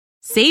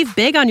Save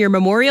big on your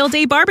Memorial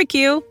Day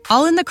barbecue,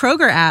 all in the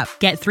Kroger app.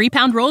 Get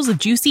 3-pound rolls of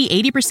juicy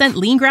 80%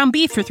 lean ground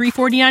beef for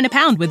 $3.49 a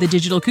pound with a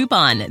digital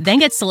coupon. Then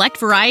get select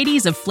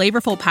varieties of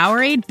flavorful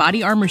Powerade,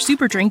 Body Armor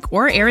Super Drink,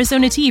 or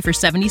Arizona tea for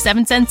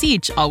 77 cents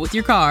each, all with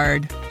your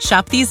card.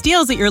 Shop these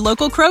deals at your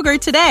local Kroger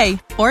today,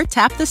 or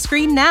tap the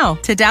screen now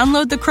to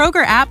download the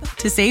Kroger app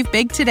to save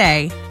big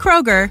today.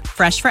 Kroger,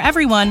 fresh for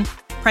everyone.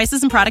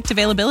 Prices and product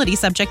availability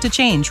subject to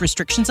change.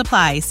 Restrictions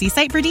apply. See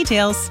site for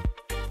details.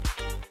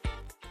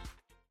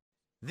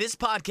 This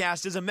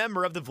podcast is a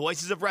member of the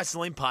Voices of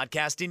Wrestling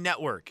Podcasting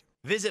Network.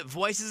 Visit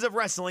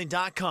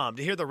voicesofwrestling.com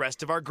to hear the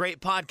rest of our great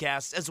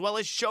podcasts, as well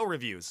as show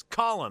reviews,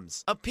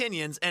 columns,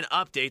 opinions, and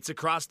updates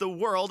across the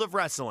world of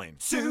wrestling.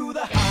 To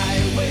the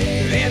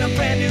highway in a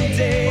brand new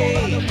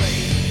day.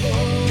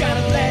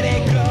 Gotta let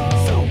it go.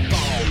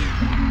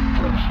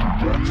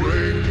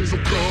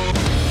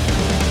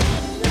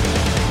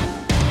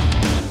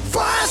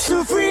 Fast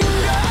to finger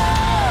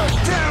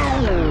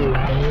down.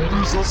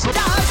 Dance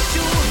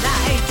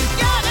tonight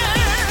together.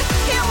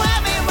 Hear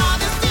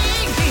everybody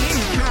singing.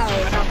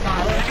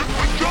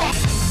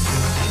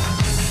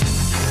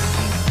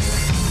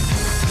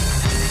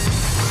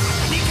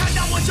你看到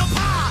我就怕，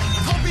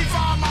头皮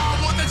发麻，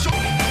我的手。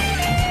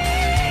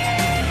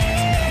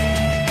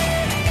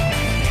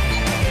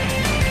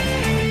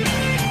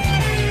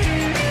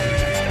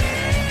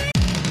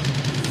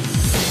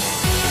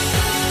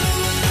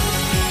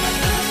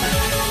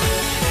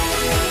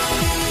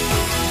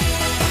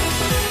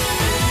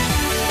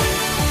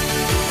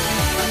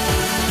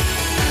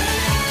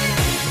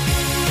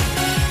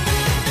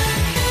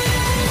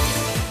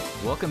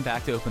Welcome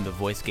back to Open the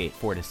Voice Gate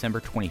for December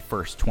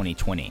 21st,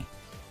 2020.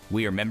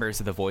 We are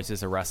members of the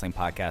Voices of Wrestling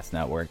Podcast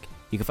Network.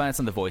 You can find us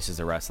on the Voices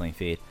of Wrestling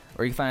feed,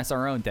 or you can find us on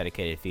our own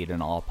dedicated feed on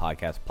all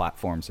podcast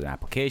platforms and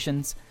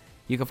applications.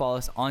 You can follow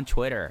us on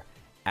Twitter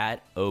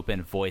at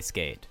Open Voice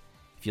Gate.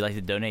 If you'd like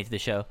to donate to the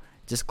show,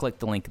 just click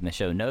the link in the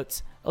show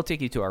notes. It'll take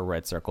you to our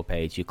red circle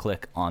page. You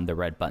click on the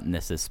red button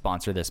that says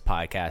sponsor this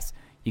podcast.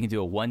 You can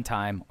do a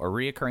one-time or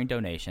reoccurring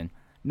donation.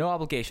 No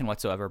obligation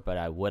whatsoever, but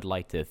I would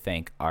like to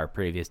thank our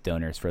previous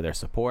donors for their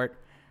support.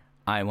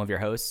 I am one of your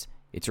hosts.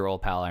 It's your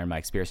old pal, Iron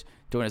Mike Spears.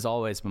 Joined as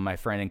always by my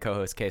friend and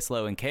co-host, Case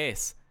Lowe. And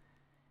Case,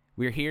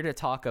 we're here to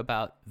talk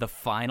about the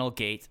final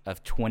gate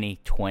of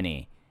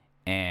 2020.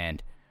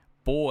 And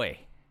boy,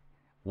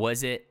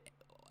 was it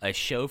a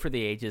show for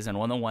the ages, and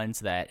one of the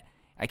ones that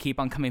I keep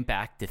on coming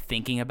back to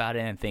thinking about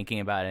it and thinking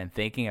about it and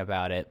thinking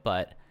about it.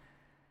 But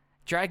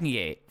Dragon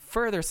Gate,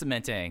 further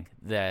cementing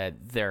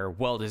their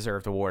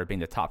well-deserved award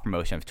being the top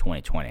promotion of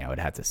 2020, I would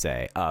have to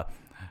say. How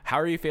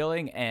are you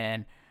feeling,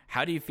 and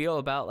how do you feel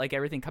about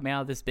everything coming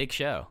out of this big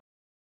show?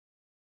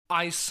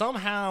 I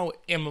somehow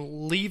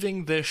am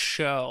leaving this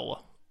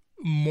show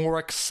more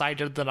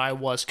excited than I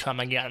was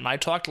coming in. And I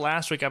talked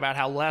last week about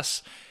how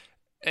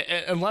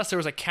unless there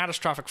was a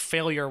catastrophic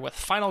failure with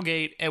Final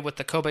Gate and with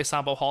the Kobe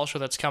Sambo Hall show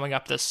that's coming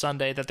up this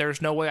Sunday, that there's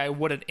no way I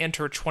wouldn't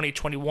enter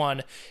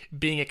 2021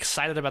 being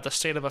excited about the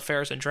state of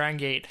affairs in Dragon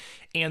Gate.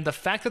 And the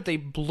fact that they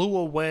blew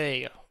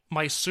away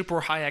my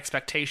super high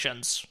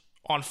expectations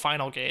on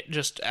Final Gate,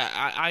 just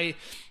I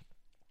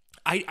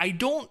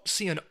don't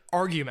see an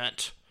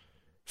argument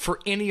for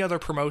any other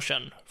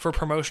promotion for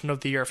promotion of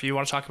the year. If you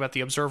want to talk about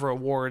the Observer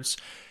Awards,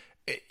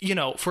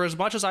 for as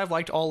much as I've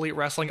liked All Elite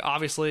Wrestling,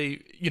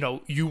 obviously,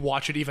 you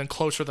watch it even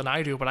closer than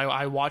I do, but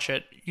I watch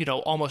it,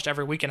 almost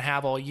every week and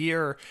have all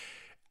year.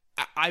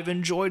 I've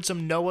enjoyed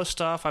some Noah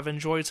stuff. I've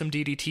enjoyed some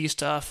DDT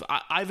stuff.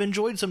 I've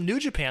enjoyed some New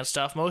Japan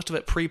stuff, most of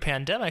it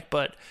pre-pandemic,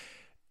 but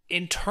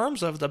in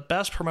terms of the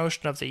best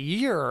promotion of the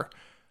year,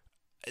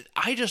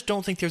 I just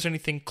don't think there's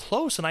anything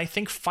close, and I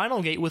think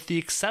Final Gate, with the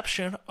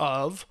exception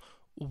of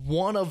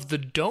one of the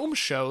Dome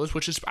shows,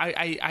 which is,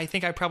 I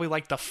think I probably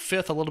like the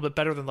fifth a little bit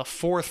better than the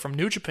fourth from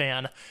New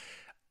Japan,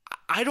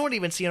 I don't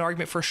even see an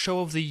argument for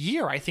show of the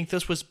year. I think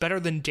this was better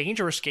than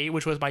Dangerous Gate,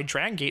 which was my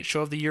Dragon Gate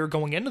show of the year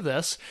going into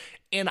this,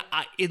 and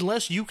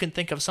unless you can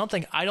think of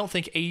something, I don't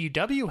think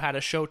AEW had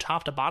a show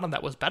top to bottom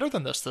that was better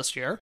than this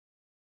year.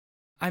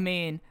 I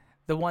mean,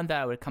 the one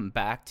that I would come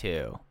back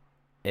to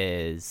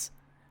is,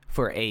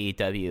 for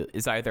AEW,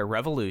 is either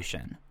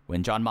Revolution,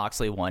 when Jon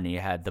Moxley won and you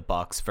had the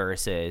Bucks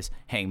versus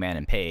Hangman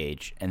and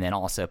Page, and then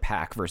also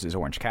Pac versus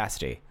Orange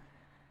Cassidy.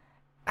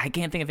 I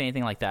can't think of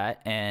anything like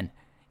that, and,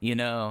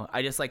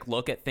 I just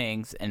look at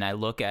things, and I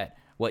look at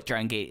what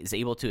Dragon Gate is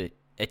able to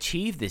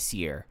achieve this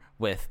year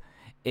with,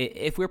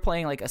 if we're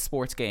playing a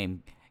sports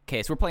game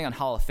case, we're playing on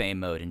Hall of Fame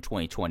mode in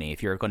 2020.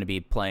 If you're going to be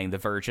playing the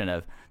version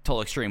of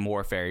Total Extreme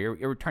Warfare,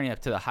 you're turning up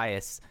to the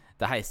highest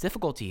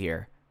difficulty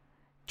here.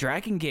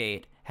 Dragon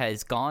Gate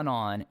has gone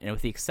on, and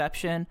with the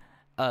exception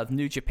of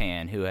New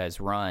Japan, who has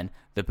run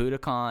the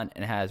Budokan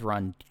and has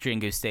run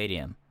Jingu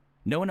Stadium,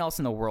 no one else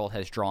in the world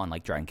has drawn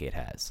like Dragon Gate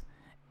has.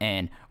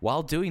 And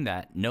while doing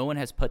that, no one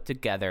has put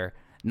together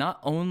not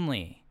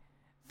only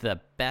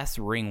the best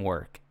ring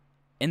work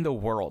in the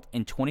world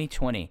in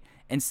 2020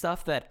 and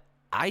stuff that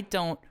I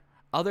don't,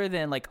 other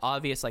than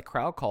obvious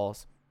crowd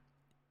calls,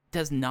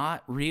 does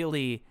not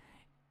really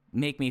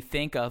make me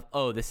think of,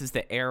 oh, this is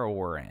the era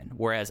we're in.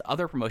 Whereas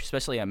other promotions,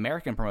 especially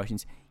American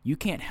promotions, you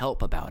can't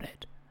help about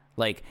it.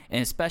 Like,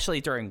 and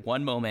especially during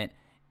one moment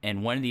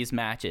in one of these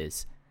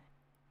matches,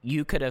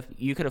 you could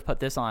have put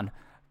this on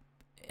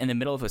in the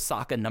middle of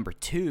Osaka number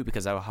 2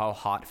 because of how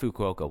hot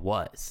Fukuoka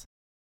was.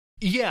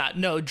 Yeah,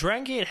 no,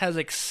 Dragon Gate has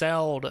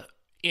excelled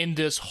in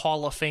this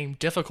Hall of Fame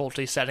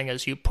difficulty setting,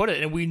 as you put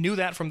it. And we knew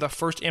that from the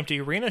first Empty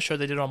Arena show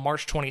they did on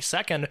March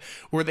 22nd,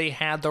 where they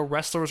had the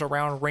wrestlers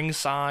around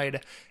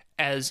ringside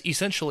as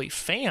essentially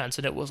fans.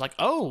 And it was like,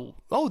 oh,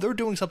 they're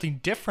doing something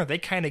different. They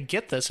kind of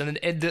get this. And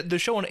the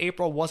show in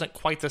April wasn't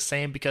quite the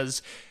same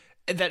because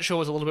that show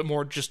was a little bit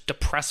more just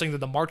depressing than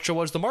the March show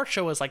was. The March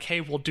show was like,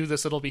 hey, we'll do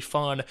this. It'll be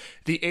fun.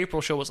 The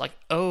April show was like,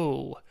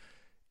 oh,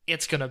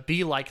 it's going to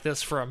be like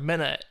this for a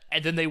minute.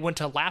 And then they went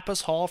to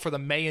Lapis Hall for the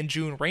May and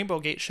June Rainbow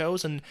Gate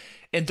shows, and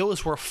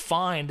those were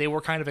fine. They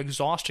were kind of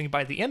exhausting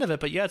by the end of it,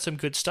 but you had some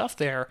good stuff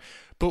there.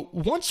 But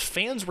once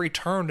fans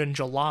returned in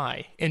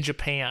July in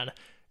Japan,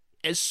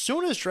 as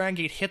soon as Dragon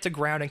Gate hit the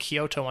ground in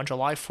Kyoto on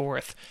July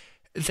 4th,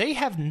 they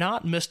have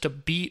not missed a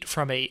beat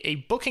from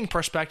a booking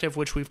perspective,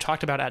 which we've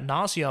talked about ad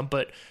nauseum,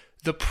 but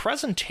the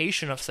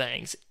presentation of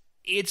things,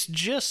 it's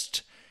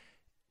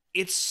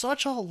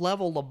such a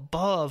level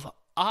above,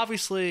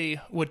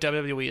 obviously, what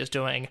WWE is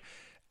doing.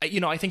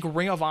 I think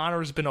Ring of Honor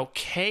has been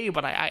okay,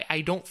 but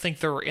I don't think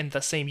they're in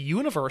the same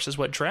universe as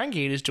what Dragon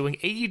Gate is doing.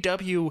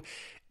 AEW,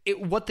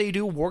 what they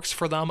do works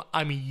for them.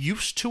 I'm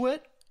used to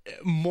it,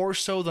 more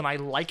so than I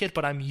like it,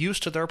 but I'm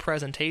used to their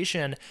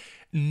presentation.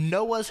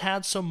 Noah's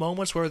had some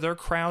moments where their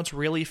crowds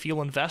really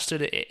feel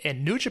invested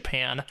in New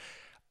Japan.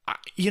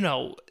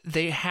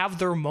 They have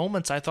their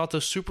moments. I thought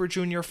the Super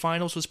Junior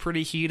finals was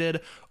pretty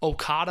heated.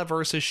 Okada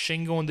versus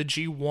Shingo in the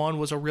G1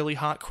 was a really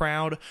hot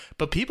crowd.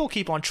 But people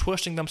keep on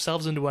twisting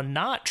themselves into a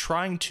knot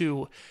trying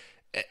to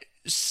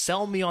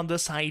sell me on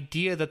this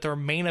idea that their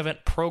main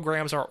event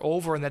programs are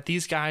over and that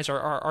these guys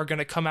are going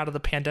to come out of the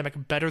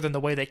pandemic better than the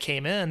way they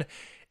came in.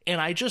 And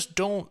I just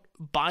don't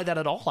buy that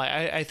at all.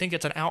 I think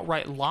it's an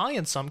outright lie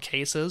in some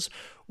cases,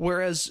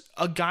 whereas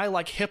a guy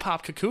like Hip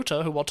Hop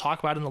Kakuta, who we'll talk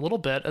about in a little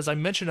bit, as I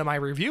mentioned in my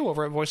review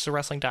over at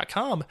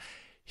voicesofwrestling.com,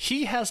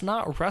 he has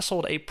not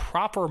wrestled a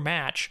proper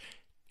match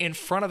in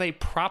front of a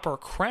proper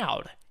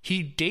crowd.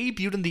 He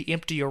debuted in the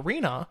Empty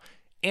Arena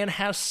and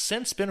has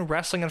since been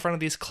wrestling in front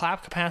of these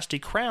clap capacity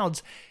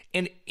crowds.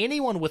 And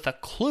anyone with a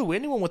clue,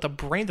 anyone with a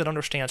brain that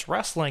understands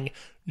wrestling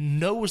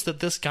knows that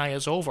this guy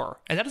is over.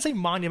 And that is a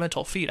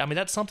monumental feat. I mean,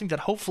 that's something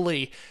that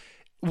hopefully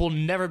will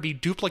never be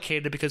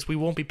duplicated because we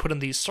won't be put in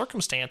these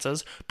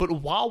circumstances. But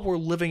while we're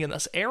living in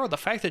this era, the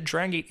fact that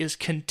Dragon Gate is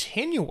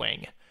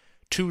continuing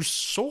to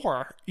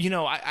soar,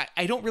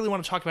 I don't really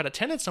want to talk about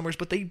attendance numbers,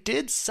 but they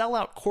did sell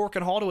out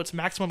Korakuen Hall to its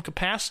maximum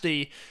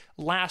capacity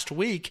last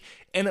week.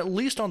 And at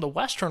least on the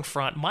Western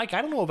front, Mike,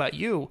 I don't know about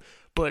you,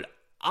 but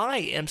I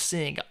am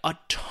seeing a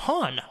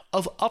ton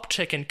of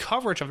uptick in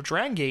coverage of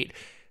Dragon Gate.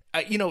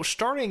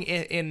 Starting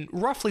in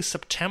roughly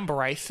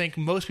September, I think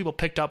most people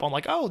picked up on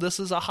like, oh, this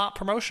is a hot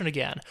promotion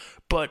again.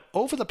 But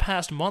over the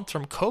past month,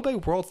 from Kobe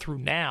World through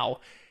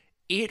now,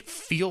 it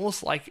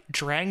feels like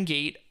Dragon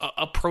Gate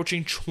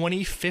approaching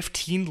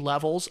 2015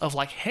 levels of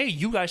like, hey,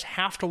 you guys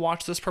have to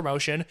watch this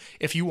promotion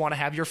if you want to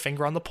have your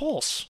finger on the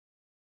pulse.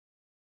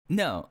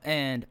 No,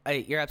 and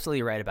you're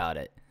absolutely right about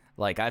it.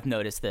 Like, I've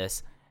noticed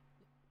this.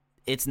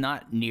 It's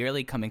not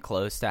nearly coming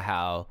close to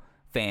how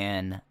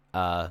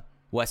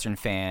Western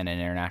fan and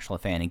international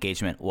fan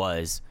engagement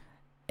was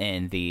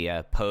in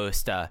the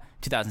post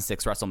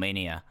 2006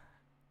 WrestleMania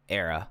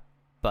era,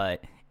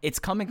 but it's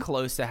coming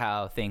close to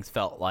how things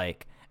felt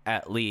like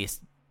at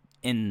least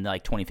in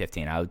like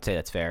 2015. I would say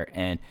that's fair.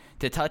 And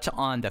to touch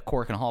on the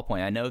Korakuen Hall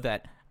point, I know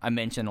that I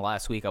mentioned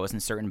last week I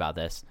wasn't certain about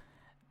this.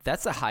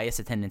 That's the highest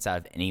attendance out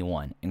of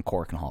anyone in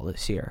Korakuen Hall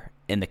this year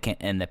in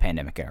the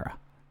pandemic era.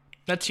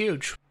 That's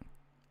huge.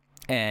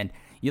 And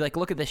you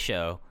look at this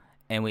show,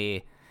 and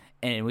we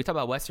talk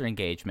about Western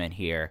engagement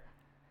here.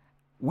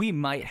 We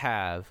might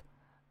have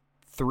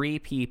 3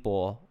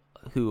 people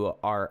who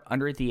are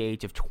under the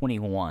age of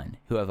 21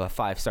 who have a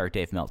 5-star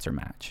Dave Meltzer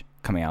match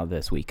coming out of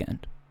this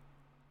weekend,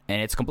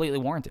 and it's completely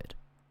warranted,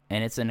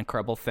 and it's an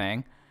incredible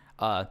thing.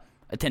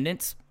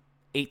 Attendance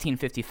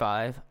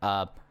 1855.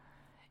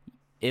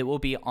 It will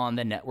be on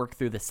the network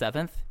through the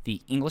 7th.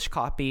 The English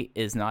copy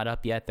is not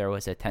up yet. There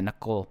was a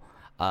technical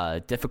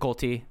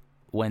difficulty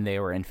when they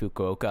were in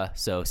Fukuoka,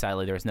 so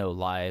sadly there's no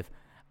live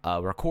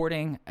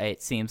recording.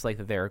 It seems like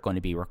that they're going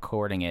to be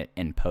recording it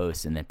in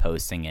post and then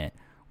posting it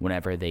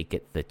whenever they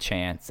get the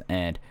chance.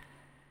 And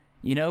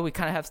we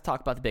kind of have to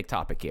talk about the big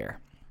topic here,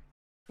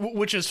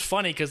 which is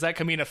funny because that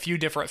could mean a few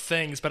different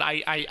things, but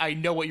I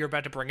know what you're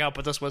about to bring up,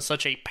 but this was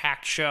such a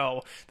packed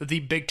show that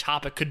the big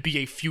topic could be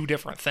a few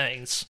different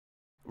things.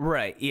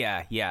 Right,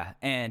 yeah.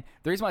 And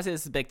the reason why I say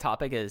this is a big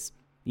topic is,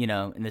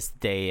 in this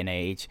day and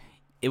age,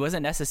 it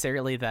wasn't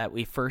necessarily that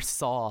we first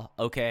saw,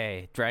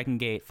 okay, Dragon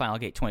Gate, Final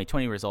Gate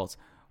 2020 results.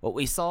 What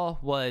we saw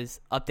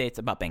was updates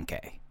about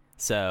Benkei.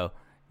 So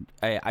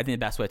I think the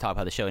best way to talk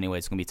about the show anyway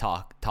is going to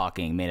be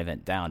talking main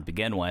event down to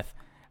begin with.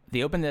 the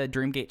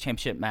Dreamgate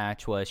Championship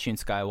match was Shun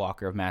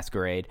Skywalker of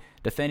Masquerade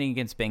defending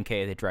against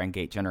Ben-K of the Dragon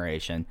Gate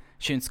Generation.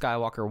 Shun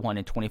Skywalker won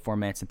in 24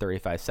 minutes and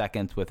 35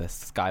 seconds with a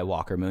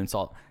Skywalker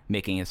moonsault,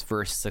 making his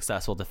first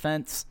successful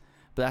defense.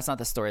 But that's not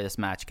the story of this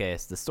match,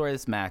 Case. The story of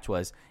this match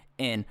was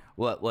in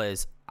what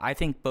was, I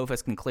think both of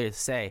us can clearly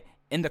say,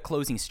 in the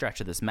closing stretch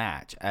of this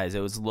match, as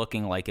it was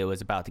looking like it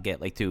was about to get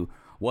like to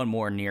one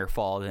more near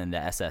fall than the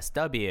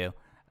SSW.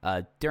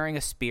 During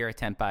a spear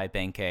attempt by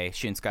Ben-K,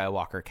 Shun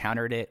Skywalker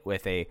countered it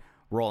with a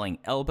rolling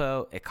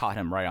elbow. It caught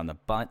him right on the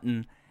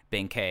button.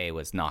 Ben-K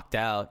was knocked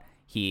out.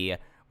 He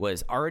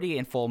was already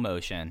in full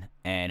motion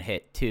and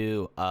hit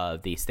 2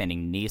 of the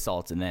standing knee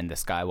salts and then the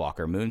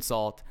Skywalker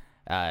moonsault.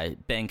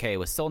 Ben-K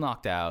was still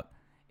knocked out.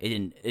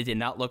 It did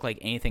not look like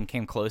anything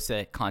came close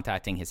to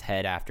contacting his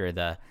head after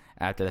the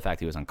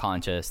fact he was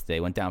unconscious. They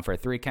went down for a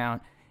 3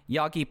 count.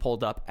 Yagi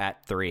pulled up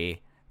at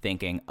 3,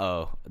 thinking,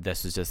 oh,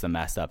 this is just a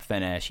messed up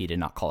finish. He did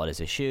not call it as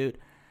a shoot.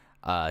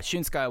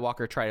 Shun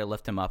Skywalker tried to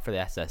lift him up for the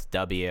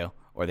SSW,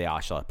 or the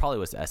Ashla. Probably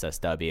was the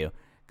SSW.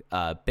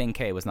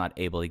 Ben-K was not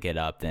able to get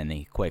up. Then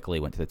he quickly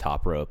went to the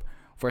top rope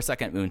for a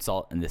second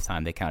moonsault, and this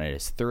time they counted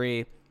as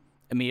 3.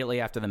 Immediately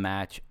after the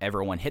match,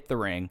 everyone hit the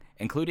ring,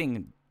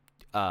 including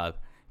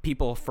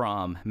people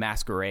from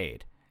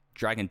Masquerade,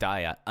 Dragon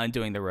Dia,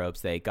 undoing the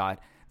ropes.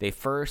 They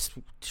first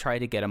tried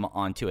to get him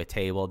onto a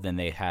table, then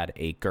they had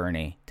a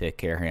gurney to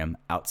carry him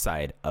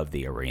outside of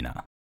the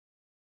arena.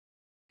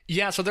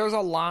 Yeah, so there's a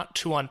lot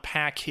to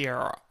unpack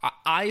here.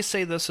 I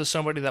say this as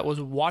somebody that was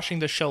watching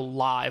the show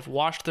live,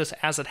 watched this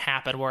as it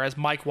happened, whereas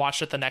Mike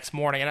watched it the next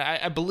morning, and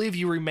I believe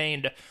you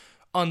remained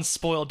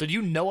unspoiled. Did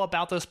you know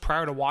about this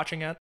prior to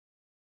watching it?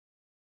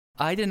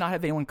 I did not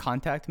have anyone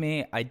contact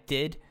me. I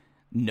did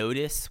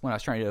notice when I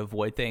was trying to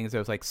avoid things, there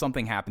was like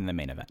something happened in the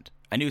main event.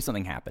 I knew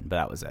something happened, but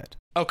that was it.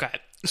 Okay,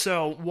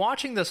 so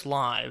watching this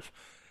live,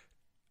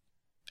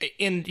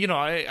 and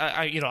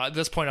I at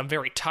this point I'm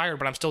very tired,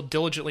 but I'm still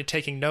diligently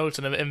taking notes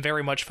and I'm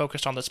very much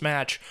focused on this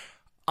match.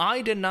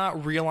 I did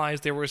not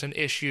realize there was an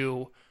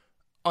issue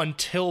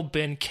until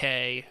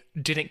Ben-K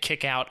didn't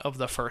kick out of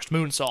the first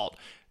moonsault.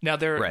 Now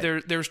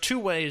there's 2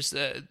 ways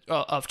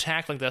of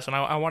tackling this, and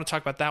I want to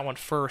talk about that one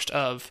first.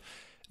 Of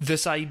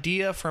this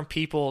idea from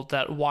people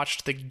that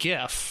watched the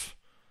GIF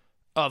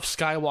of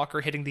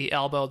Skywalker hitting the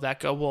elbow that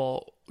go,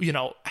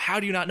 well, how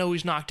do you not know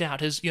he's knocked out?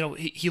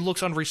 He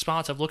looks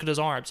unresponsive. Look at his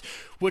arms,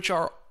 which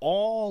are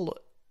all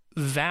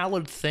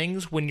valid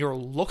things when you're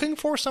looking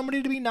for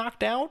somebody to be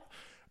knocked out.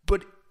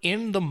 But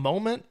in the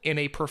moment, in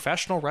a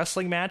professional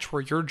wrestling match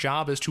where your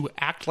job is to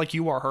act like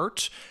you are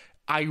hurt,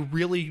 I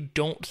really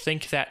don't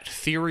think that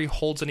theory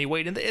holds any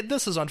weight. And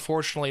this is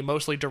unfortunately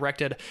mostly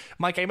directed.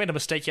 Mike, I made a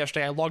mistake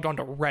yesterday. I logged on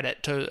to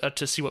Reddit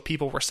to see what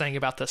people were saying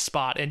about this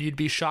spot, and you'd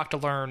be shocked to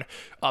learn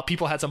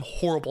people had some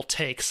horrible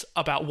takes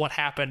about what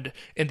happened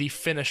in the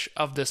finish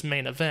of this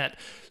main event.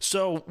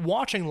 So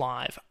watching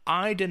live,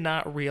 I did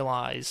not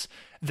realize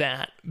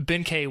that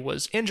Ben-K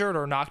was injured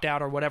or knocked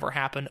out or whatever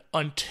happened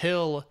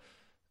until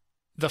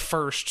the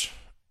first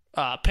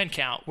pin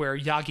count where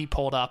Yagi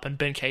pulled up and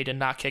Ben-K did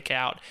not kick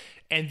out.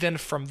 And then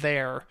from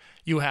there,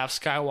 you have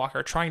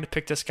Skywalker trying to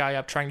pick this guy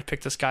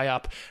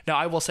up. Now,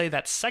 I will say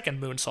that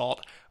second moonsault,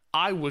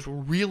 I was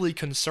really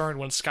concerned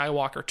when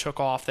Skywalker took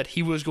off that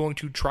he was going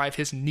to drive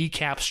his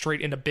kneecap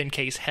straight into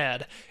Ben-K's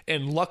head.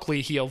 And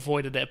luckily, he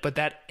avoided it. But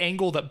that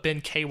angle that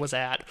Ben-K was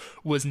at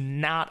was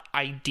not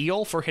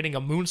ideal for hitting a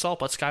moonsault.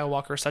 But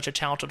Skywalker is such a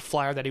talented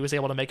flyer that he was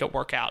able to make it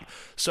work out.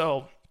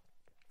 So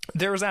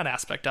there's that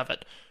aspect of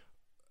it.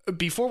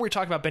 Before we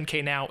talk about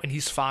Ben-K now, and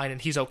he's fine,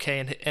 and he's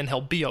okay, and he'll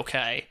be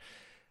okay,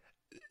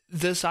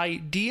 this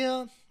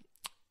idea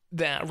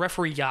that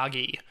referee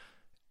Yagi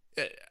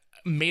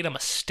made a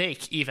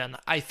mistake even,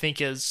 I think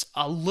is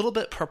a little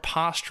bit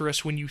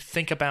preposterous when you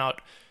think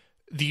about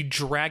the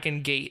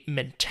Dragon Gate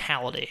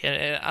mentality.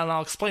 And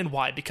I'll explain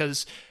why,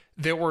 because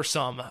there were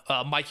some,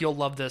 Mike, you'll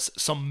love this,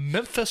 some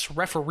Memphis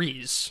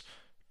referees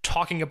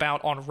talking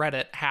about on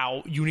Reddit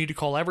how you need to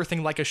call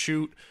everything like a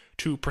shoot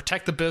to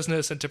protect the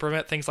business and to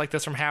prevent things like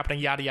this from happening,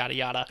 yada, yada,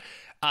 yada.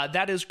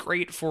 That is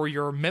great for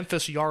your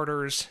Memphis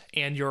Yarders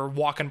and your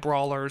walk-in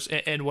brawlers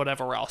and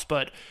whatever else.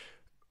 But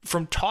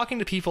from talking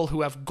to people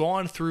who have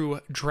gone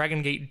through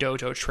Dragon Gate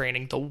Dojo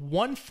training, the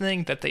one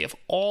thing that they have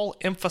all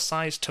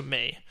emphasized to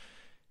me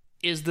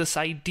is this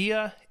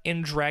idea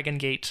in Dragon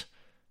Gate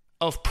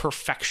of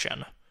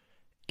perfection.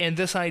 And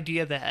this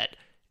idea that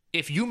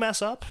if you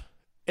mess up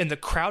and the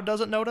crowd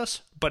doesn't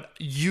notice, but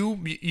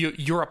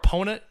your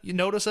opponent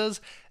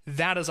notices,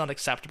 that is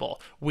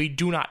unacceptable. We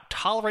do not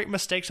tolerate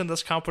mistakes in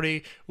this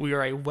company. We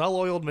are a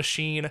well-oiled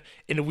machine,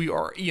 and we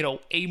are,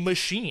 a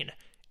machine.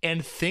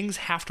 And things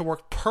have to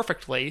work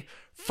perfectly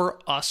for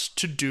us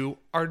to do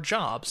our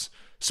jobs.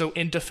 So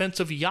in defense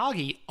of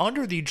Yagi,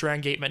 under the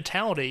Dragon Gate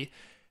mentality,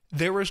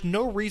 there is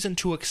no reason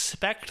to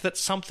expect that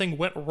something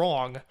went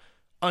wrong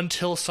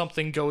until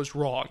something goes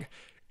wrong.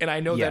 And I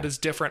know that is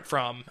different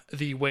from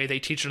the way they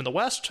teach it in the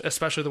West,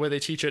 especially the way they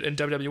teach it in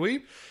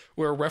WWE,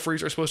 where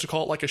referees are supposed to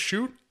call it like a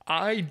shoot.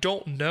 I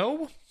don't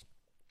know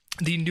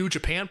the New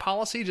Japan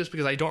policy, just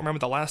because I don't remember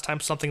the last time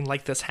something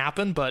like this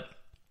happened, but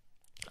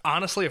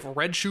honestly, if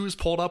Red Shoes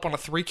pulled up on a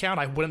 3 count,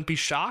 I wouldn't be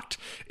shocked.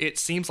 It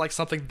seems like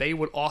something they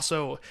would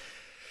also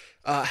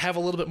have a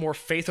little bit more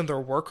faith in their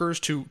workers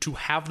to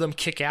have them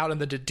kick out and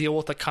then to deal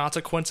with the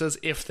consequences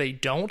if they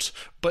don't.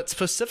 But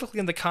specifically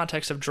in the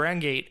context of Dragon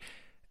Gate,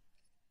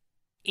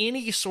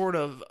 any sort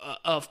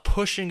of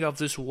pushing of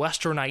this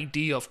Western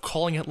idea of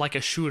calling it like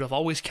a shoot, of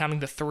always counting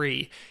the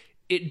 3,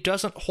 it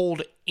doesn't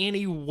hold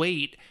any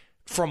weight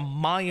from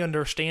my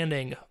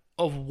understanding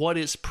of what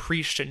is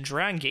preached in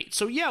Dragon Gate.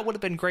 So yeah, it would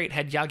have been great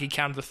had Yagi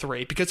counted the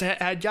 3, because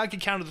had Yagi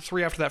counted the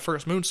 3 after that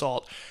first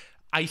moonsault,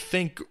 I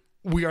think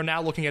we are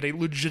now looking at a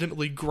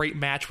legitimately great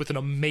match with an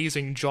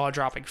amazing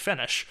jaw-dropping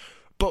finish.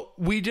 But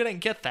we didn't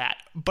get that.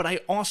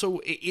 But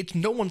it's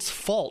no one's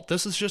fault.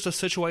 This is just a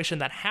situation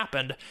that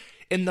happened.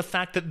 And the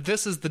fact that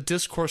this is the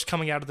discourse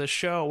coming out of this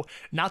show,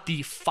 not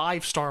the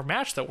 5-star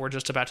match that we're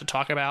just about to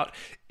talk about,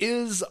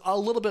 is a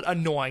little bit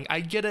annoying. I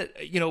get it.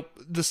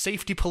 The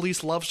safety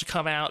police loves to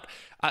come out.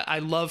 I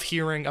love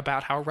hearing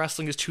about how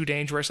wrestling is too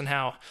dangerous and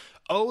how,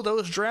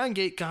 those Dragon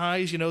Gate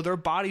guys, their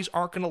bodies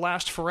aren't going to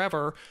last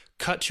forever.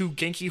 Cut to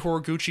Genki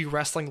Horiguchi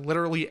wrestling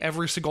literally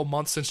every single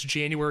month since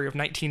January of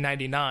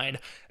 1999.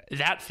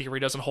 That theory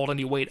doesn't hold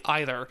any weight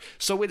either.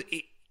 So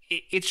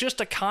it's just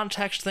a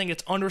context thing.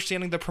 It's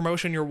understanding the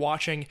promotion you're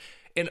watching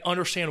and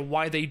understand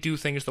why they do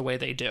things the way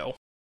they do.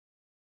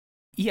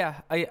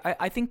 Yeah,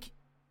 I think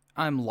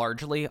I'm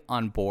largely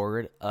on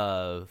board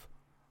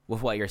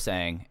with what you're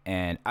saying,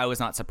 and I was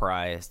not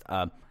surprised.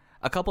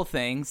 A couple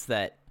things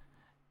that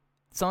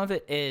some of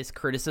it is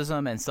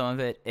criticism and some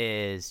of it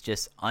is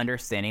just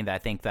understanding that I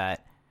think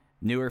that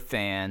newer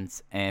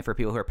fans and for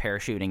people who are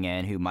parachuting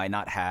in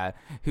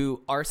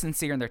who are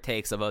sincere in their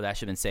takes of, that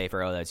should have been safe,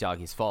 or that's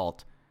Yagi's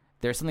fault.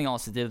 There's something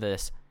else to do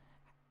this.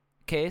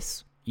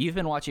 Case, you've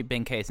been watching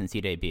Ben-K since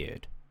he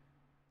debuted.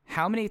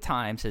 How many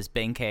times has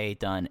Ben-K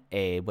done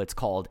what's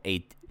called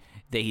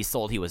that he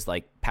sold he was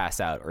like passed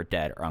out or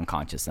dead or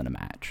unconscious in a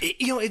match?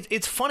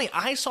 It's funny.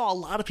 I saw a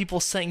lot of people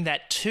saying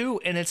that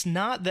too, and it's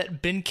not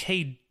that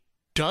Ben-K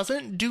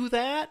doesn't do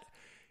that,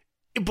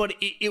 but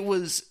it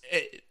was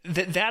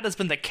that has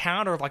been the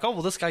counter of like,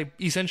 this guy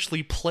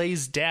essentially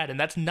plays dead, and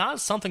that's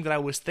not something that I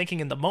was thinking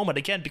in the moment,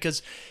 again,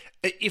 because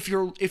if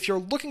you're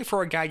looking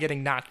for a guy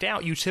getting knocked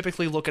out, you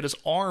typically look at his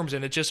arms,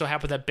 and it just so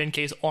happened that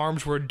Ben-K's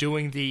arms were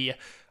doing the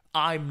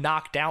I'm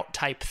knocked out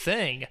type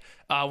thing,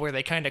 where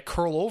they kind of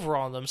curl over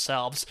on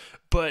themselves.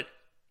 But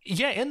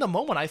yeah, in the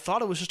moment, I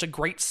thought it was just a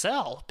great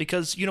sell,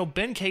 because,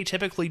 Ben-K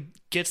typically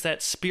gets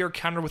that spear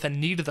counter with a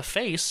knee to the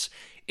face,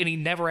 and he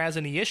never has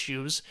any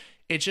issues.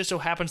 It just so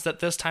happens that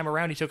this time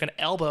around, he took an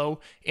elbow,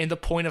 and the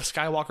point of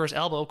Skywalker's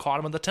elbow caught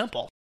him in the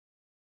temple.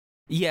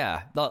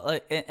 Yeah,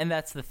 and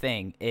that's the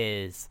thing,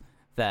 is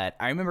that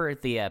I remember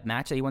the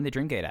match that he won the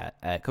Dream Gate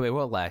at Kobe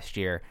World last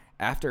year,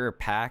 after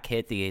Pac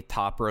hit the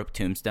top rope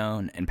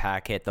tombstone and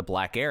Pac hit the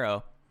Black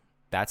Arrow,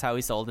 that's how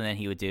he sold, and then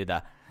he would do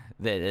the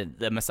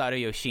Masato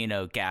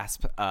Yoshino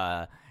gasp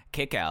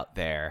kick out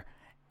there,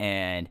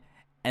 and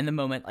the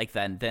moment like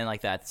that, and then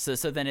like that. So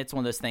then it's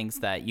one of those things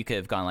that you could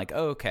have gone like,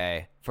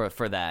 okay,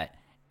 for that,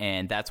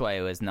 and that's why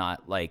it was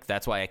not like,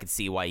 that's why I could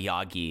see why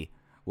Yagi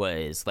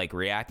was like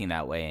reacting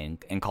that way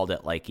and called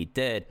it like he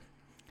did.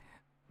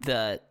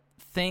 The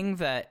thing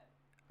that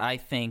I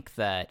think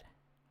that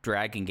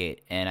Dragon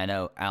Gate, and I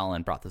know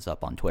Alan brought this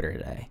up on Twitter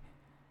today,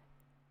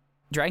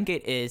 Dragon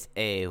Gate is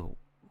a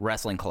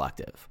wrestling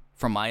collective,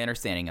 from my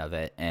understanding of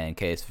it, and in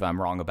case if I'm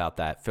wrong about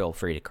that, feel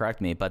free to correct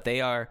me, but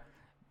they are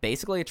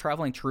basically a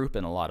traveling troupe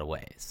in a lot of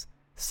ways.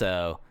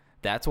 So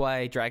that's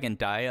why Dragon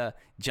Dia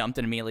jumped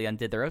and immediately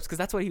undid the ropes, because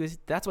that's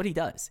what he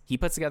does. He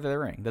puts together the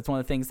ring. That's one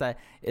of the things that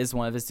is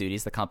one of his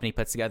duties. The company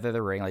puts together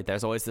the ring. Like,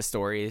 there's always the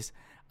stories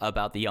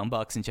about the Young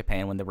Bucks in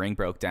Japan when the ring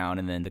broke down,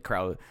 and then the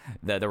crowd,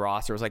 the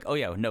roster was like, oh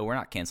yeah, no, we're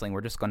not canceling,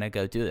 we're just going to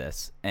go do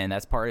this. And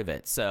that's part of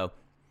it. So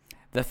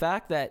the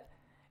fact that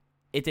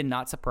it did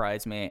not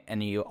surprise me,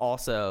 and you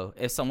also,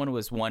 if someone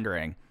was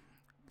wondering,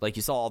 like,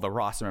 you saw all the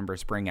roster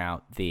members bring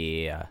out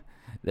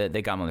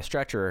they got him on the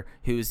stretcher,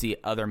 who's the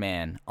other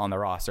man on the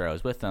roster I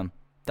was with them,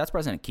 that's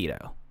President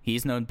Keto.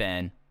 He's known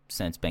Ben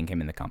since Ben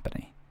came in the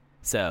company.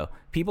 So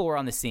people were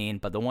on the scene,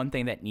 but the one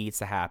thing that needs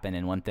to happen,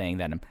 and one thing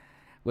that I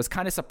was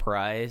kind of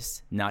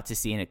surprised not to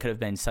see, and it could have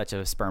been such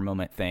a spur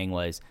moment thing,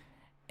 was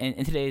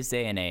in today's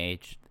day and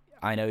age,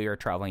 I know you're a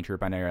traveling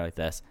troupe, I know you're like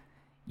this,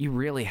 you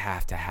really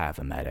have to have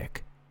a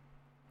medic.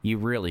 You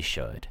really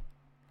should.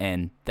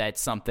 And that's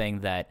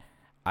something that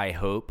I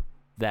hope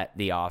that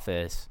the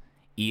office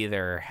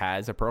either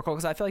has a protocol,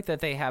 because I feel like that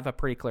they have a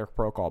pretty clear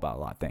protocol about a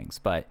lot of things,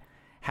 but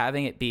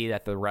having it be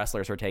that the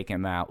wrestlers are taking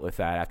them out with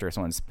that after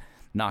someone's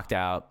knocked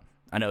out,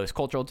 I know there's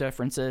cultural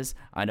differences.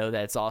 I know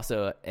that it's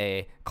also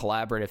a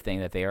collaborative thing,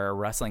 that they are a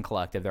wrestling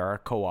collective. They are a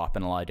co-op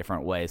in a lot of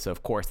different ways. So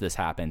of course this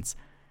happens.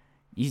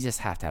 You just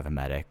have to have a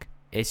medic.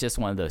 It's just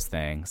one of those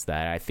things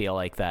that I feel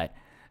like that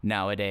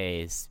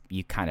nowadays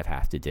you kind of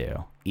have to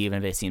do.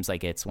 Even if it seems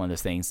like it's one of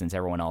those things, since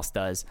everyone else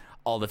does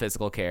all the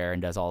physical care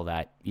and does all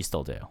that, you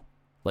still do.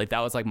 Like, that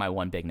was like my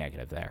one big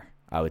negative there.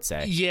 I would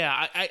say.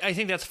 Yeah, I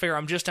think that's fair.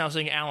 I'm just now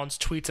seeing Alan's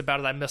tweets about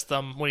it. I missed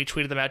them when he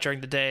tweeted them out during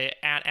the day,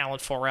 at Alan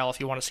Forel, if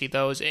you want to see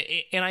those.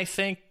 And I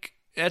think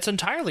that's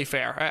entirely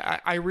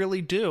fair. I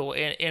really do.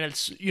 And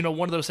it's,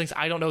 one of those things,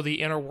 I don't know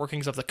the inner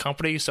workings of the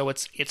company, so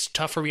it's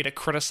tough for me to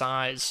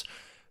criticize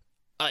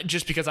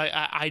just because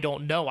I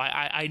don't know.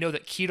 I know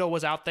that Keto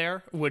was out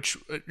there, which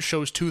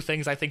shows two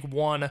things. I think,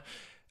 one,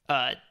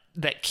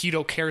 that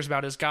Keto cares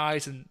about his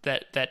guys, and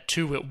that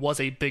two, it was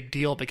a big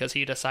deal because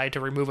he decided to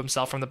remove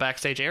himself from the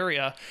backstage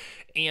area.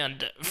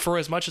 And for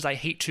as much as I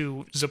hate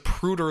to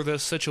Zapruder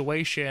this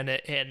situation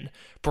and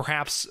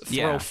perhaps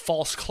throw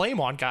false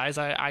claim on guys,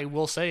 I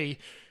will say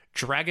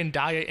Dragon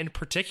Dia in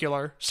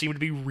particular seemed to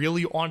be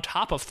really on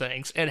top of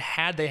things. And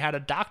had they had a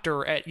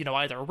doctor at,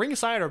 either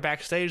ringside or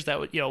backstage that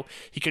would,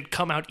 he could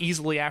come out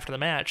easily after the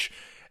match,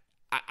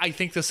 I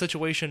think the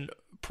situation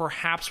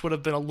perhaps would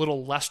have been a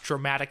little less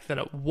dramatic than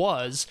it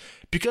was,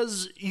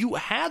 because you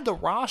had the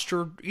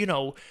roster,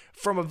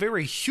 from a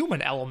very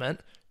human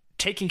element,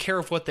 taking care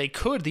of what they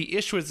could. The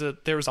issue is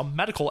that there's a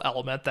medical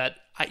element that,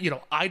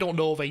 I don't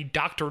know of a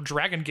Dr.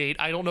 Dragongate.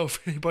 I don't know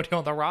if anybody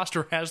on the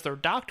roster has their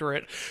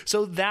doctorate.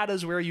 So that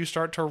is where you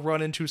start to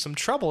run into some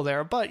trouble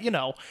there. But,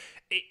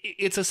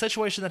 it's a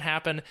situation that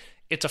happened.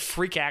 It's a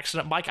freak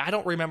accident. Mike, I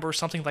don't remember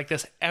something like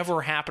this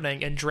ever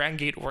happening in Dragon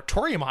Gate or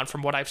Toryumon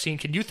from what I've seen.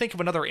 Can you think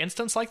of another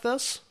instance like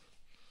this?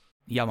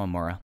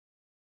 Yamamura.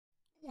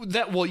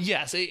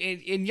 Yes.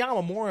 In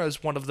Yamamura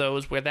is one of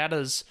those where that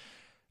is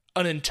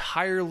an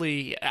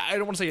entirely, I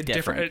don't want to say a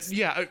different,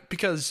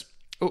 because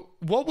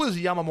what was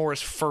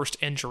Yamamura's first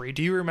injury?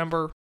 Do you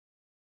remember?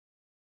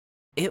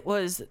 It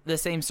was the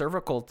same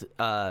cervical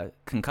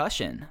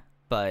concussion,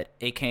 but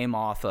it came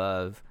off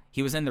of,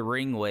 he was in the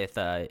ring with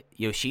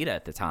Yoshida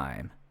at the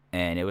time,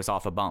 and it was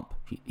off a bump.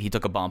 He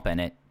took a bump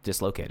and it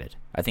dislocated.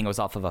 I think it was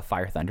off of a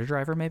Fire Thunder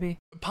driver, maybe?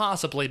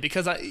 Possibly,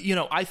 because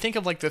I think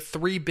of like the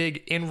three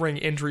big in-ring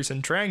injuries in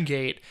Dragon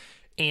Gate,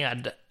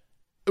 and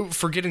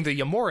forgetting the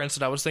Yamura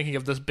incident, I was thinking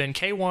of this Ben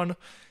K one.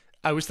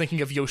 I was thinking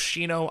of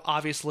Yoshino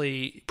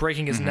obviously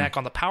breaking his neck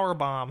on the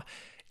powerbomb,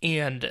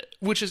 and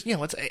which is,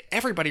 it's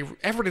everybody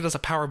does a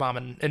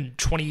powerbomb in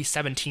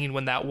 2017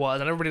 when that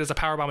was, and everybody does a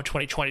powerbomb in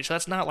 2020, so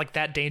that's not like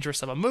that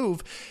dangerous of a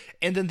move.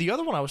 And then the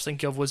other one I was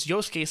thinking of was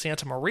Yosuke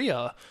Santa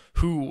Maria,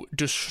 who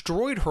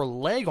destroyed her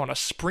leg on a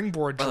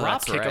springboard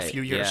dropkick a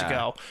few years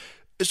ago.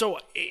 So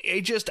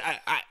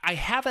I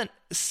haven't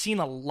seen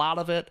a lot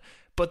of it,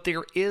 but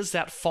there is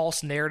that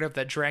false narrative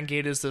that Dragon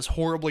Gate is this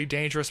horribly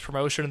dangerous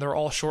promotion and they're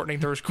all shortening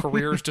their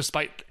careers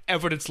despite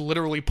evidence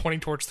literally pointing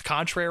towards the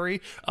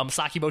contrary.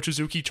 Saki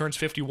Mochizuki turns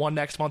 51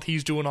 next month.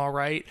 He's doing all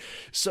right.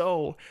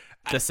 So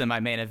the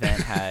semi-main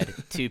event had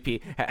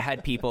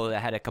had people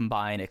that had a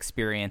combined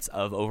experience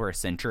of over a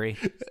century.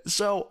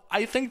 So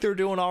I think they're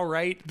doing all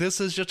right. This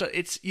is just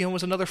it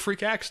was another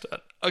freak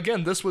accident.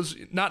 Again, this was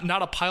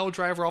not a pile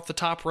driver off the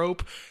top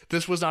rope.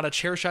 This was not a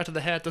chair shot to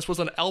the head. This was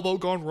an elbow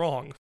gone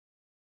wrong.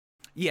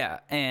 Yeah,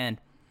 and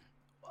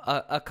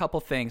a couple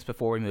things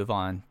before we move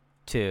on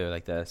to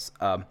like this.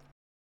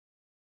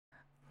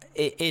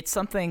 It's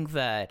something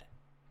that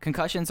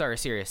concussions are a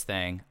serious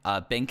thing.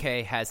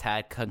 Ben-K has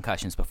had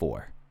concussions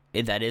before.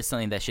 That is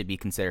something that should be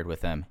considered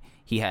with him.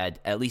 He had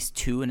at least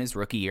 2 in his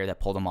rookie year that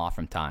pulled him off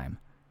from time.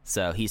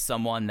 So he's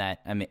someone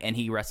that, and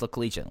he wrestled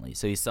collegiately.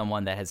 So he's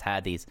someone that has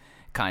had these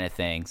kind of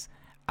things.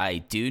 I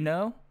do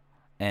know,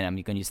 and I'm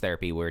going to use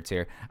therapy words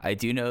here, I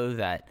do know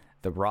that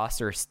the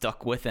roster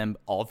stuck with him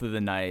all through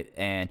the night,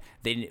 and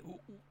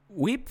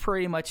we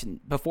pretty much,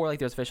 before like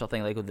the official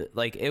thing,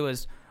 like it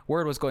was,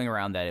 word was going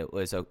around that it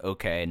was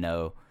okay,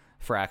 no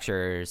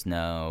fractures,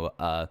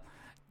 no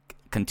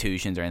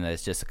contusions or anything.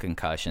 It's just a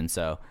concussion.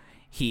 So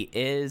he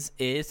is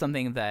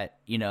something that,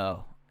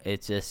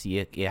 it's just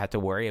you have to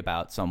worry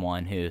about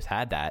someone who's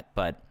had that.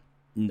 But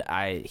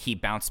he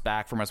bounced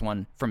back from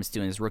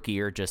doing his rookie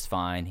year just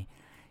fine.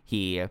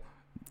 He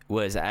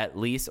was at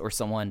least, or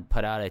someone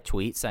put out a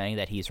tweet saying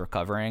that he's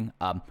recovering.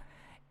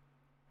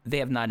 They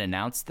have not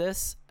announced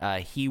this.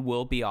 He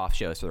will be off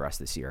shows for the rest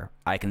of this year.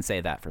 I can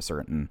say that for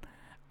certain.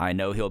 I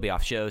know he'll be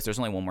off shows. There's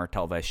only one more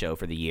televised show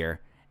for the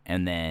year,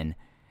 and then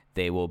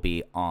they will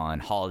be on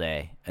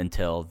holiday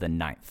until the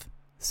 9th.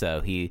 So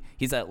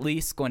he's at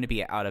least going to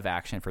be out of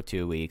action for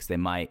 2 weeks. They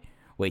might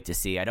wait to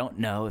see. I don't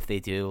know if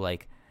they do,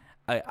 like,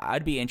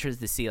 I'd be interested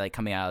to see, like,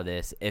 coming out of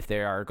this, if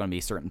there are going to be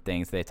certain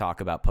things they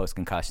talk about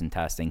post-concussion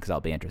testing, because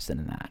I'll be interested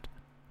in that.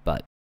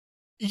 But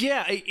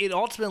yeah, it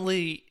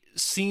ultimately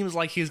seems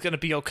like he's going to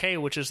be okay,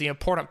 which is the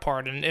important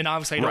part. And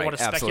obviously, I don't want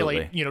to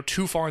speculate,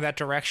 too far in that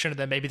direction, and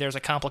then maybe there's a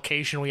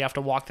complication. We have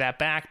to walk that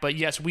back. But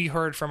yes, we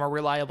heard from a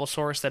reliable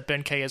source that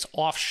Ben-K is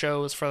off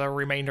shows for the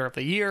remainder of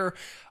the year.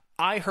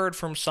 I heard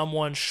from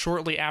someone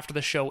shortly after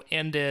the show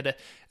ended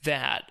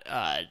that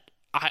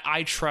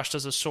I trust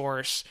as a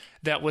source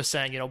that was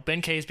saying,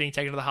 Ben-K is being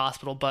taken to the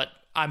hospital, but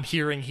I'm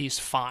hearing he's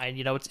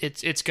fine.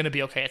 It's going to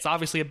be okay. It's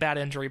obviously a bad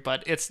injury,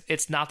 but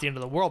it's not the end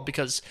of the world,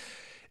 because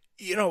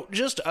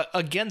just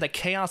again, the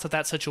chaos of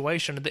that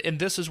situation, and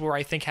this is where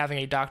I think having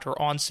a doctor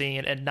on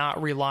scene and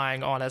not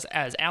relying on,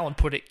 as Alan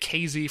put it,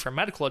 KZ for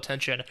medical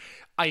attention,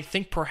 I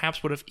think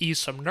perhaps would have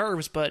eased some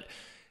nerves, but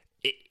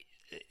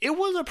it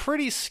was a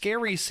pretty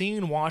scary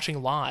scene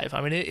watching live.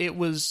 I mean, it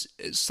was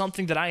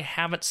something that I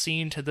haven't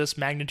seen to this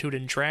magnitude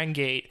in Dragon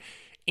Gate,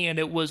 and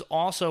it was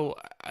also...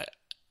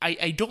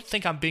 I don't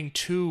think I'm being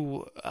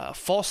too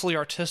falsely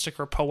artistic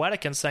or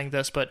poetic in saying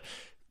this, but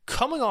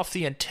coming off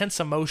the intense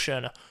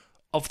emotion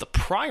of the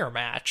prior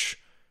match,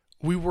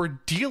 we were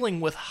dealing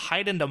with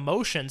heightened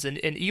emotions, and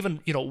even,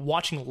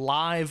 watching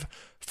live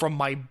from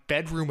my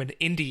bedroom in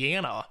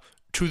Indiana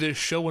to this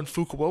show in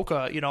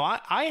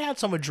Fukuoka, I had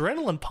some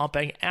adrenaline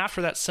pumping after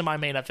that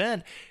semi-main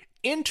event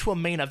into a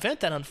main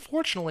event that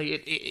unfortunately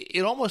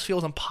it almost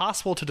feels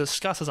impossible to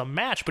discuss as a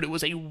match, but it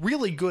was a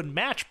really good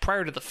match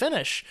prior to the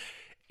finish.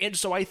 And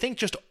so I think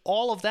just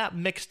all of that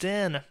mixed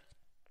in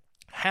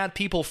had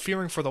people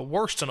fearing for the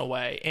worst in a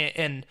way.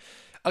 And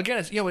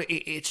again,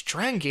 it's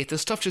Dragon Gate.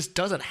 This stuff just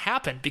doesn't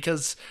happen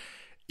because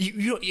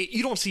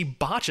you don't see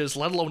botches,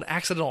 let alone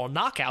accidental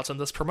knockouts in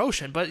this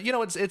promotion. But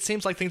it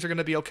seems like things are going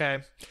to be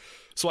okay,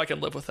 so I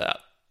can live with that.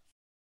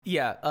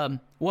 Yeah.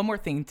 One more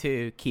thing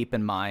to keep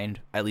in mind,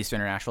 at least for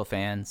international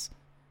fans,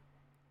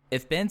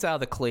 if Ben's out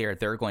of the clear,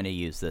 they're going to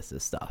use this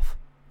as stuff.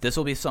 This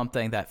will be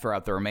something that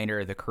throughout the remainder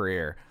of the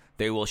career,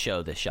 they will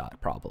show this shot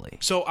probably.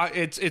 So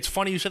it's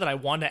funny you said that. I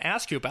wanted to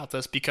ask you about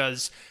this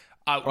because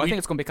I think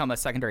it's going to become a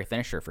secondary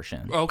finisher for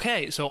Shin.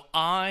 Okay, so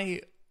I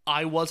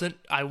wasn't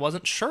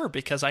sure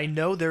because I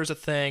know there's a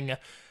thing.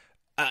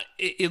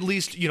 At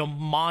least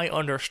my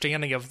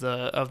understanding of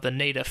the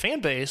native fan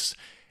base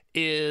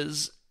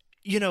is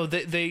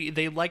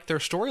they like their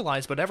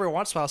storylines, but every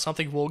once in a while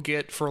something will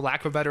get, for lack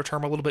of a better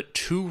term, a little bit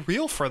too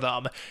real for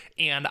them.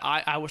 And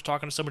I was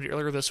talking to somebody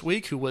earlier this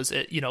week who was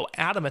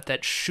adamant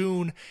that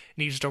Shun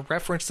needs to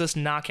reference this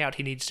knockout.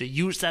 He needs to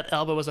use that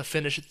elbow as a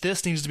finish.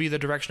 This needs to be the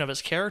direction of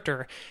his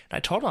character. And I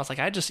told him, I was like,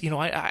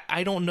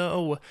 I don't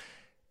know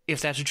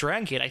if that's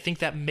Dragon Gate. I think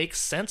that makes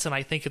sense, and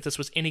I think if this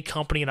was any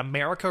company in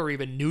America or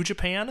even New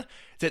Japan,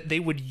 that they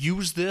would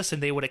use this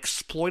and they would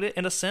exploit it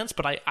in a sense,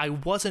 but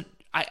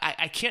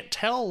I can't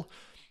tell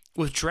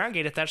with Dragon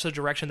Gate if that's the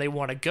direction they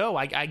want to go.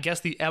 I guess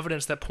the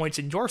evidence that points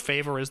in your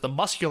favor is the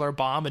muscular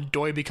bomb and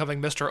Doi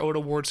becoming Mr. Oda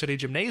Ward City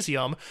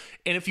Gymnasium,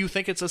 and if you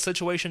think it's a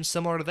situation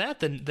similar to that,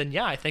 then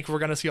yeah, I think we're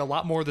going to see a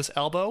lot more of this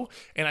elbow,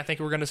 and I think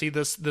we're going to see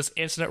this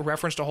incident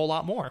referenced a whole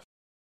lot more.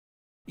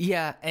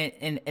 Yeah,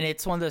 and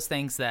it's one of those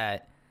things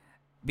that,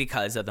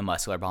 because of the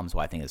muscular bombs,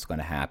 why I think it's going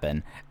to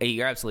happen.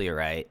 You're absolutely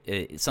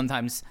right.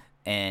 Sometimes,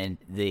 and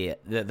the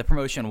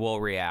promotion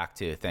will react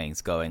to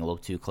things going a little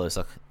too close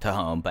to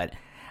home, but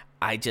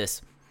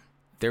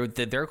they're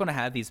going to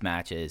have these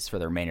matches for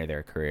the remainder of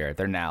their career.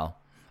 They're now,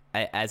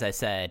 as I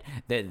said,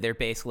 they're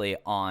basically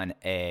on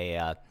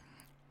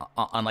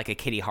like a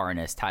kitty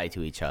harness tied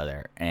to each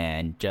other,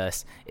 and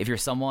just if you're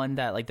someone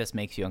that like this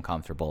makes you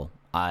uncomfortable,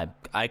 I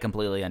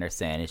completely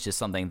understand. It's just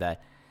something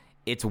that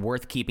it's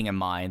worth keeping in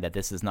mind, that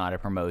this is not a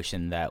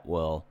promotion that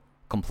will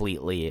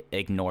completely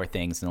ignore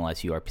things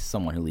unless you are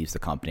someone who leaves the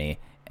company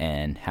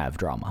and have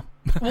drama.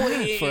 Well,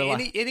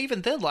 and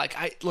even then,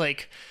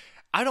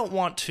 I don't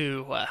want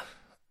to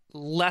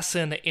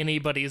lessen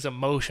anybody's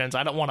emotions.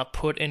 I don't want to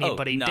put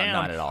anybody down.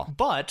 Not at all.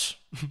 But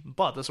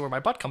this is where my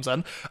butt comes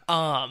in.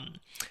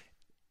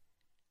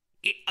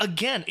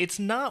 Again,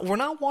 we're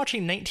not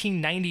watching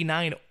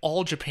 1999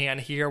 All Japan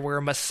here, where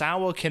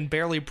Misawa can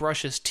barely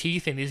brush his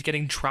teeth and he's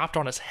getting dropped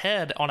on his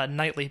head on a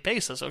nightly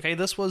basis. Okay,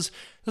 this was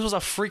a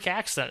freak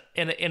accident,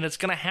 and it's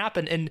gonna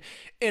happen. And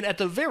at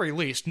the very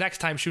least, next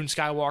time Shun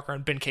Skywalker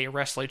and Ben K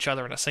wrestle each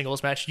other in a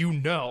singles match,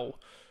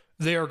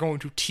 they are going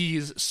to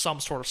tease some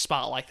sort of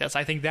spot like this.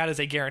 I think that is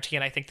a guarantee,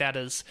 and I think that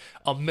is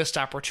a missed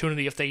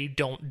opportunity if they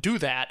don't do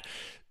that.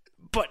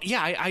 But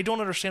yeah, I don't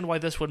understand why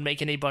this would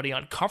make anybody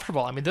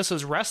uncomfortable. I mean, this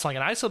is wrestling,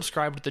 and I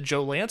subscribe to the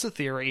Joe Lanza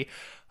theory.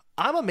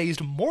 I'm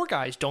amazed more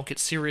guys don't get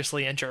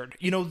seriously injured.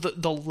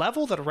 The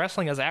level that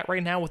wrestling is at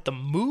right now, with the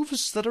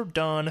moves that are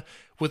done,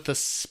 with the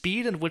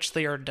speed in which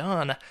they are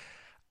done,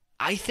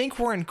 I think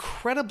we're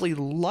incredibly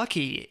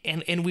lucky,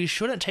 and we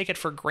shouldn't take it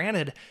for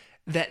granted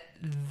that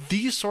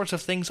these sorts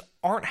of things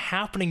aren't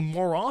happening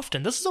more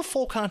often. This is a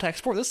full contact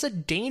sport. This is a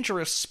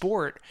dangerous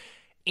sport.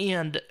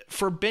 And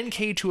for Ben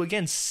K to,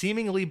 again,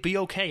 seemingly be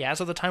okay, as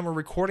of the time we're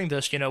recording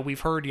this, we've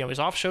heard, he's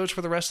off shows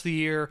for the rest of the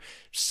year,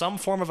 some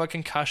form of a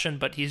concussion,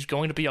 but he's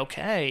going to be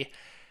okay.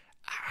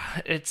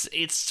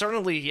 It's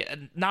certainly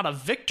not a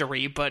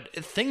victory, but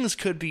things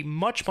could be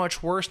much,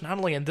 much worse, not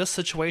only in this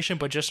situation,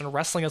 but just in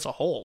wrestling as a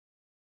whole.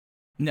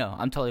 No,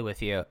 I'm totally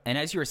with you. And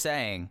as you were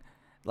saying,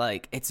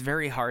 it's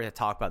very hard to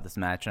talk about this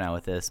match now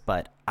with this,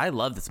 but I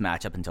love this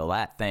match up until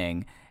that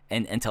thing.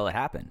 And until it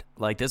happened.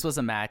 This was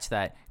a match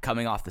that,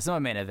 coming off the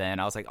semi-main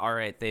event, I was like, all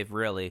right, they've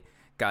really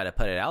got to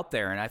put it out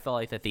there. And I felt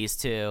like that these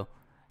two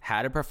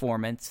had a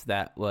performance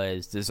that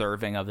was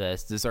deserving of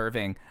this,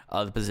 deserving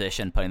of the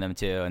position putting them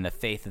to, and the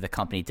faith that the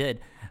company did,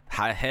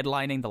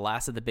 headlining the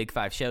last of the big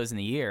 5 shows in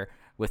the year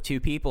with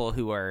two people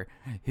who are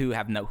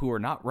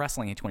not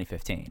wrestling in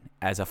 2015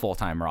 as a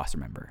full-time roster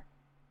member.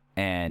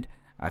 And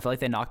I feel like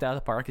they knocked it out of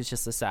the park. It's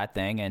just a sad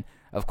thing. And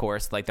of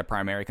course, like, the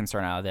primary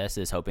concern out of this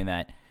is hoping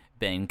that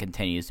Ben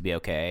continues to be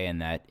okay,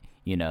 and that,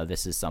 you know,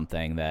 this is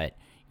something that,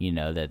 you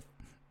know,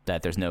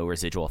 that there's no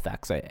residual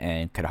effects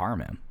and could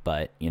harm him.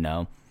 But, you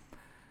know,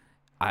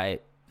 I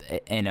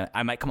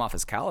might come off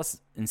as callous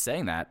in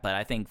saying that, but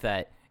I think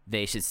that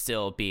they should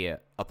still be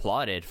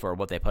applauded for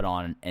what they put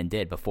on and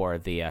did before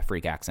the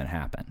freak accident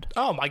happened.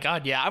 Oh my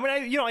God, yeah. I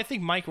mean, I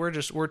think, Mike,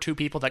 we're two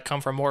people that come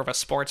from more of a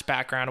sports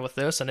background with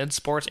this, and in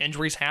sports,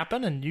 injuries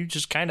happen, and you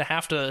just kind of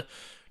have to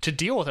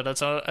deal with it.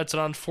 It's an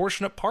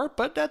unfortunate part,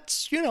 but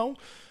that's, you know,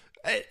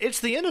 it's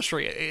the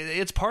industry.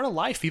 It's part of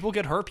life. People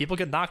get hurt, people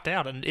get knocked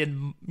out,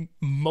 and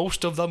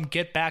most of them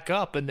get back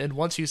up. And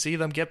once you see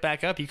them get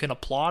back up, you can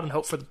applaud and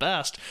hope for the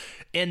best.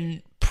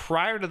 And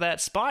prior to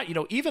that spot, you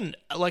know, even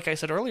like I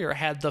said earlier,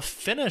 had the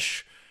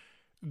finish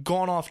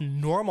gone off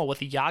normal with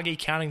Yagi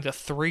counting the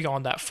 3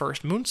 on that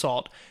first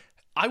moonsault,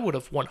 I would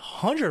have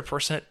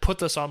 100% put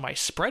this on my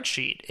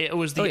spreadsheet. It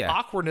was the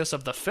awkwardness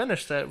of the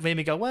finish that made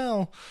me go,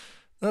 well,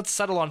 let's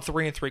settle on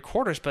 3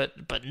 3/4.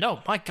 But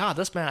no, my God,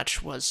 this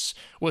match was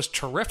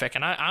terrific.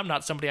 And I'm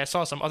not somebody. I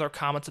saw some other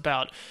comments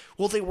about,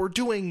 well, they were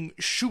doing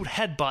shoot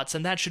headbutts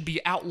and that should be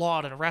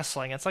outlawed in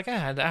wrestling. It's like,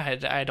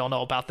 I don't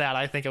know about that.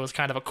 I think it was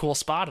kind of a cool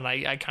spot, and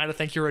I kind of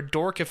think you're a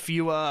dork if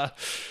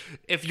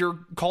you're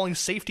calling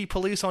safety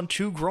police on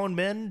 2 grown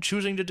men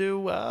choosing to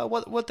do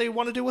what they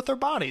want to do with their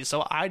bodies.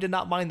 So I did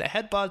not mind the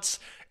headbutts,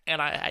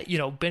 and I you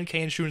know, Ben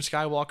K and Shun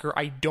Skywalker,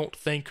 I don't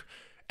think,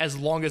 as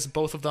long as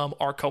both of them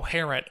are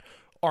coherent,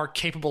 are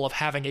capable of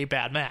having a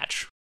bad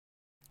match.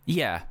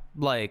 Yeah,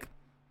 like,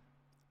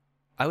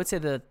 I would say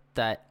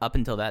that up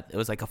until that, it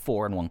was like a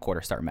 4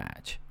 1/4 star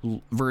match,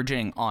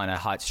 verging on a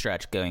hot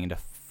stretch going into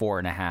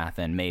 4.5,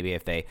 and maybe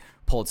if they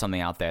pulled something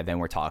out there, then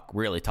we're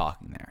really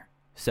talking there.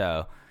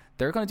 So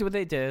they're going to do what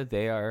they do.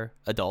 They are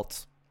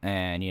adults,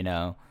 and, you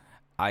know,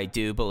 I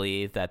do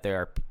believe that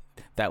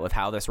that with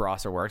how this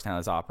roster works and how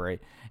it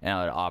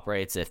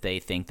operates, if they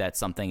think that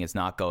something is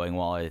not going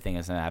well or the thing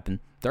is going to happen,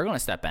 they're going to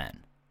step in.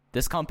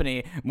 This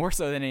company, more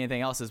so than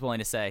anything else, is willing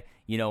to say,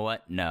 you know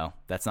what? No,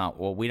 that's not.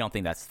 Well, we don't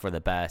think that's for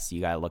the best.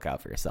 You got to look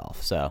out for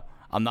yourself. So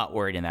I'm not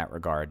worried in that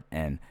regard.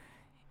 And,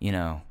 you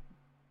know,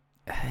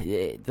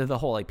 the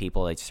whole, like,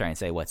 people like just trying to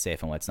say what's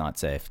safe and what's not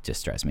safe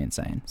just drives me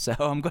insane. So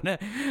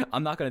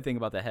I'm not gonna think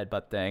about the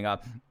headbutt thing.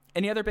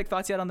 Any other big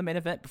thoughts yet on the main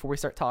event before we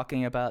start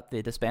talking about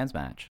the disbands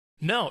match?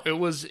 No, it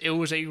was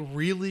a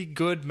really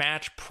good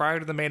match prior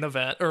to the main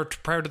event, or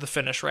prior to the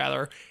finish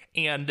rather,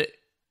 and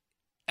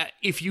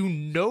if you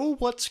know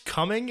what's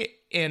coming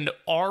and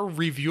our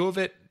review of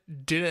it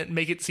didn't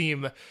make it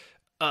seem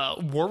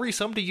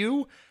worrisome to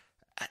you,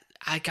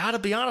 I gotta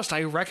be honest,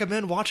 I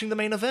recommend watching the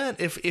main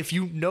event. If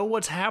you know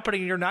what's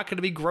happening and you're not going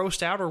to be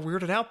grossed out or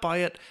weirded out by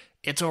it,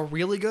 it's a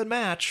really good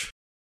match.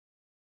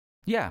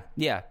 Yeah.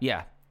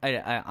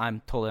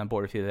 I'm totally on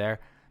board with you there.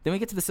 Then we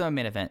get to the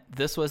semi-main event.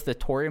 This was the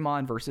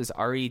Toryumon versus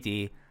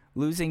RED.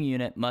 Losing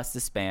unit must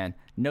disband.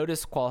 No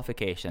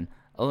disqualification.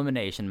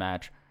 Elimination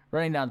match.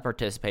 Running down the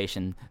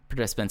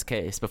participants'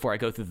 case before I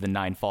go through the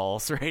 9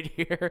 falls right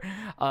here.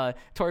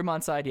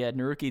 Toryumon side, you had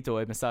Naruki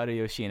Doi, Masato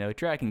Yoshino,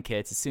 Dragon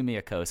Kid, Susumu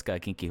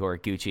Yokosuka, Genki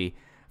Horiguchi,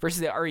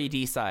 versus the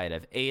RED side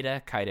of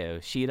Eita, Kaito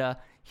Shida,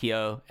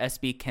 Hyo,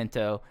 SB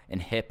Kento,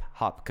 and Hip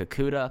Hop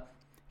Kakuta.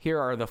 Here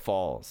are the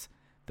falls.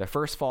 The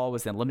first fall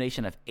was the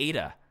elimination of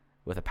Eita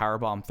with a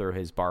powerbomb through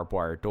his barbed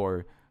wire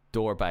door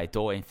by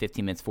Doi in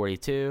 15 minutes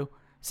 42.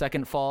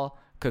 Second fall,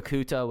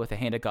 Kakuta with a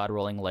hand of God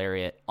rolling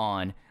lariat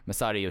on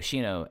Masato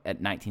Yoshino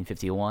at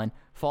 1951.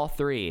 Fall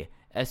 3,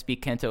 SB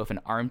Kento with an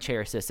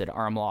armchair assisted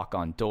arm lock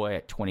on Doi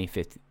at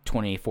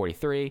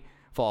 2043.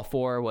 Fall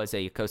 4 was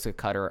a Yokosuka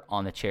cutter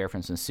on the chair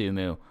from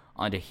Susumu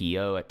onto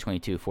Hyo at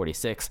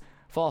 2246.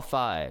 Fall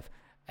 5,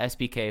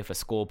 SBK with a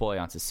schoolboy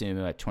on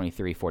Susumu at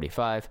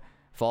 2345.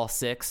 Fall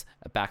 6,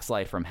 a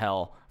backslide from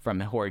hell from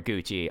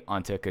Horiguchi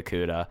onto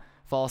Kakuta.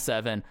 Fall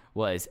 7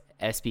 was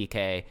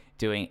SBK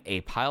doing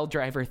a pile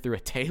driver through a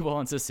table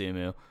on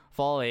Susumu.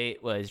 Fall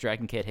 8 was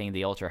Dragon Kid hitting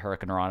the Ultra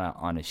Hurricane Rana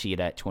on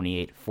Ishida at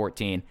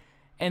 28-14.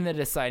 And the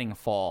deciding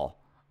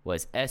fall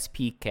was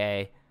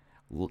SPK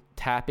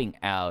tapping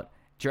out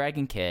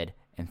Dragon Kid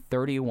in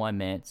 31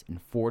 minutes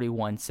and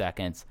 41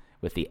 seconds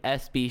with the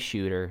SB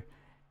shooter.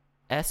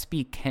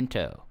 SB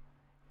Kento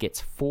gets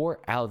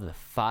 4 out of the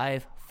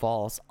 5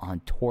 falls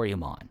on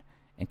Toryumon,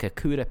 and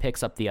Kakuta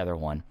picks up the other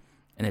one,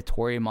 and the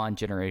Toryumon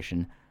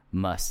generation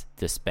must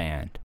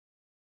disband.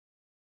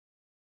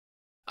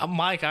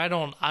 Mike, I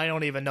don't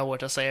even know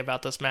what to say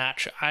about this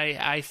match.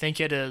 I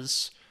think it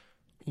is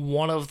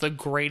one of the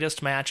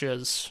greatest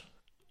matches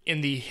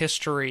in the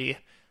history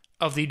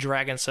of the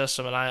Dragon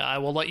system, and I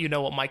will let you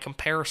know what my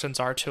comparisons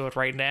are to it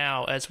right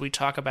now as we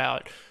talk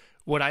about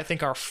what I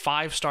think are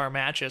 5-star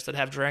matches that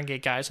have Dragon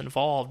Gate guys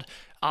involved.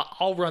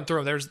 I'll run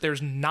through them.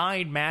 There's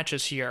 9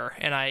 matches here,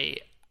 and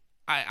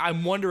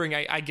I'm wondering,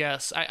 I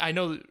guess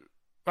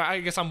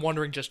I'm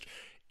wondering just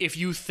if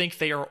you think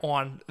they are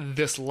on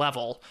this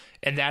level,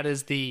 and that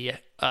is the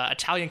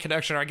Italian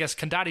Connection, or I guess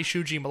Kandari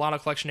Shuji, Milano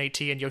Collection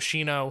AT, and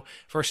Yoshino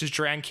versus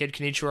Dragon Kid,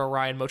 Kenichiro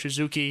Ryan,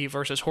 Mochizuki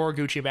versus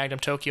Horiguchi, Magnum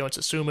Tokyo, and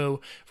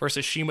Susumu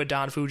versus Shima,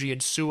 Don Fuji,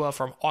 and Suwa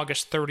from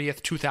August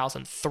 30th,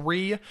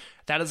 2003.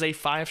 That is a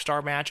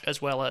 5-star match,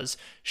 as well as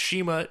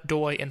Shima,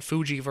 Doi, and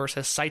Fuji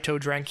versus Saito,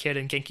 Dragon Kid,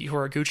 and Genki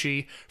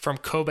Horiguchi from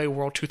Kobe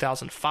World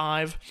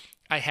 2005.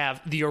 I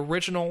have the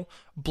original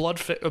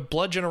Blood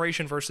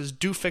Generation versus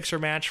Do Fixer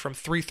match from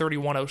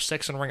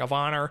 331.06 in Ring of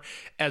Honor,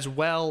 as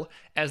well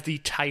as the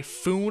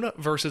Typhoon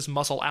versus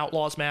Muscle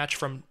Outlaws match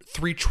from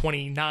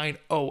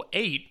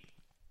 329.08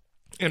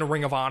 in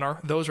Ring of Honor.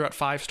 Those are at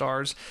 5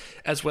 stars,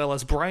 as well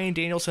as Bryan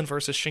Danielson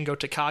versus Shingo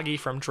Takagi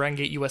from Dragon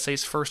Gate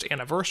USA's first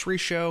anniversary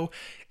show,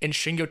 and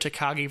Shingo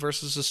Takagi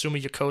versus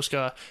Susumu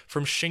Yokosuka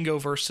from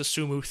Shingo vs.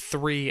 Susumu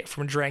 3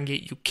 from Dragon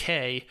Gate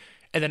UK.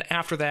 And then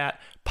after that,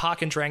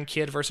 Pac and Dragon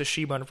Kid versus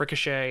Shima and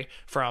Ricochet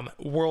from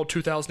World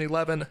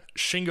 2011,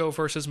 Shingo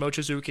versus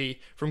Mochizuki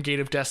from Gate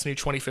of Destiny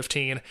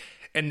 2015,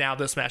 and now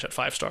this match at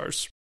 5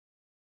 stars.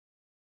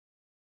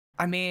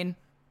 I mean,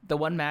 the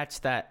one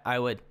match that I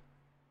would,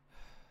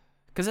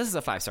 because this is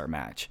a 5-star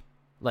match,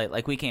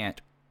 like we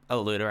can't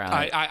elude around.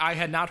 I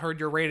had not heard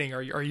your rating.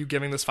 Are you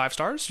giving this 5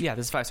 stars? Yeah,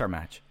 this is a 5-star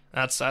match.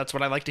 That's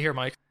what I like to hear,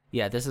 Mike.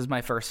 Yeah, this is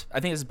my first.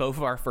 I think this is both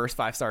of our first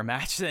 5-star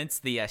match since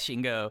the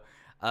Shingo.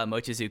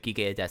 Mochizuki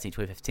Gate of Destiny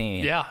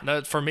 2015. Yeah,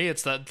 no, for me,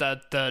 it's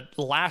the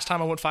last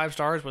time I went 5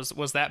 stars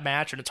was that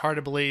match, and it's hard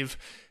to believe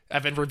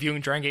I've been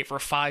reviewing Dragon Gate for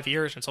 5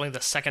 years, and it's only the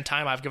second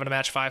time I've given a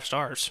match 5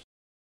 stars.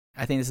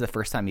 I think this is the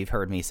first time you've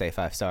heard me say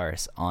 5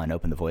 stars on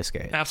Open the Voice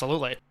Gate.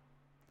 Absolutely.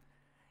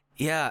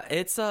 Yeah,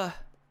 it's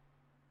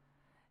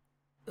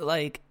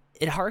like,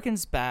 it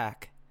harkens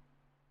back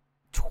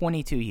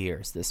 22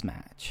 years, this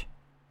match.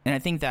 And I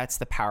think that's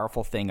the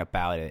powerful thing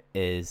about it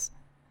is,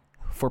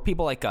 for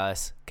people like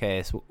us,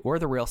 okay, so we're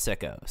the real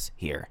sickos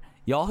here.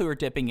 Y'all who are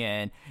dipping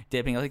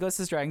like, what's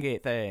this Dragon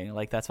Gate thing?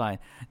 Like, that's fine.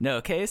 No,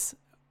 Case,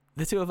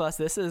 the two of us,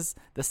 this is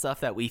the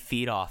stuff that we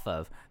feed off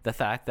of. The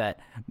fact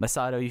that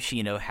Masato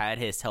Yoshino had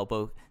his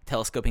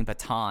telescoping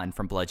baton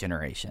from Blood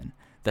Generation.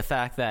 The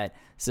fact that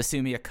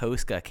Susumu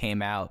Yokosuka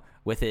came out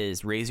with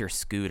his Razor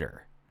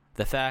scooter.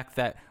 The fact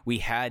that we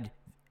had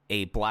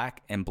a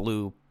black and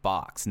blue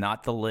box,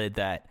 not the lid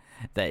that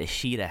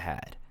Ishida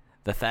had.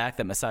 The fact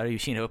that Masato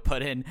Yoshino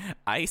put in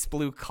ice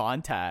blue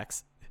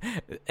contacts.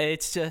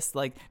 It's just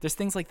like, there's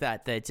things like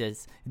that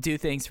just do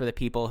things for the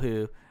people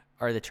who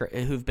are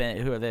who've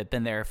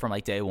been there from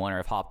like day one or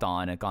have hopped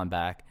on and gone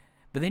back.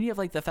 But then you have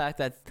like the fact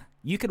that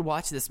you could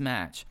watch this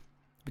match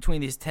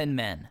between these 10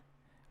 men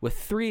with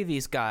 3 of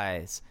these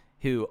guys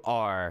who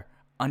are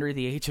under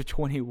the age of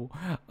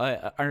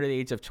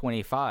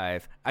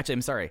 25. Actually,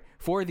 I'm sorry,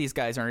 4 of these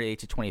guys are under the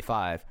age of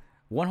 25.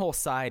 One whole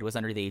side was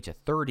under the age of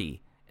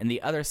 30. And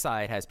the other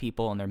side has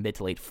people in their mid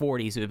to late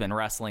 40s who have been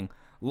wrestling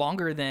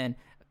longer than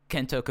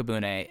Kento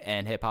Kabune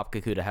and Hip Hop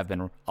Kakuta have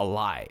been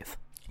alive.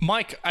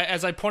 Mike,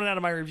 as I pointed out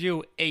in my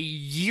review, a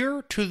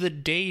year to the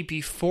day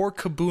before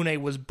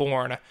Kabune was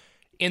born,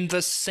 in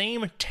the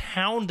same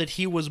town that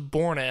he was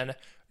born in,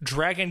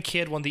 Dragon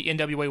Kid won the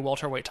NWA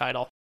welterweight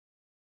title.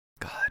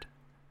 God.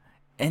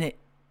 And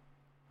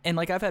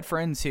like, I've had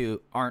friends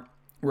who aren't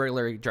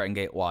regular Dragon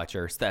Gate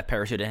watchers that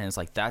parachute in, and it's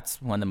like,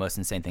 that's one of the most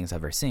insane things I've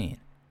ever seen.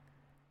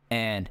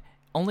 And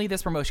only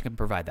this promotion can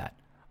provide that.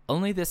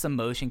 Only this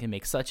emotion can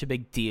make such a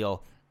big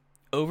deal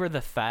over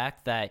the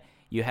fact that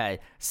you had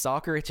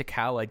Sakura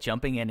Ichikawa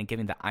jumping in and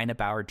giving the Ina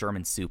Bauer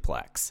German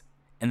suplex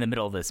in the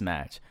middle of this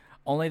match.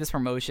 Only this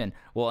promotion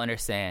will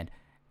understand.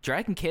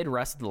 Dragon Kid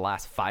wrestled the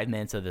last 5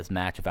 minutes of this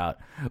match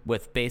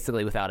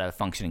without a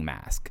functioning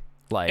mask.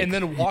 And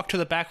then walked to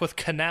the back with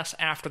Kness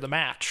after the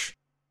match.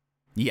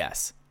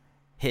 Yes.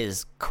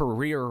 His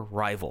career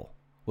rival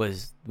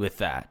was with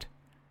that.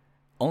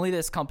 Only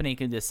this company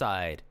can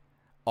decide,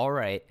 all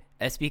right,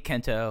 SB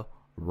Kento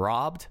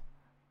robbed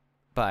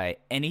by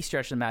any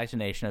stretch of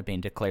imagination of being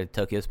declared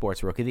Tokyo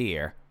Sports Rookie of the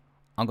Year.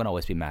 I'm going to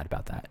always be mad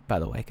about that, by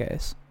the way,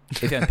 Case.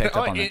 If you haven't picked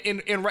up on that.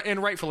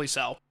 And rightfully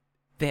so.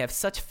 They have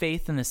such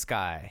faith in this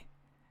guy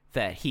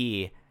that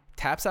he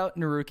taps out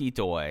Naruki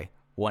Doi,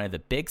 one of the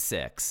big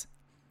 6.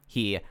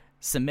 He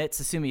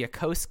submits Susumu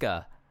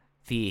Yokosuka,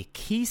 the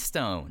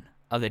keystone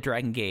of the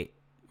Dragon Gate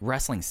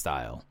wrestling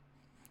style.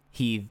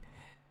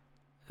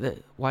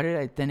 Why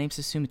did I name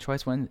Susumu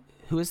twice?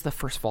 Who is the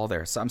first fall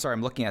there? So I'm sorry,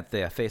 I'm looking at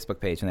the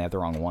Facebook page and they have the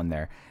wrong one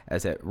there,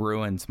 as it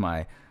ruins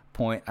my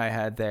point I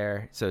had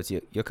there. So it's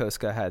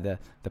Yokosuka had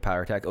the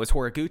power attack. It was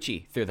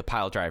Horiguchi through the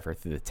pile driver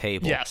through the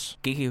table. Yes.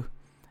 Giku.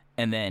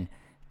 And then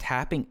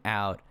tapping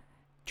out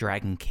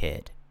Dragon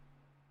Kid.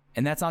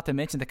 And that's not to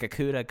mention that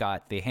Kakuta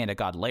got the Hand of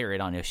God lariat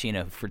on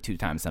Yoshino for 2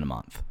 times in a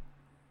month.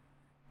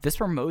 This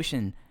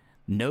promotion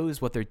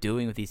knows what they're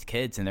doing with these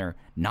kids, and they're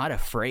not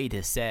afraid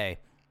to say,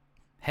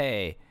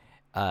 hey,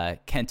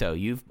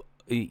 Kento,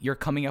 you're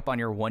coming up on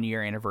your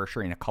 1-year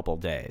anniversary in a couple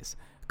days.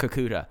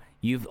 Kakuta,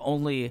 you've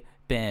only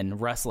been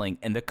wrestling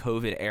in the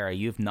COVID era.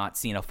 You've not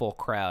seen a full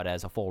crowd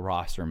as a full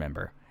roster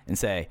member. And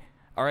say,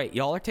 all right,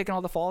 y'all are taking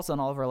all the falls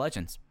on all of our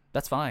legends.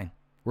 That's fine.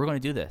 We're going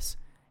to do this.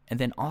 and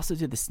then also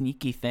do the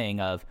sneaky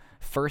thing of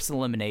first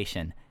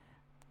elimination.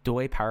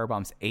 Doi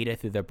powerbombs Eita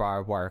through the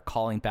barbed wire,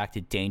 calling back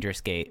to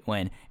Dangerous Gate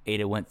when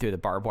Eita went through the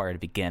barbed wire to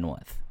begin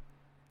with.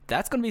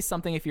 That's going to be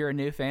something, if you're a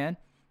new fan,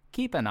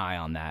 keep an eye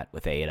on that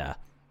with Eita.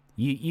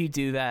 You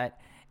do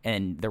that,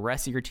 and the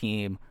rest of your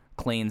team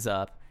cleans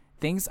up.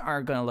 Things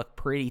are going to look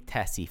pretty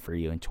testy for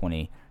you in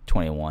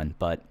 2021,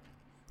 but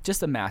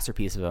just a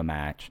masterpiece of a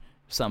match.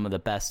 Some of the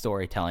best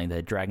storytelling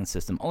the Dragon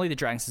System, only the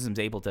Dragon System is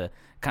able to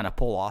kind of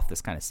pull off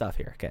this kind of stuff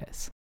here,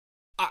 guys.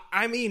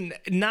 I mean,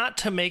 not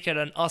to make it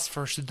an us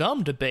versus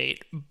them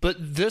debate, but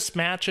this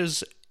match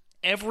is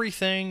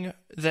everything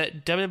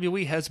that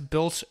WWE has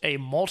built a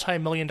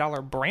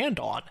multi-million-dollar brand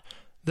on.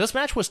 This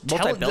match was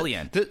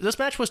multi-billion. This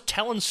match was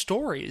telling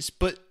stories,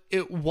 but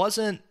it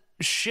wasn't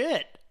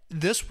shit.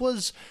 This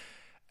was.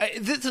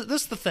 This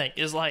is the thing,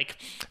 is like,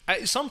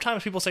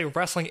 sometimes people say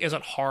wrestling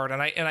isn't hard, and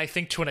I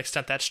think to an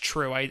extent that's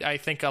true. I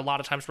think a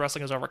lot of times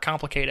wrestling is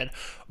overcomplicated,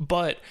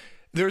 but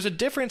there's a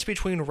difference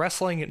between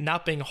wrestling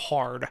not being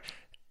hard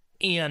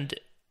and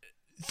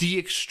the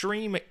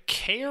extreme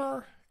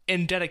care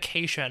and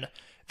dedication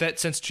that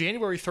since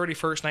January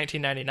 31st,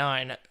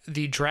 1999,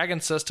 the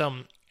Dragon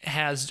System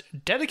has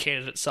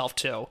dedicated itself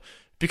to.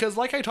 Because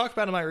like I talked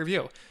about in my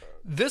review,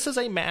 this is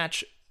a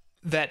match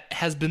that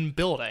has been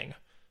building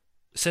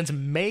since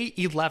May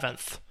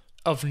 11th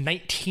of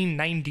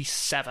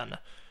 1997,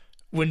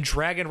 when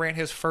Dragon ran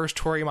his first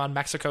Toryumon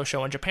Mexico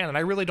show in Japan. And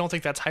I really don't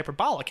think that's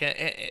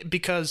hyperbolic,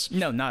 because...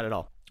 No, not at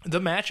all. The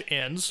match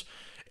ends,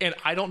 and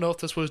I don't know if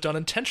this was done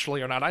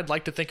intentionally or not. I'd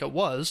like to think it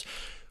was,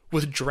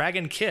 with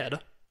Dragon Kid,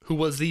 who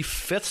was the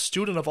 5th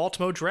student of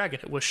Ultimo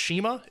Dragon. It was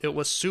Shima, it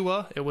was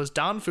Suwa, it was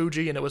Don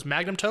Fuji, and it was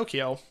Magnum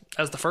Tokyo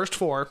as the first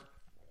 4.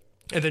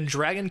 And then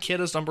Dragon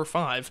Kid is number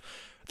 5.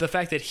 The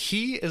fact that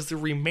he is the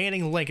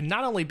remaining link,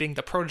 not only being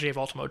the protege of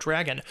Ultimo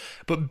Dragon,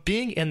 but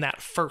being in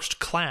that first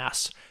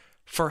class,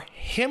 for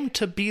him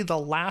to be the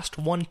last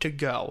one to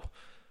go.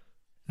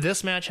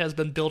 This match has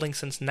been building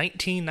since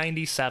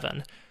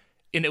 1997,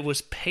 and it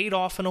was paid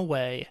off in a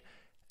way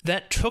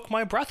that took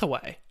my breath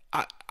away.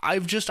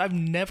 I've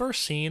never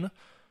seen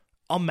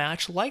a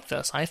match like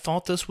this. I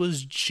thought this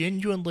was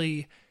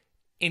genuinely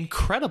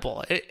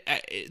incredible.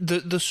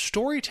 The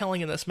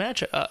storytelling in this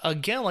match,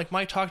 again, like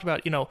Mike talked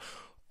about,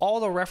 all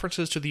the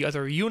references to the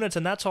other units,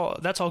 and that's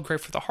all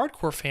great for the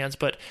hardcore fans.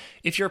 But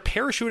if you're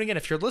parachuting in,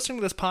 if you're listening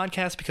to this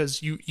podcast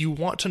because you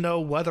want to know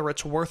whether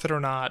it's worth it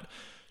or not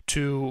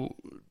to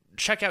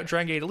check out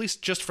Dragon Gate, at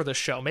least just for this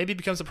show, maybe it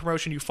becomes a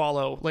promotion you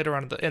follow later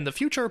on in the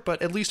future,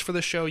 but at least for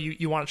this show,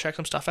 you want to check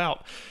some stuff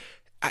out.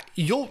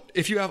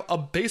 If you have a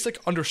basic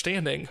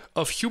understanding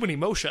of human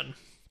emotion,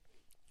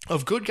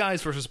 of good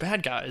guys versus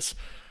bad guys,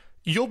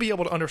 you'll be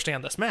able to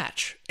understand this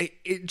match.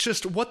 It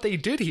just, what they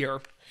did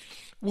here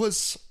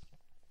was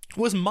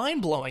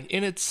mind-blowing,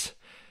 and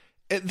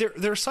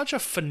there's such a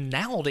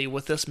finality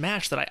with this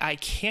match that I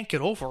can't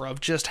get over, of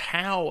just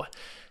how,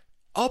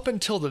 up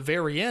until the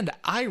very end,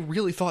 I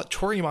really thought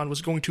Toryumon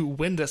was going to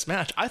win this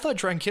match. I thought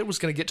Dragon Kid was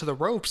going to get to the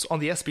ropes on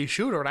the SB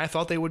Shooter, and I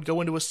thought they would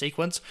go into a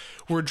sequence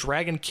where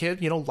Dragon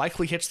Kid,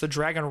 likely hits the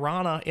Dragon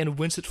Rana and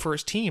wins it for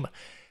his team.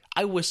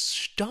 I was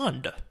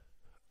stunned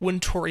when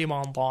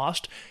Toryumon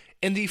lost,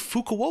 and the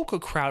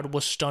Fukuoka crowd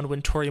was stunned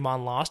when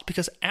Toryumon lost,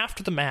 because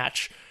after the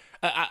match,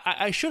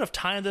 I should have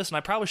timed this, and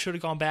I probably should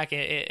have gone back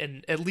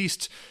and at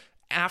least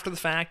after the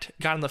fact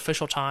got an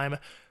official time.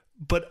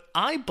 But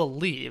I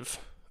believe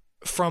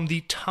from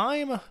the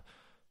time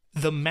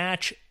the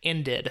match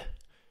ended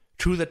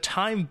to the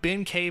time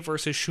Ben-K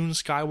versus Shun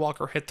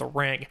Skywalker hit the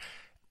ring,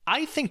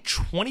 I think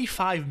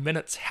 25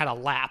 minutes had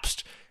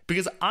elapsed.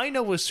 Because I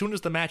know as soon as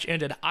the match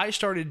ended, I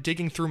started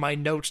digging through my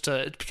notes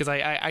because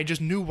I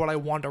just knew what I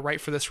wanted to write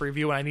for this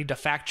review, and I need to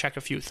fact check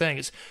a few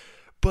things.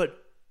 But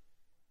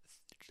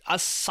a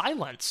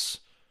silence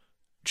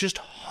just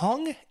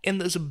hung in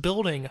this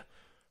building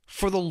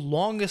for the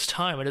longest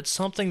time, and it's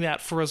something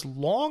that for as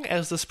long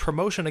as this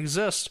promotion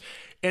exists,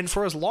 and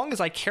for as long as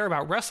I care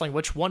about wrestling,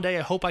 which one day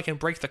I hope I can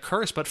break the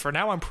curse, but for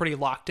now I'm pretty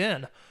locked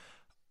in,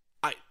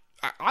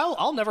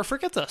 I'll never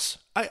forget this.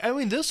 I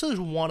mean, this is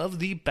one of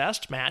the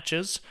best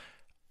matches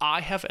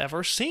I have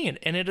ever seen,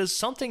 and it is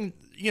something,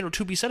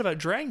 to be said about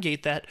Dragon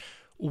Gate, that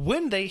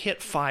when they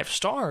hit 5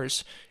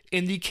 stars,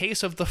 in the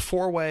case of the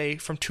 4-way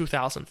from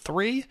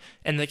 2003,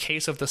 in the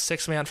case of the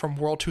 6-man from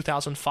World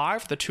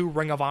 2005, the 2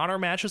 Ring of Honor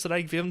matches that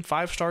I've given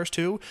 5 stars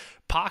to,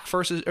 Pac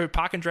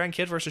and Dragon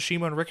Kid versus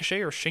Shima and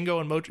Ricochet, or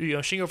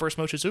Shingo versus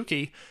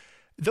Mochizuki,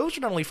 those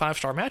are not only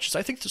 5-star matches.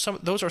 I think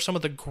those are some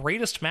of the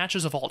greatest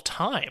matches of all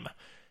time.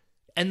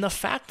 And the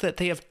fact that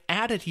they have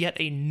added yet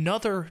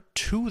another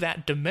to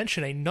that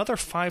dimension, another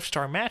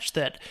 5-star match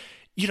that,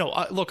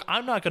 look,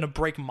 I'm not going to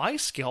break my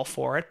scale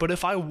for it, but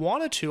if I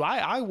wanted to,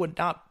 I would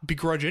not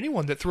begrudge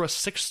anyone that threw a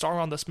 6-star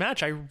on this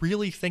match. I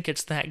really think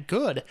it's that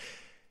good.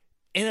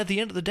 And at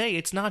the end of the day,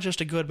 it's not just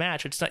a good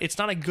match. It's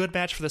not a good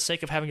match for the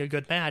sake of having a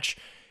good match.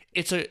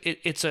 It's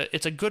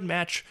a good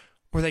match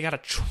where they got a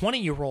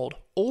 20-year-old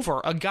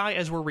over a guy,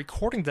 as we're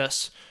recording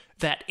this,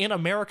 that in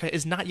America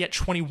is not yet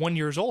 21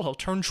 years old. He'll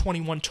turn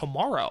 21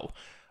 tomorrow.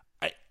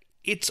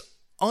 it's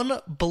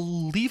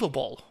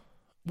unbelievable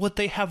what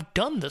they have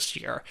done this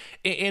year.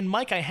 And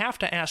Mike, I have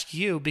to ask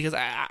you, because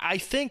I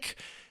think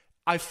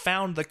I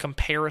found the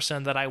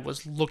comparison that I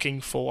was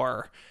looking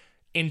for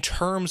in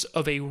terms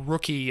of a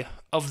rookie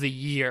of the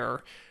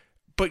year.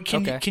 But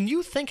can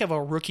you think of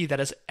a rookie that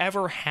has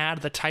ever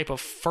had the type of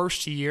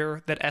first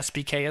year that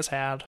SBK has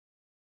had?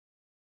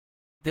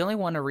 The only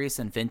one of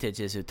recent vintage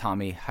is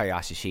Utami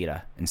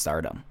Hayashishita in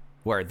Stardom,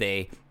 where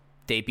they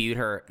debuted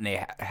her and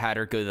they had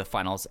her go to the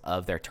finals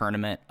of their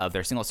tournament, of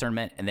their singles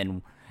tournament, and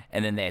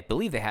then they, I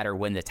believe, they had her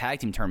win the tag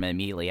team tournament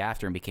immediately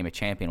after and became a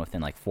champion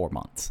within like 4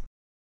 months.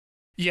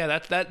 Yeah,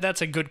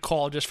 that's a good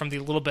call just from the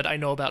little bit I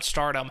know about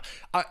Stardom.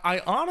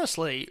 I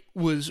honestly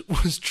was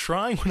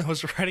trying when I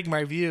was writing my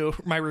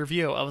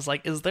review, I was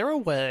like, is there a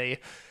way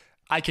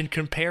I can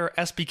compare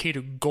SBK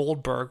to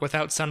Goldberg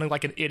without sounding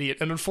like an idiot?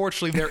 And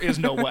unfortunately, there is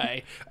no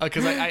way,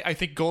 because I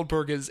think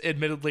Goldberg is,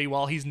 admittedly,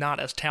 while he's not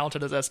as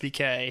talented as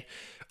SBK,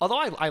 although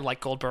I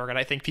like Goldberg, and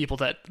I think people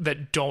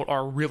that don't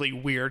are really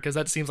weird, because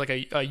that seems like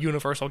a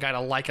universal guy to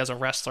like as a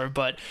wrestler.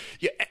 But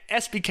yeah,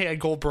 SBK and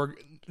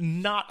Goldberg,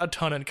 not a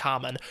ton in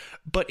common.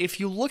 But if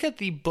you look at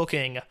the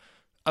booking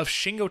of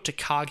Shingo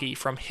Takagi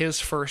from his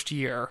first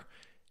year,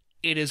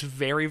 it is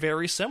very,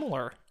 very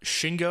similar.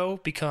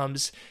 Shingo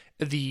becomes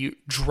the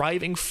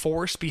driving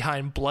force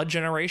behind Blood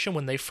Generation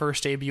when they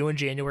first debut in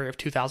January of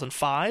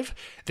 2005.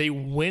 They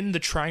win the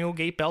Triangle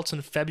Gate belts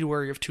in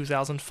February of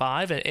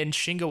 2005, and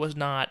Shingo was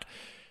not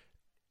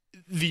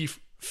the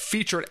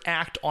featured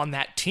act on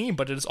that team,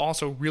 but it is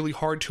also really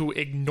hard to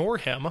ignore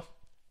him.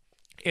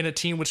 In a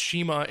team with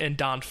Shima and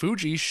Don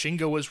Fuji,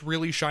 Shingo was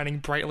really shining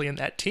brightly in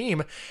that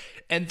team.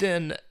 And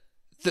then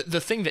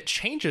the thing that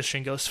changes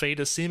Shingo's fate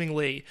is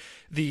seemingly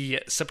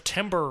the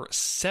September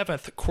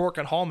 7th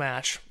Korakuen Hall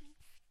match,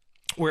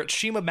 where it's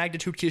Shima,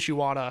 Magnitude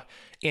Kishiwada,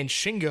 and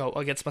Shingo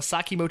against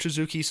Masaki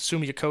Mochizuki,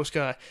 Susumu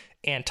Yokosuka,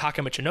 and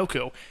Taka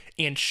Michinoku.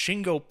 And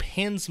Shingo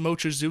pins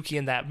Mochizuki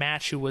in that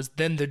match, who was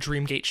then the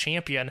Dreamgate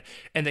champion,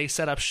 and they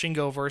set up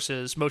Shingo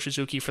versus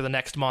Mochizuki for the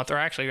next month, or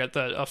actually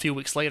a few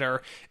weeks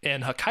later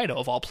in Hokkaido,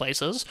 of all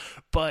places.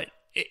 But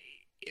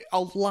a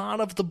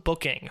lot of the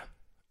booking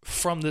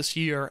from this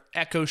year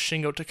echoes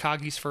Shingo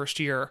Takagi's first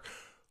year,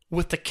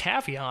 with the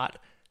caveat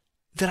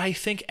that I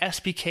think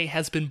SBK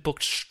has been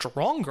booked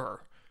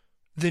stronger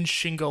than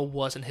Shingo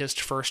was in his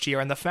first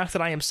year. And the fact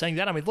that I am saying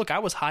that, I mean, look, I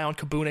was high on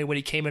Kabune when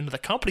he came into the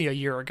company a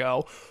year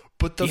ago,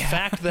 but the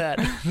fact that,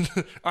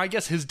 I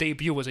guess his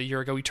debut was a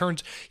year ago,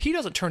 he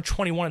doesn't turn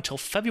 21 until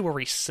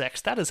February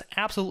 6th. That is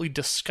absolutely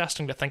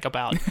disgusting to think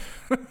about.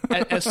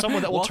 As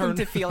someone that will Welcome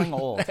to feeling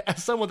old.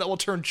 As someone that will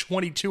turn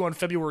 22 on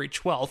February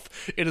 12th,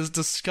 it is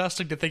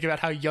disgusting to think about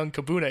how young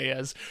Kabune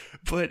is.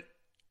 But,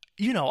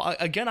 you know,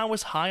 again, I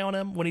was high on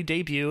him when he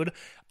debuted.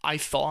 I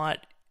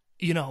thought,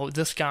 you know,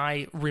 this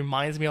guy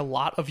reminds me a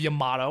lot of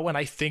Yamato, and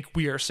I think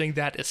we are seeing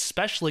that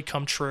especially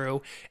come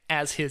true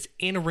as his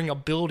in-ring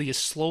ability is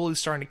slowly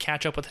starting to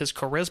catch up with his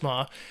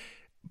charisma.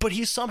 But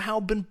he's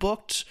somehow been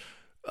booked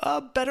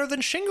better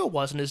than Shingo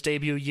was in his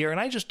debut year, and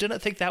I just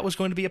didn't think that was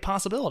going to be a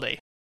possibility.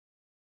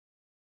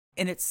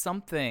 And it's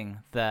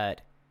something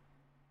that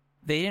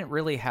they didn't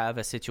really have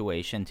a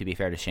situation, to be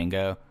fair to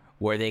Shingo,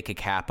 where they could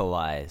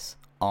capitalize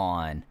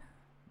on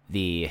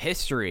the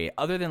history,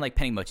 other than like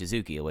pinning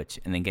Mochizuki,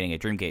 and then getting a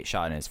Dreamgate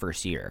shot in his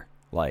first year.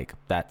 Like,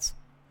 that's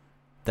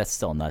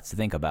still nuts to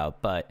think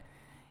about. But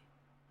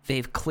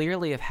they've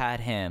clearly have had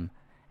him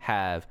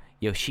have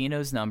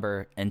Yoshino's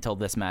number until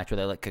this match where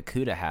they let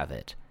Kakuta have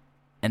it,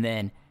 and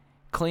then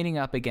cleaning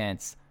up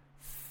against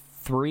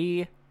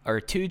two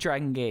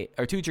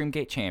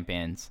Dreamgate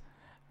champions,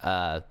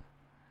 or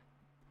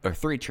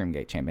three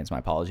Dreamgate champions, my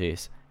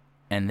apologies,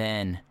 and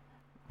then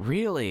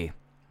really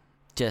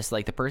just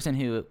like the person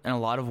who in a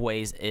lot of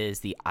ways is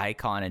the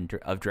icon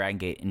of Dragon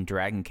Gate and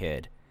Dragon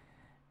Kid.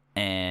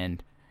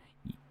 And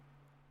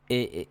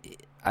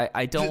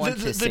I don't want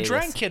to say the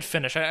Dragon this. Kid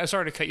finish, I'm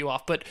sorry to cut you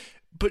off, but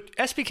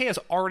SBK has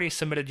already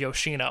submitted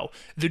Yoshino.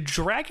 The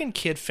Dragon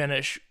Kid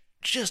finish,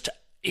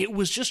 it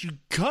was just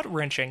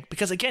gut-wrenching,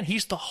 because again,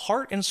 he's the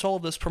heart and soul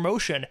of this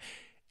promotion,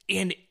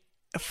 and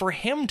for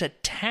him to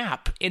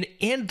tap and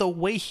end the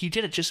way he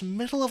did it, just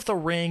middle of the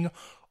ring,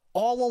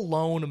 all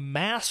alone,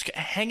 mask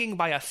hanging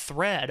by a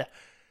thread,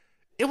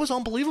 it was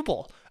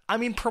unbelievable. I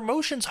mean,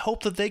 promotions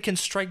hope that they can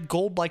strike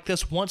gold like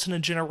this once in a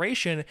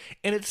generation,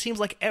 and it seems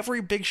like every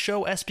big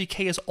show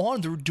SBK is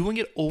on, they're doing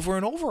it over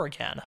and over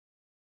again.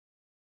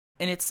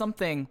 And it's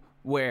something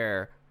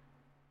where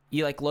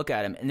you like look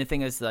at him, and the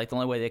thing is, like, the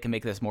only way they can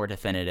make this more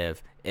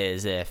definitive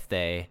is if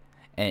they,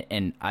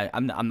 and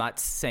I'm not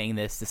saying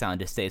this to sound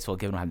distasteful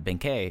given what happened to Ben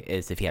K,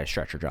 is if he had a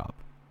stretcher job.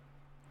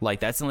 Like,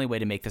 that's the only way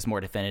to make this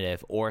more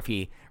definitive. Or if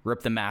he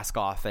ripped the mask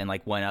off and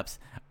like went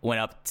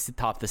up to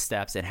top the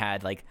steps and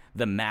had like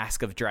the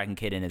mask of Dragon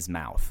Kid in his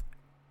mouth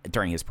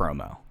during his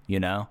promo, you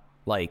know?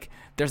 Like,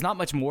 there's not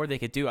much more they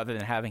could do other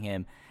than having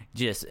him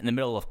just in the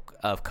middle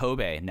of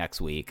Kobe next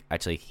week.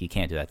 Actually, he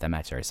can't do that. That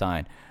match already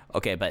signed.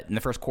 Okay, but in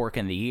the first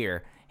Korakuen of the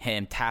year,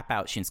 him tap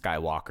out Shin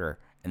Skywalker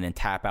and then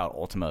tap out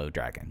Ultimo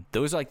Dragon.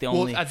 Those are like the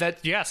only.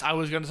 Yes, I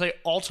was going to say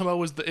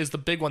Ultimo is the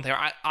big one there.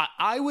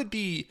 I would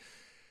be.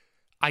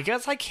 I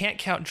guess I can't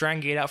count Dragon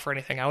Gate out for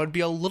anything. I would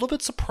be a little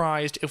bit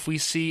surprised if we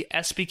see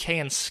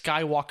SBK and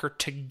Skywalker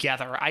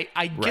together.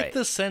 I get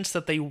the sense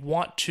that they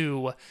want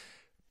to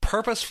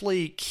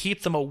purposefully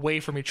keep them away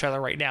from each other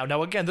right now.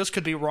 Now, again, this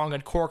could be wrong,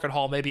 and Korakuen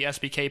Hall, maybe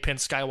SBK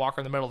pins Skywalker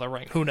in the middle of the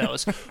ring. Who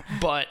knows?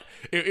 But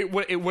it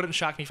wouldn't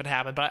shock me if it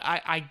happened. But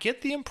I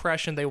get the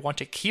impression they want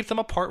to keep them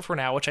apart for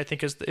now, which I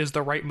think is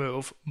the right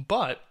move.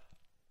 But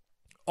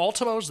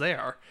Ultimo's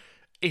there,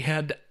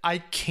 and I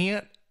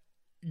can't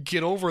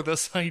get over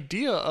this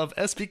idea of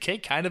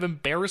SBK kind of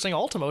embarrassing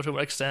Ultimo to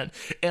an extent,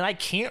 and I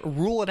can't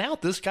rule it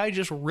out. This guy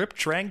just ripped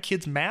Dragon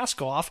Kid's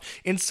mask off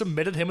and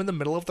submitted him in the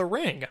middle of the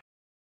ring.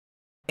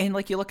 And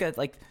like you look at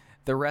like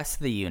the rest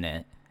of the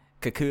unit,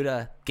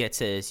 Kakuta gets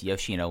his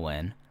Yoshino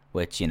win,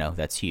 which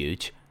that's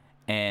huge,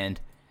 and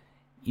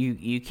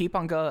you keep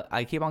on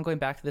going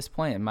back to this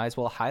point, and might as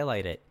well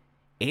highlight it.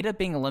 Ada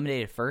being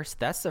eliminated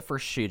first, that's the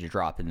first shoe to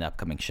drop in the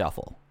upcoming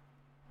shuffle,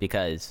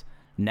 because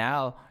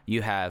now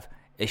you have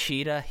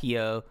Ishida,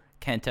 Hyo,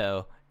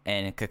 Kento,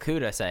 and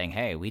Kakuta saying,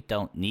 hey, we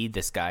don't need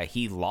this guy.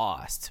 He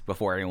lost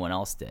before anyone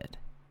else did.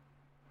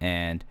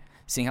 And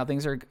seeing how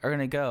things are going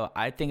to go,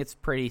 I think it's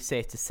pretty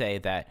safe to say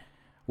that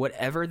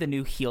whatever the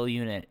new heel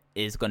unit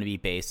is going to be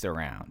based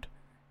around,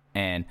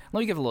 and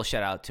let me give a little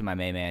shout out to my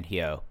main man,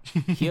 Hyo.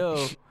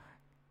 Hyo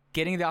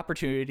getting the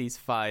opportunities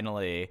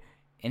finally,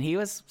 and he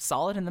was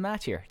solid in the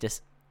match here.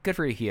 Just good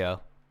for you, Hyo.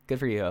 Good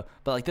for you.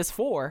 But like this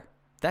 4,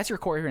 that's your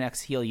core of your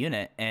next heel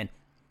unit, and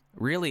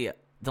really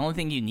the only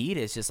thing you need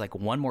is just like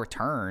one more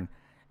turn.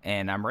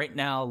 And I'm right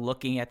now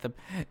looking at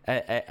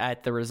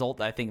the result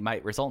that I think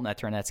might result in that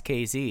turn. That's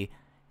KZ.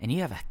 And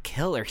you have a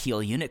killer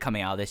heel unit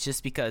coming out of this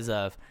just because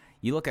of,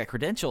 you look at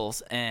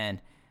credentials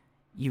and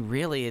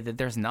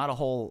there's not a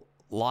whole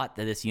lot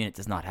that this unit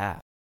does not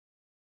have.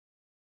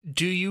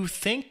 Do you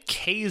think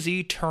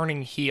KZ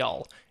turning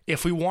heel,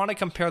 if we want to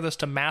compare this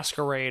to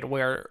Masquerade,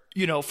 where,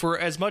 for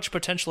as much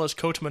potential as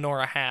Kota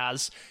Minoura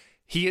has,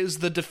 he is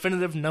the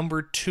definitive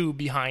number 2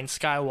 behind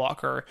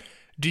Skywalker.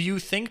 Do you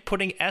think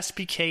putting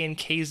SBK and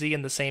KZ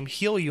in the same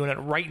heel unit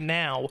right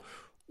now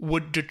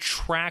would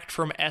detract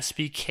from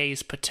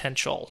SBK's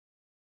potential?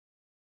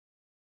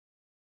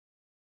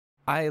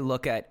 I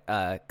look at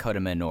Kota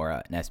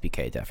Minoura and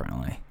SBK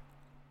differently.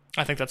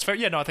 I think that's fair.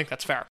 Yeah, no, I think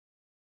that's fair.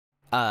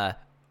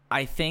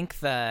 I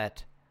think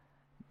that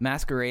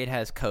Masquerade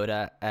has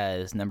Kota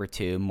as number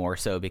 2 more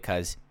so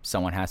because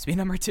someone has to be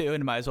number 2,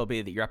 and it might as well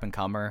be your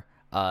up-and-comer.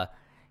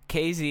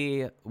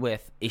 KZ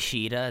with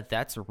Ishida,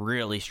 that's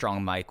really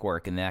strong mic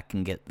work, and that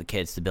can get the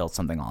kids to build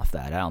something off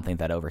that. I don't think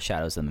that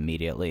overshadows them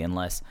immediately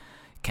unless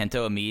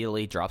Kento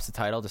immediately drops the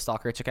title to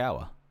Stalker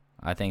Ichikawa.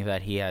 I think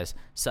that he has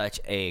such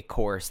a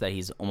course that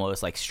he's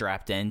almost like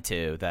strapped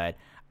into that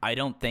I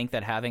don't think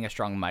that having a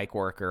strong mic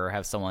worker or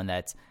have someone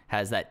that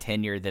has that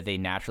tenure that they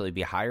naturally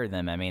be higher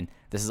than them. I mean,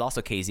 this is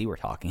also KZ we're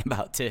talking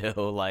about too.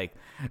 Like,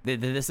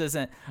 this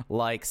isn't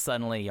like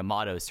suddenly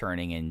Yamato's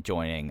turning and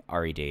joining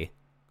RED,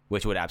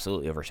 which would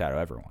absolutely overshadow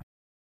everyone.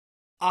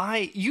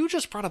 You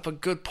just brought up a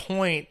good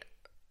point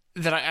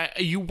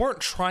that you weren't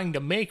trying to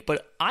make,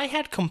 but I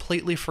had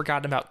completely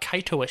forgotten about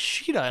Kaito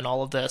Ishida in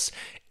all of this.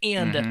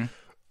 And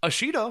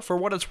Ishida, for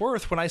what it's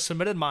worth, when I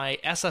submitted my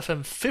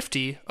SFM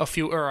 50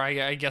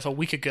 I guess a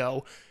week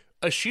ago,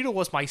 Ishida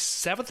was my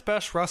 7th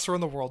best wrestler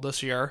in the world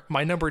this year,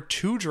 my number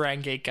 2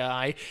 Dragon Gate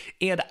guy,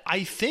 and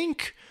I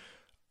think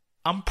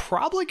I'm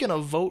probably going to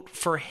vote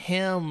for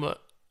him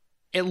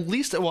at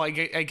least, well, I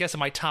guess in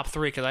my top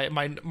 3, because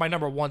my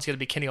number 1's going to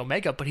be Kenny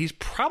Omega, but he's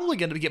probably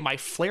going to get my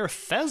Flair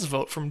Thez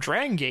vote from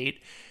Dragon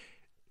Gate.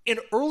 And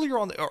earlier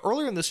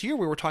in this year,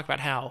 we were talking about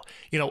how,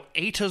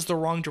 Eita's the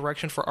wrong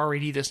direction for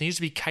RED. This needs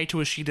to be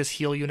Kaito Ishida's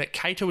heel unit.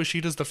 Kaito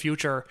Ishida's the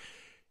future.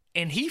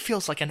 And he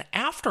feels like an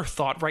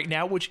afterthought right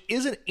now, which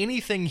isn't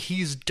anything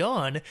he's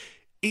done.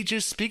 It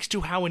just speaks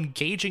to how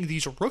engaging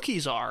these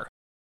rookies are.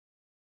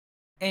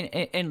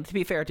 And to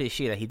be fair to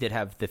Ishida, he did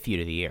have the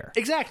feud of the year.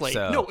 Exactly.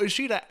 So. No,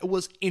 Ishida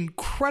was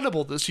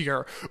incredible this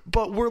year,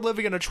 but we're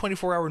living in a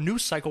 24-hour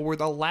news cycle where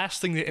the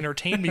last thing that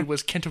entertained me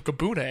was Kento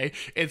Kabune,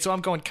 and so I'm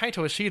going,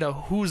 Kaito Ishida,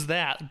 who's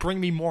that? Bring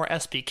me more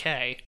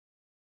SBK.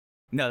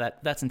 No,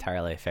 that's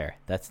entirely fair.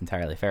 That's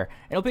entirely fair.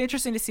 It'll be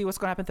interesting to see what's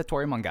going to happen with the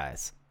Toryumon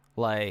guys.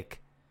 Like,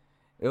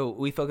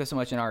 we focus so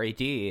much on RED.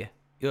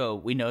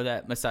 We know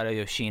that Masato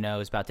Yoshino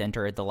is about to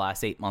enter the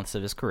last 8 months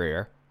of his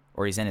career.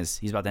 Or he's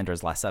about to enter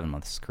his last 7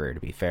 months of his career, to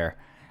be fair.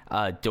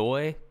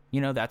 Doi,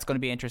 that's going to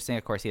be interesting.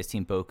 Of course, he has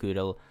Team Boku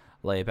to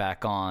lay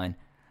back on.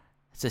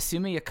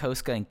 Susumu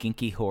Yokosuka and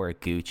Genki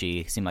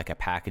Horiguchi seem like a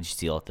package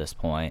deal at this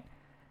point.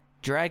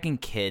 Dragon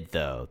Kid,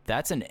 though,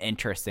 that's an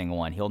interesting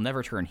one. He'll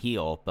never turn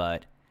heel,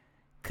 but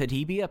could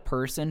he be a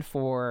person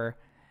for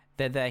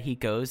that he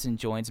goes and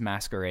joins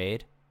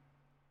Masquerade?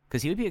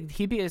 Because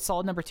he'd be a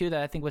solid number 2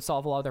 that I think would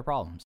solve a lot of their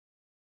problems.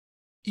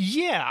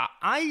 Yeah,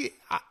 I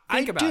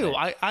do.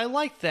 I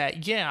like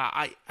that. Yeah,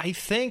 I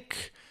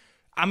think,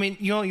 I mean,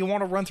 you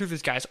want to run through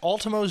these guys.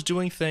 Ultimo's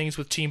doing things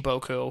with Team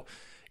Boku.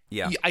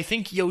 Yeah. I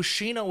think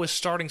Yoshino is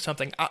starting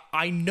something.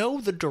 I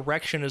know the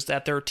direction is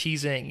that they're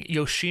teasing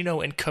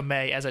Yoshino and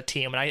Kamei as a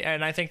team,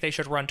 and I think they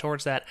should run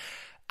towards that.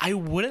 I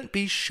wouldn't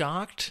be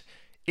shocked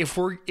if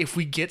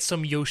we get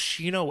some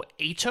Yoshino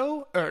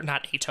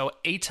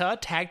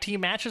Eita tag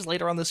team matches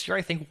later on this year.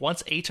 I think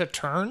once Eita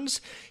turns,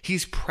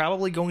 he's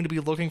probably going to be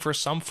looking for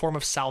some form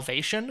of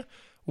salvation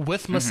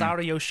with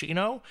Masato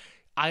Yoshino.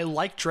 I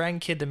like Dragon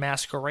Kid to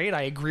Masquerade.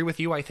 I agree with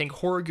you. I think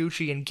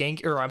Horiguchi and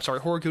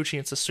Horiguchi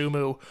and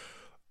Susumu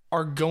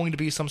are going to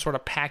be some sort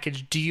of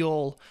package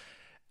deal.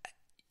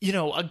 You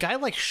know, a guy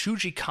like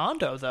Shuji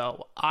Kondo,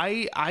 though,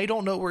 I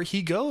don't know where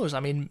he goes. I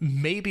mean,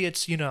 maybe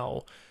it's,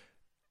 Susumu,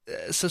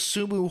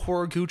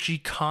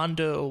 Horiguchi,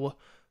 Kondo,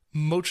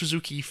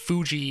 Mochizuki,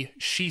 Fuji,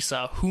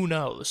 Shisa, who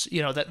knows?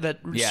 That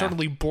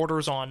certainly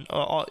borders on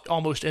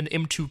almost an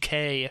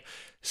M2K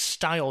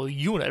style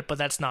unit, but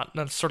that's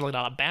certainly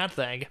not a bad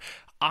thing.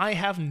 I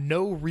have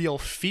no real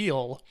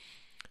feel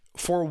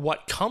for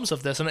what comes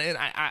of this, and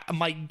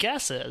my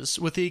guess is,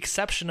 with the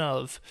exception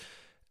of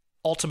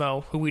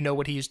Ultimo, who we know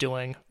what he's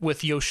doing,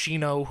 with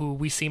Yoshino, who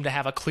we seem to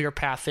have a clear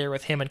path there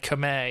with him and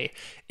Kamei,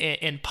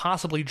 and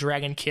possibly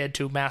Dragon Kid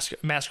to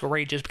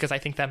Masquerade, just because I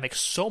think that makes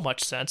so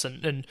much sense,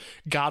 and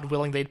God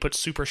willing, they'd put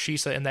Super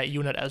Shisa in that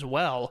unit as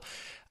well.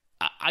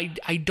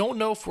 I don't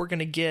know if we're going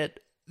to get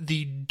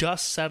the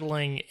dust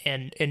settling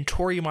and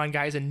Toryumon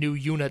guys in new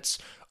units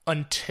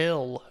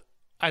until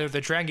either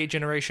the Dragon Gate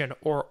generation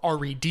or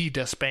RED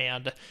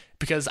disband,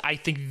 because I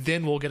think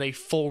then we'll get a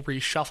full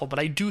reshuffle. But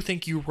I do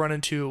think you run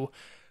into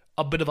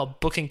a bit of a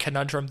booking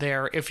conundrum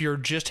there if you're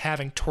just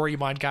having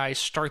Toryumon guys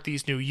start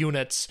these new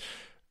units,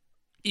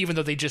 even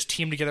though they just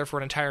teamed together for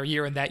an entire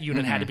year and that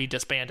unit had to be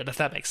disbanded, if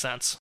that makes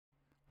sense.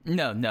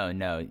 No.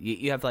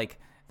 You have like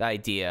the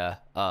idea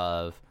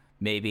of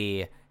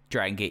maybe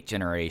Dragon Gate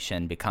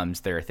generation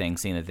becomes their thing,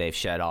 seeing that they've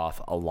shed off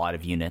a lot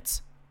of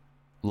units,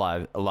 a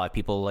lot of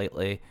people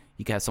lately.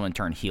 You could have someone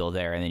turn heel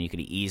there, and then you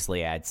could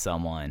easily add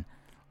someone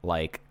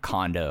like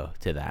Kondo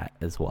to that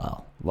as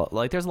well.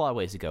 Like, there's a lot of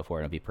ways to go for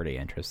it. It'll be pretty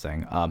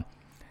interesting. I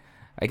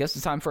guess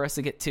it's time for us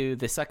to get to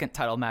the second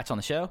title match on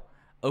the show.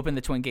 Open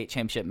the Twin Gate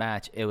Championship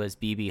match. It was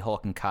BB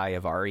Hulk and Kai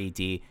of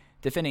RED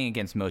defending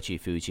against Mochi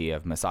Fuji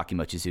of Masaki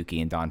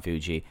Mochizuki and Don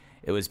Fuji.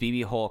 It was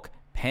BB Hulk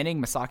pinning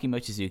Masaki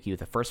Mochizuki with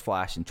the first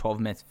flash in 12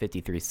 minutes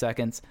 53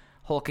 seconds.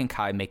 Hulk and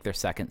Kai make their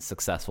second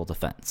successful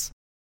defense.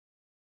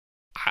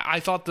 I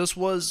thought this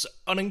was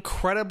an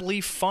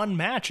incredibly fun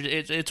match.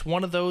 It's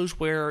one of those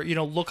where,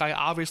 look, I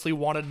obviously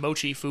wanted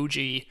Mochi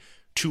Fuji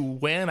to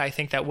win. I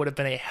think that would have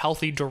been a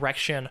healthy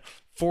direction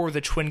for the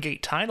Twin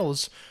Gate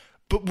titles.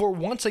 But we're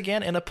once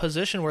again in a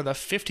position where the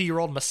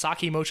 50-year-old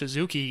Masaki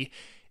Mochizuki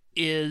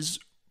is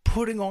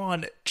putting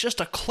on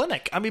just a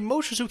clinic. I mean,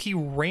 Mochizuki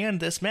ran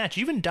this match.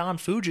 Even Don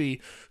Fuji,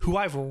 who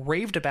I've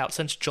raved about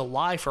since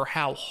July for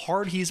how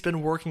hard he's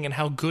been working and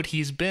how good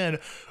he's been,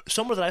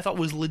 someone that I thought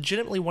was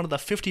legitimately one of the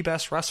 50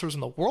 best wrestlers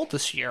in the world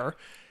this year,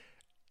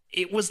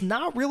 it was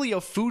not really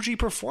a Fuji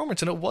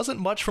performance, and it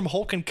wasn't much from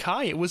Hulk and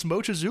Kai. It was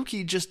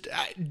Mochizuki just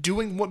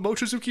doing what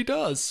Mochizuki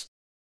does.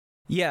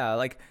 Yeah,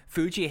 like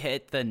Fuji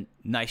hit the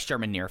nice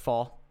German near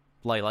fall.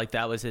 Like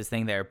that was his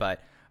thing there,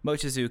 but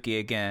Mochizuki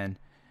again,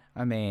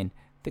 I mean,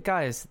 the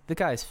guy's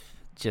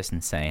just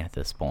insane at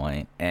this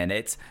point, and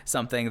it's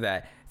something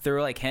that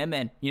through like him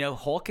and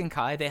Hulk and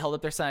Kai, they held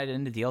up their side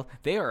in the deal.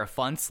 They are a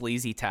fun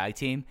sleazy tag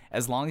team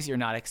as long as you're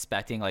not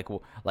expecting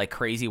like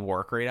crazy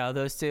work rate out of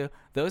those two.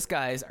 Those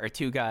guys are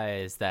two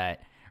guys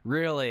that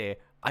really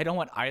I don't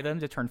want either of them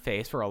to turn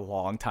face for a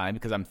long time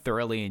because I'm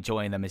thoroughly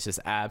enjoying them as just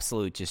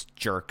absolute just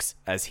jerks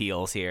as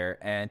heels here.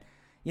 And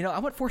I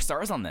went 4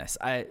 stars on this.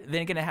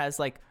 Then again, it has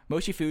like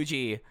Mochi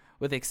Fuji,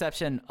 with the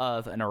exception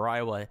of an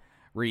Araiwa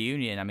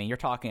reunion. I mean, you're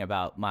talking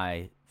about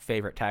my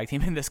favorite tag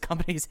team in this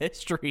company's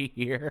history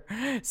here.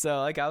 So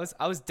like I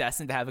was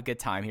destined to have a good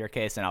time here,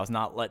 Case, and I was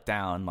not let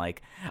down.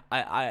 Like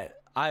I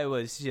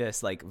was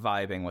just like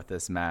vibing with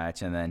this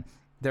match. And then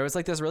there was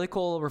like this really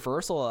cool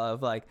reversal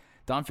of like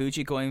Don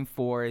Fuji going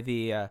for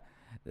the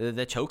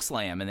choke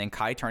slam and then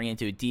Kai turning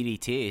into a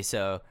DDT.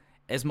 So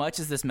as much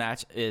as this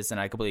match is, and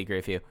I completely agree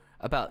with you,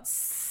 about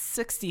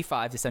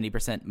 65 to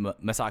 70%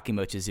 Masaki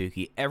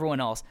Mochizuki, everyone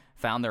else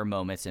found their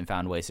moments and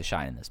found ways to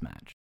shine in this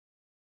match.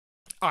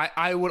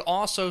 I would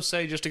also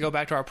say, just to go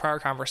back to our prior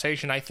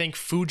conversation, I think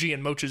Fuji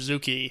and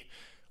Mochizuki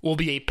will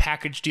be a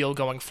package deal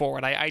going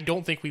forward. I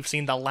don't think we've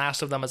seen the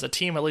last of them as a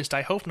team, at least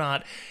I hope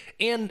not.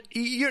 And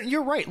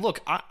you're right.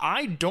 Look,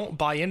 I don't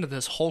buy into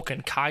this Hulk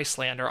and Kai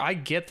slander. I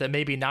get that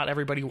maybe not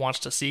everybody wants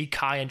to see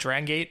Kai and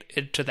Dragon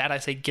Gate. To that I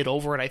say get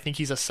over it. I think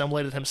he's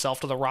assimilated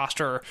himself to the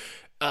roster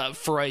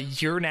for a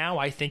year now.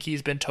 I think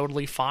he's been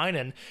totally fine,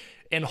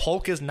 and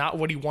Hulk is not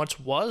what he once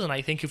was, and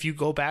I think if you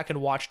go back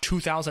and watch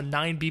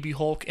 2009 BB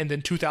Hulk and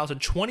then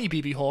 2020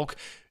 BB Hulk,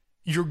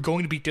 you're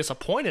going to be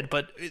disappointed.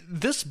 But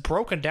this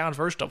broken down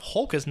version of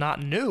Hulk is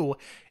not new,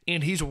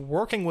 and he's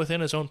working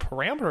within his own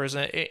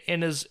parameters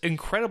and is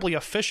incredibly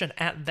efficient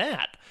at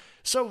that.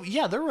 So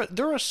yeah,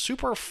 they're a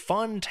super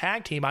fun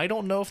tag team. I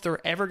don't know if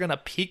they're ever gonna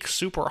peak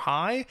super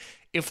high.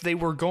 If they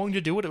were going to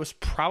do it, it was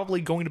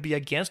probably going to be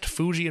against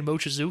Fuji and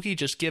Mochizuki,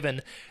 just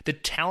given the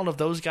talent of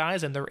those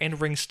guys and their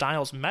in-ring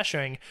styles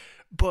meshing.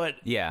 But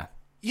Yeah.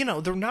 you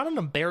know, they're not an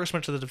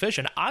embarrassment to the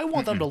division. I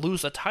want them to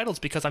lose the titles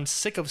because I'm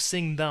sick of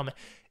seeing them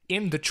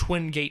in the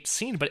Twin Gate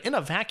scene. But in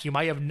a vacuum,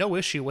 I have no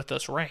issue with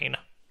this reign.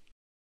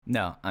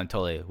 No, I'm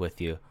totally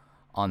with you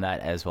on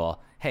that as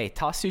well. Hey,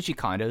 toss Tsuji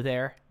Kondo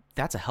there.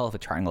 That's a hell of a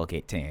Triangle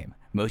Gate team.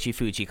 Mochi,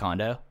 Fuji,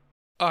 Kondo.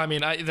 I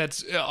mean,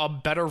 that's a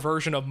better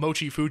version of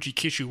Mochi, Fuji,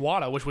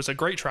 Kishiwada, which was a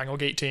great Triangle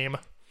Gate team.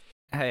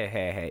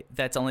 Hey.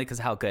 That's only because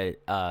how good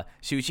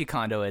Shuichi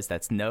Kondo is.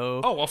 That's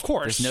no... Oh, of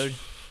course. There's no...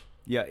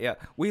 Yeah.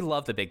 We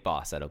love the big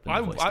boss at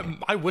Open Voice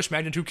Game. I wish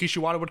Magnitude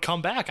Kishiwada would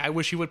come back. I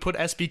wish he would put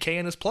SBK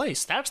in his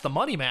place. That's the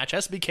money match,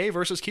 SBK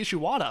versus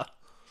Kishiwada.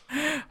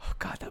 Oh,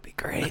 God, that'd be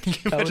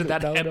great. Imagine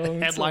that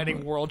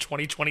headlining World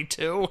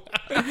 2022.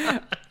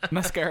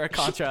 Mascara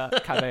contra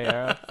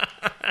Caballero.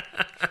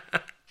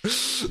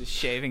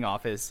 Shaving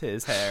off his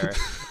hair.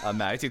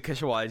 Magnitude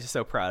Kishiwada is just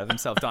so proud of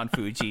himself. Don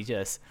Fuji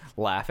just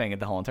laughing at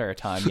the whole entire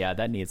time. Yeah,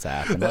 that needs to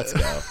happen. Let's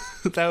go.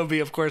 That would be,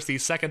 of course, the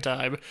second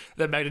time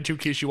that Magnitude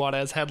Kishiwada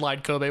has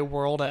headlined Kobe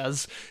World,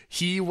 as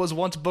he was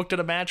once booked in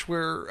a match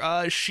where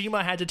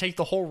Shima had to take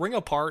the whole ring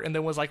apart and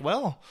then was like,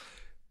 well,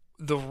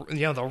 the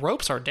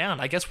ropes are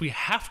down. I guess we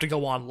have to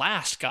go on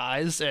last,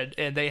 guys.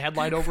 And they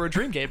headlined over a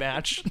Dream Gate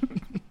match.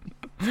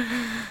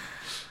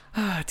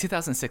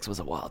 2006 was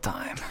a wild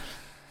time.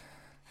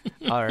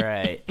 All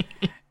right.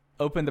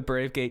 Opened the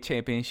Brave Gate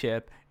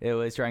Championship. It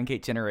was Dragon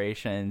Gate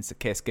Generations,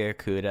 Keisuke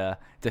Okuda,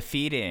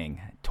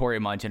 defeating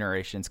Toryumon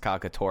Generations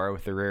Kakatora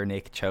with the rear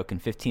naked choke in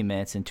 15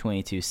 minutes and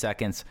 22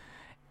 seconds.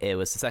 It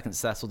was the second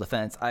successful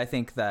defense. I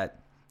think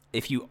that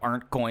if you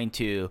aren't going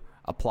to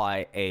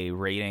apply a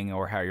rating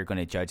or how you're going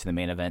to judge the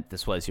main event,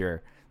 this was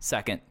your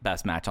second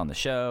best match on the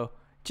show.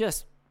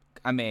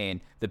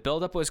 The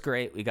build-up was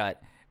great.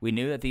 We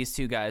knew that these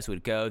two guys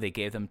would go. They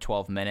gave them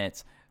 12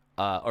 minutes.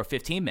 Or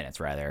 15 minutes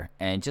rather,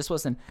 and just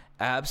was an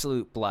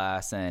absolute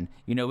blast. And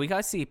we got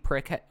to see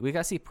prick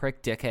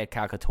dickhead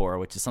Kakatora,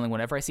 which is something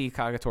whenever I see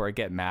Kakatora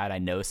get mad, I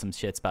know some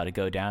shit's about to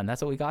go down.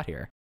 That's what we got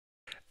here.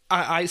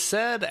 I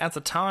said at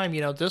the time,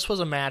 this was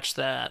a match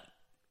that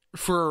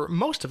for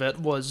most of it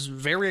was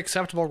very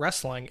acceptable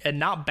wrestling and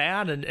not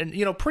bad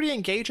and pretty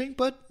engaging,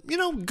 but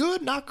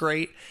good, not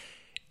great.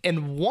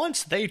 And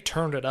once they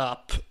turned it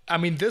up, I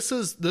mean, this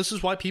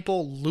is why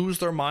people lose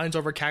their minds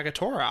over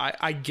Kakatora.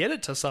 I get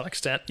it to some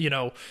extent.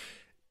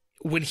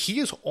 When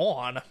he is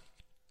on,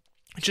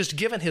 just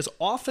given his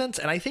offense,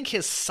 and I think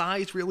his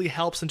size really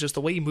helps, and just the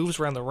way he moves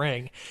around the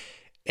ring,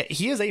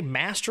 he is a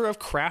master of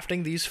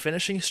crafting these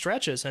finishing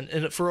stretches.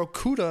 And for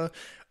Okuda,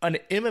 an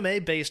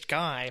MMA-based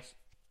guy,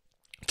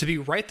 to be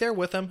right there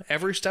with him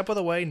every step of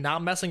the way,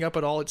 not messing up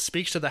at all, it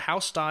speaks to the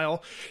house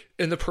style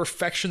and the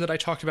perfection that I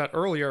talked about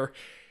earlier.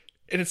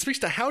 And it speaks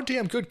to how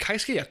damn good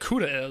Keisuke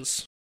Okuda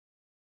is.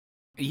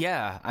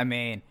 Yeah, I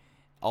mean,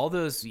 all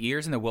those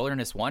years in the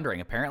wilderness wandering,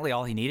 apparently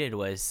all he needed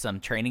was some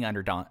training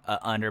under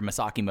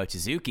Masaki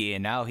Mochizuki,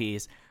 and now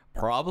he's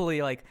probably,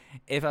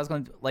 if I was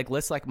going to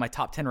list my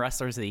top 10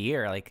 wrestlers of the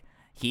year,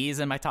 he's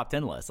in my top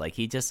 10 list.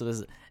 He just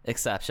was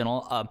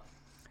exceptional.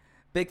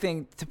 Big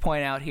thing to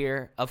point out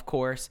here, of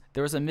course,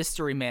 there was a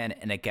mystery man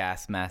in a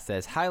gas mask that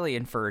is highly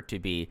inferred to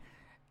be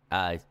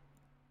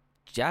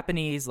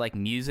Japanese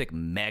music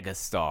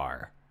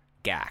megastar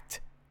Gact.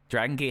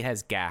 Dragon Gate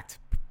has Gact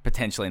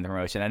potentially in the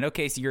promotion. I know,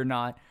 Casey, you're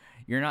not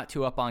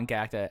too up on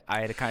Gact. I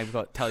had to kind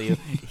of tell you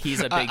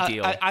he's a big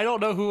deal. I don't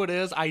know who it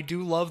is. I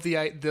do love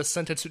the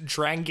sentence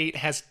Dragon Gate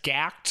has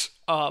Gact,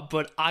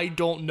 but I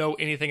don't know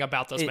anything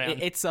about this man.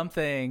 It's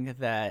something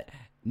that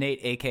Nate,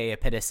 aka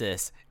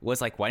Epitasis,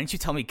 was like, why didn't you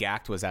tell me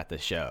Gact was at the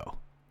show?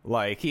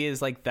 He is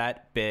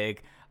that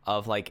big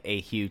of a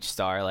huge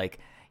star.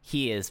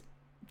 He is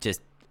just,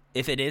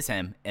 if it is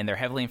him, and they're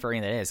heavily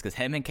inferring that it is, because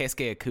him and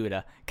Keisuke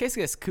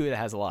Okuda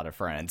has a lot of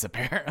friends,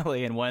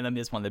 apparently, and one of them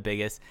is one of the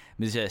biggest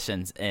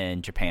musicians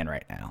in Japan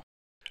right now.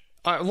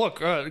 Look,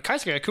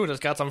 Keisuke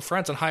Okuda's got some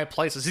friends in high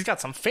places. He's got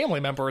some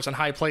family members in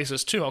high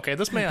places, too, okay?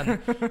 This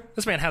man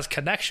has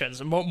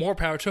connections. More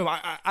power to him.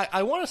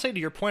 I want to say to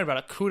your point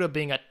about Okuda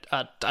being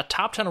a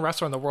top 10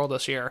 wrestler in the world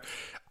this year,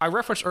 I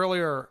referenced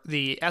earlier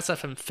the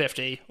SFM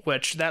 50,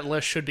 which that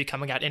list should be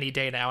coming out any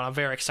day now, and I'm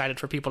very excited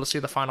for people to see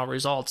the final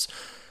results.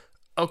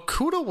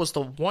 Okuda was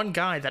the one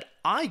guy that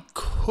I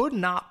could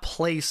not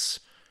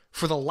place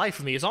for the life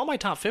of me. He's on my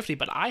top 50,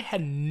 but I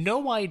had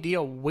no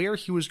idea where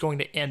he was going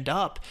to end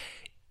up.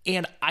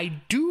 And I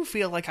do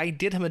feel like I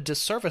did him a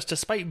disservice,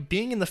 despite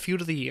being in the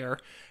feud of the year,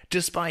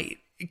 despite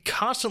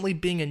constantly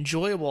being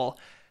enjoyable.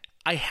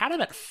 I had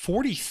him at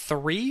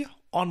 43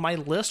 on my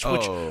list,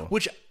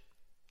 which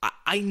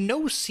I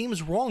know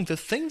seems wrong. The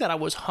thing that I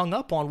was hung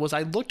up on was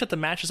I looked at the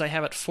matches I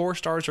have at 4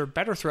 stars or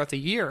better throughout the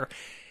year,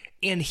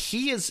 and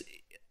he is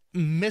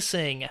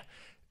missing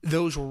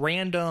those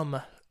random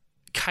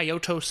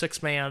Kyoto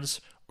 6-mans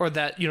or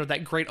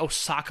that great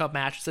Osaka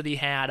match that he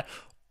had,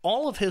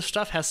 all of his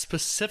stuff has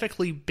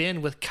specifically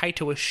been with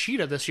Kaito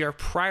Ishida this year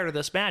prior to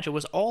this match. It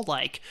was all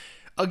like,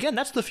 again,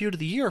 that's the feud of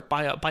the year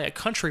by a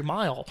country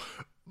mile.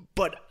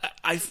 But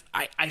I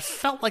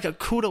felt like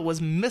Okuda was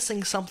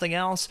missing something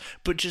else,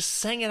 but just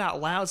saying it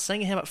out loud,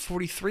 saying him at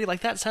 43,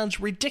 like that sounds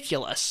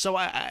ridiculous. So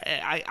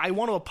I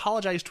want to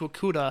apologize to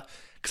Okuda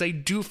because I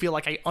do feel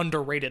like I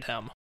underrated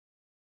him.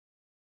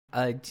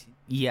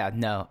 Yeah,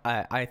 no,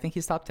 I think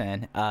he's top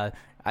 10.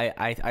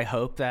 I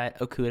hope that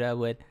Okuda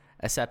would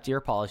accept your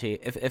apology.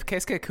 If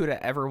Keisuke Okuda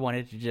ever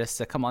wanted to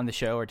just come on the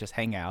show or just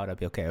hang out, I'd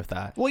be okay with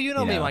that. Well, you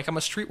know me, Mike. I'm a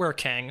streetwear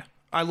king.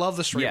 I love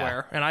the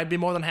streetwear, and I'd be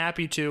more than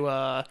happy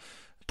to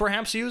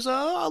perhaps use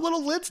a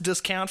little Lids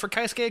discount for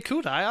Keisuke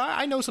Okuda.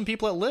 I know some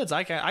people at Lids.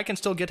 I can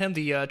still get him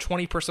the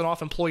 20%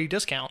 off employee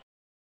discount.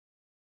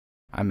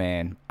 I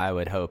mean, I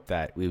would hope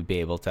that we would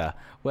be able to,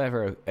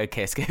 whatever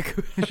Keisuke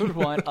Okuda would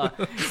want.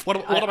 What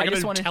am I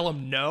going to tell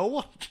him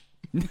no?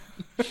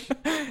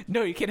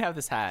 No, you can't have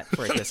this hat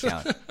for a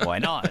discount. Why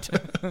not?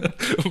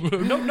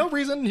 No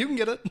reason. You can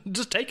get it.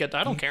 Just take it.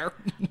 I don't care.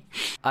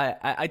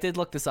 I did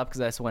look this up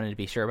because I just wanted to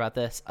be sure about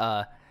this.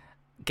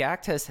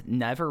 Gact has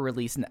never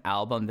released an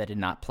album that did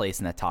not place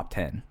in the top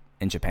 10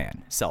 in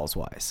Japan,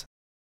 sales-wise.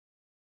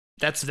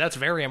 That's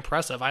very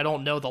impressive. I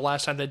don't know the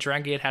last time that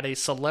Dragon Gate had a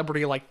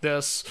celebrity like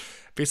this,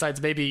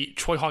 besides maybe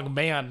Choi Hong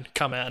Man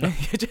come in.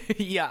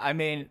 Yeah, I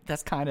mean,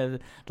 that's kind of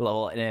the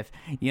level. And if,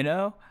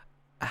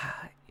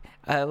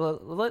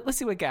 let's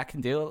see what Gak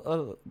can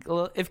do.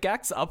 If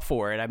Gak's up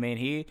for it, I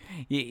mean,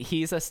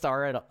 he's a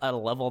star at a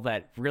level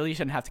that really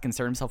shouldn't have to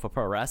concern himself with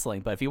pro wrestling.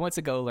 But if he wants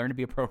to go learn to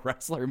be a pro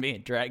wrestler, me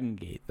at Dragon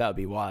Gate, that would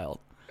be wild.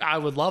 I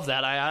would love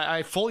that.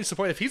 I fully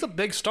support it. If he's a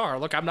big star,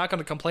 look, I'm not going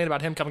to complain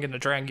about him coming into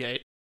Dragon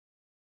Gate.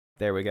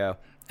 There we go.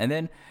 And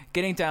then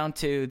getting down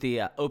to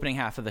the opening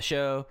half of the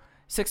show,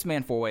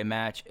 6-man 4-way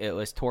match. It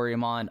was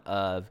Toryumon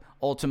of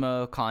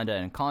Ultimo, Kanda,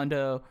 and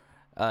Kondo.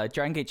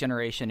 Dragon Gate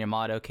Generation,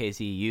 Yamato,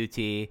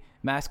 KZ, UT,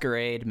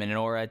 Masquerade,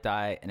 Minoura,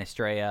 Dai, and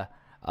Estrella,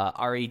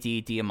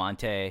 RED,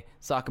 Diamante,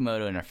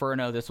 Sakamoto, and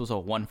Inferno. This was a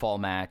one-fall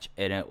match,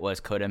 and it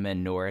was Kota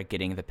Minoura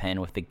getting the pin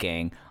with the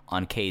gang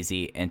on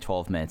KZ in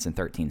 12 minutes and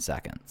 13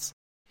 seconds.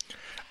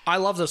 I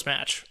love this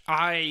match.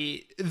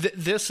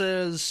 This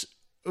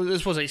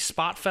was a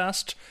spot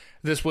fest.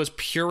 This was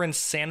pure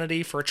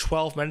insanity for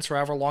 12 minutes or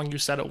however long you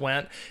said it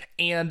went.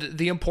 And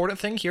the important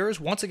thing here is,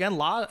 once again,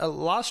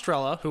 La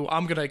Estrella, who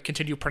I'm going to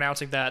continue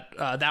pronouncing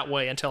that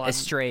way until I'm...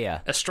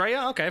 Estrella.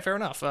 Estrella? Okay, fair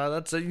enough.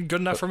 That's good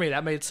enough for me.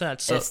 That made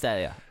sense. So,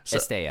 Estrella.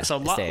 So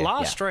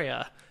La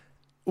Estrella...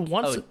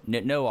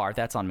 No R,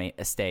 that's on me.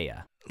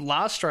 Estrella.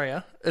 La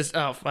Estrella is...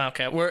 Oh,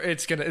 okay.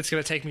 It's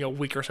gonna take me a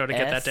week or so to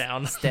get that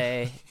down.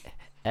 Estrella.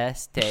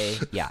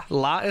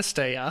 La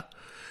Estrella.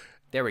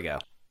 There we go.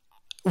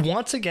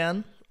 Once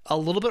again, a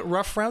little bit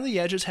rough around the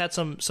edges, had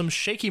some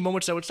shaky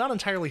moments, though it's not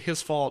entirely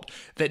his fault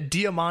that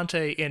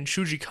Diamante and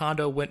Shuji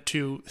Kondo went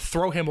to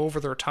throw him over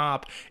their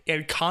top,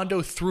 and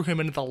Kondo threw him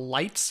into the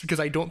lights because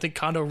I don't think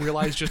Kondo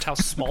realized just how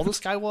small this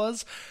guy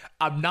was.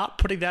 I'm not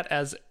putting that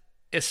as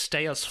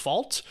Estella's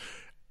fault,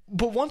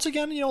 but once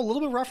again, a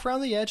little bit rough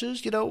around the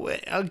edges,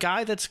 a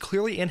guy that's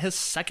clearly in his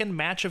second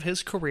match of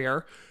his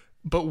career.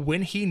 But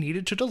when he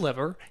needed to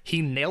deliver,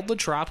 he nailed the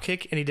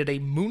dropkick and he did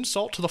a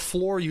moonsault to the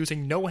floor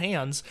using no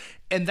hands.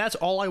 And that's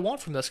all I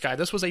want from this guy.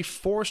 This was a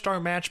 4-star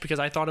match because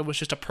I thought it was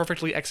just a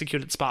perfectly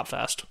executed spot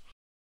fest.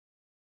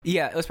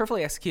 Yeah, it was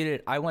perfectly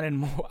executed. I wanted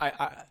more.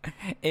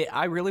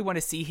 I really want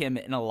to see him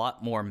in a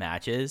lot more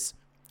matches.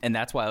 And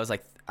that's why I was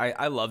like,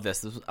 I love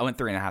this. I went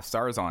 3.5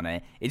 stars on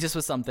it. It just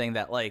was something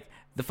that, like,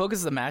 the focus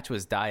of the match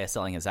was Dia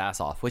selling his ass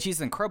off, which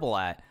he's incredible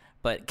at.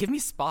 But give me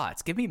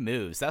spots, give me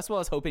moves. That's what I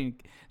was hoping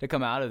to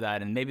come out of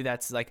that. And maybe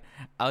that's like,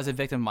 I was a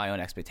victim of my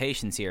own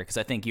expectations here because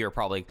I think you're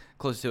probably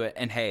close to it.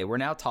 And hey, we're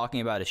now talking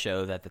about a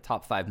show that the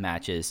top 5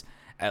 matches,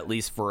 at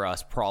least for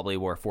us, probably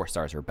were 4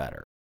 stars or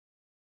better.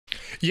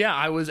 Yeah,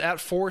 I was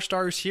at 4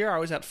 stars here. I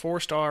was at 4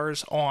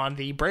 stars on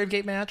the Brave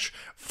Gate match,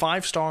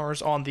 5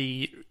 stars on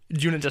the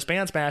Unit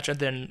Disbands match, and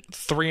then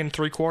 3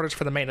 3/4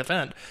 for the main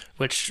event,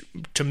 which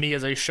to me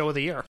is a show of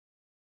the year.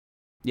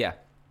 Yeah.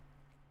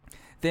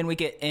 Then we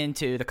get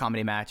into the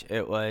comedy match.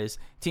 It was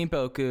Team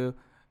Boku,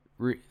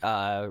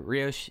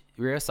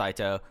 Ryo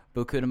Saito,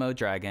 Bokudomo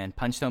Dragon,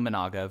 Punch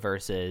Tominaga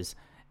versus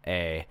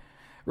a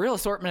real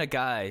assortment of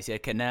guys. Yeah,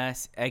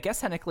 Kness. I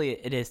guess technically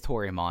it is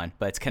Toryumon,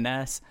 but it's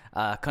Kness,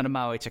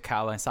 Konamawa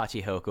Ichikawa, and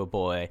Sachi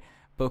Hokoboy.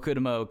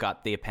 Bokudomo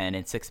got the pin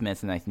in 6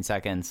 minutes and 19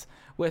 seconds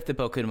with the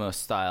Bokudomo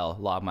style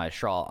Log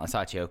Maestral on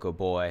Sachi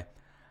Hokoboy.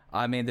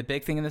 I mean, the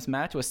big thing in this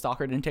match was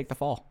Stalker didn't take the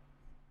fall.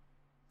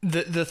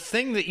 The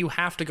thing that you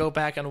have to go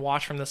back and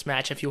watch from this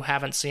match if you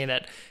haven't seen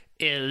it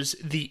is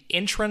the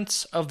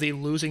entrance of the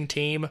losing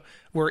team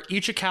where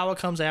Ichikawa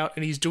comes out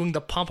and he's doing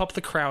the pump up the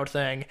crowd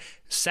thing.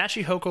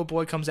 Sachi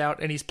Hokoboy comes out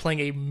and he's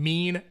playing a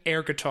mean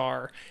air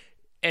guitar.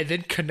 And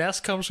then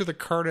Kness comes through the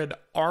curtain,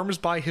 arms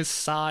by his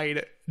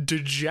side,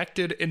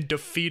 dejected and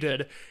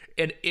defeated.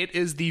 And it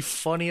is the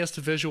funniest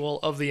visual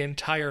of the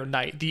entire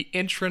night. The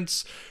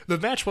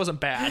match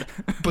wasn't bad,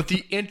 but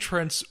the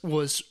entrance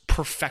was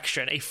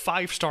perfection. A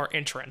 5-star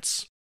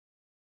entrance.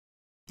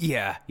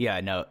 Yeah,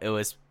 no, it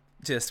was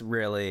just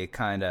really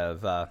kind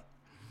of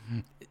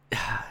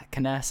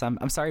Kness,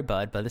 I'm sorry,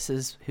 bud, but this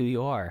is who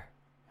you are.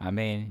 I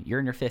mean, you're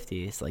in your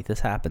 50s. Like, this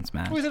happens,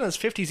 man. He's in his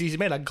 50s. He's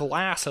made of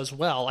glass as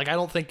well. Like, I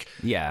don't think...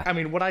 Yeah. I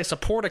mean, would I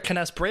support a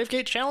Kness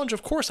Bravegate challenge?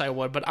 Of course I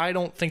would, but I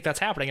don't think that's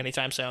happening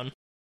anytime soon.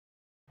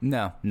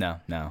 No.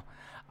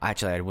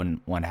 Actually, I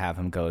wouldn't want to have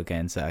him go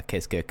against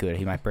Keisuke Okuda.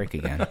 He might break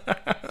again.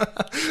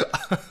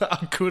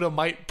 Okuda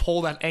might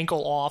pull that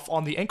ankle off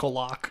on the ankle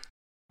lock.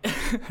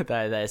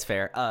 That is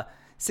fair.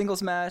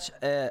 Singles match,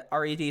 RED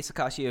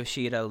Sakashi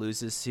Yoshida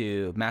loses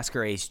to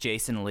Masquerade's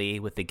Jason Lee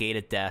with the Gate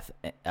of Death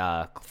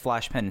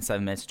flash pin in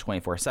 7 minutes and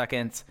 24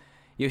 seconds.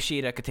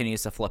 Yoshida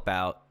continues to flip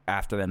out.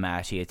 After the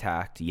match, he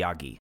attacked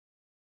Yagi.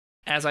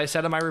 As I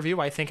said in my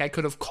review, I think I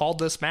could have called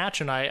this match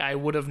and I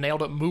would have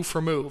nailed it move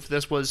for move.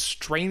 This was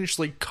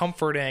strangely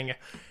comforting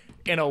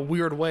in a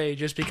weird way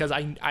just because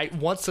I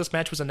once this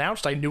match was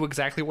announced, I knew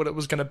exactly what it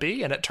was going to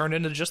be, and it turned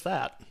into just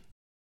that.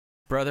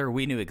 Brother,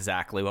 we knew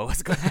exactly what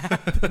was going to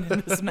happen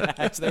in this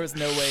match. There was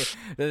no way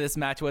that this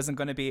match wasn't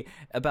going to be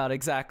about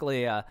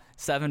exactly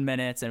 7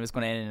 minutes and it was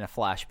going to end in a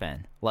flash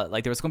pin.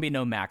 Like, there was going to be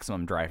no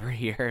maximum driver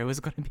here. It was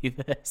going to be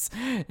this.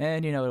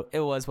 And, you know,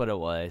 it was what it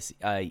was.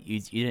 You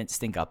didn't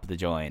stink up the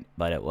joint,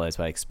 but it was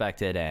what I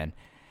expected. And,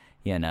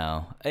 you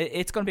know,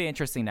 it's going to be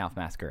interesting now with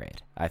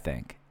Masquerade, I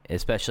think.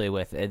 Especially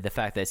with the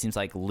fact that it seems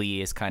like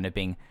Lee is kind of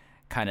being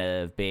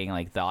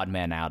like the odd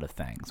man out of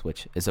things,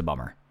 which is a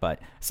bummer. But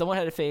someone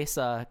had to face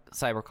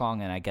Cyber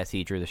Kong, and I guess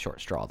he drew the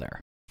short straw there.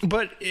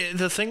 But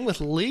the thing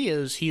with Lee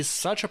is he's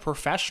such a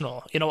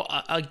professional, you know,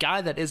 a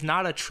guy that is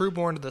not a true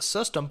born to the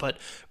system, but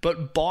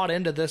bought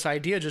into this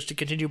idea just to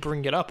continue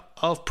bringing it up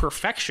of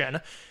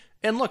perfection.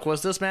 And look,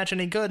 was this match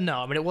any good? No,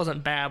 I mean, it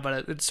wasn't bad,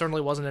 but it certainly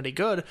wasn't any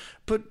good.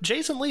 But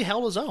Jason Lee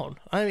held his own.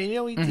 I mean, you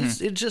know,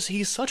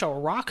 he's such a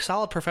rock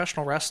solid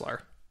professional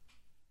wrestler.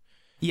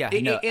 Yeah,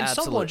 and absolutely.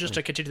 someone, just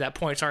to continue that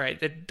point, sorry,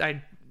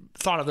 I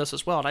thought of this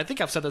as well, and I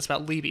think I've said this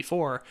about Lee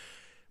before,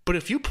 but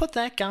if you put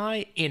that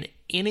guy in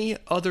any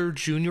other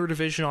junior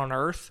division on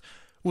Earth,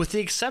 with the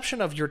exception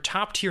of your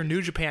top-tier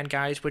New Japan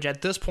guys, which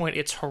at this point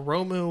it's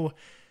Hiromu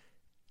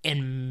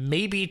and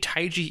maybe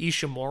Taiji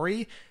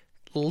Ishimori,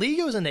 Lee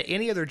goes into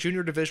any other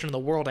junior division in the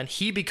world, and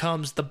he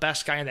becomes the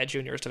best guy in that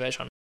juniors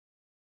division.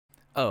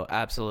 Oh,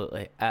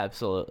 absolutely.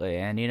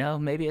 And, you know,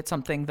 maybe it's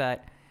something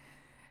that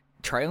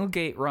Triangle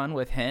Gate run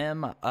with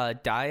him,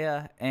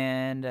 Daya,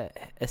 and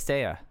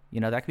Estea. You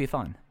know, that could be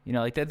fun. You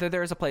know, like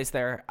there's a place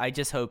there. I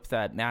just hope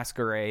that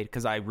Masquerade,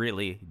 because I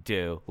really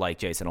do like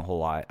Jason a whole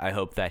lot. I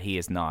hope that he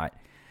is not,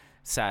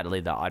 sadly,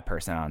 the odd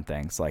person on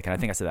things. Like, and I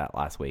think I said that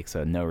last week,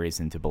 so no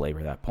reason to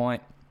belabor that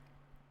point.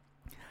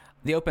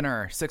 The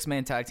opener,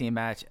 6-man tag team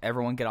match.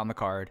 Everyone get on the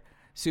card.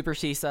 Super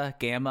Shisa,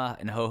 Gamma,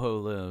 and Ho-Ho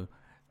Lu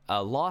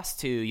lost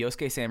to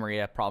Yosuke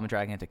Samaria, Problem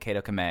Dragon, to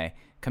Kato Kamei.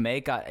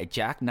 Kamei got a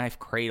jackknife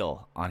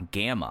cradle on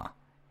Gamma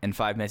in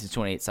 5 minutes and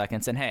 28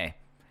 seconds. And hey,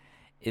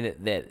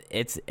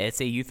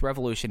 it's a youth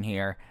revolution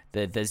here.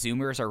 The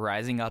Zoomers are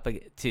rising up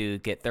to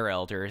get their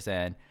elders.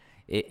 And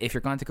if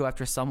you're going to go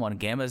after someone,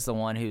 Gamma is the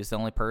one who's the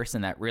only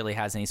person that really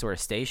has any sort of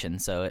station.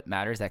 So it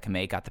matters that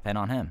Kamei got the pin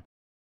on him.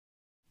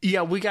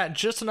 Yeah, we got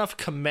just enough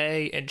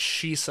Kamei and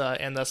Shisa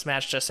in this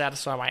match to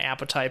satisfy my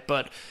appetite,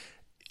 but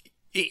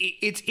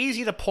it's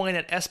easy to point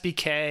at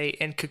SBK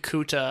and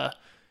Kakuta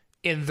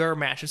in their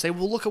match and say,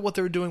 well, look at what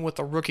they're doing with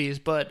the rookies.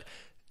 But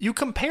you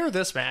compare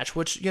this match,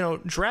 which, you know,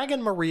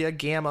 Dragon, Maria,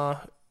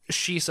 Gamma,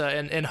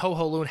 Shisa, and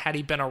Ho-Ho Loon, had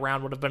he been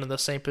around, would have been in the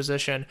same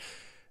position.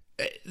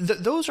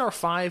 Those are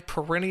 5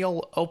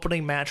 perennial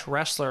opening match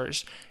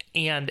wrestlers.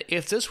 And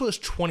if this was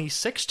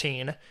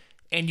 2016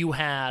 and you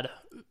had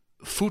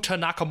Futa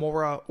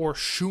Nakamura or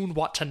Shun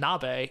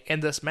Watanabe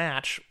in this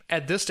match,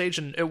 at this stage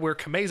where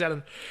Kamei's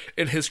at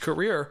in his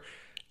career,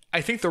 I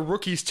think the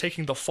rookie's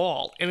taking the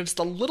fall. And it's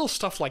the little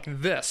stuff like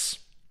this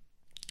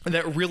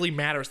that really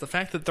matters. The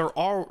fact that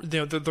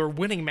they're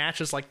winning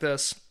matches like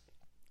this,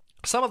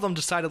 some of them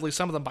decidedly,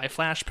 some of them by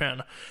flash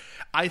pin.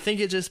 I think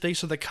it just speaks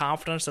to the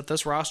confidence that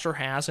this roster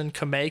has in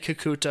Kamei,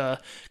 Kakuta,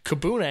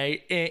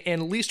 Kabune,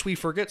 and least we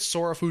forget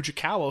Sora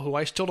Fujikawa, who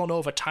I still don't know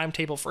of a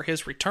timetable for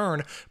his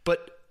return,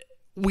 but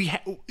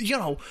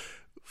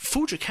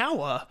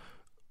Fujikawa,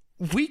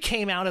 we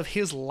came out of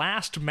his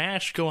last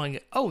match going,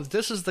 oh,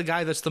 this is the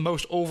guy that's the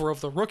most over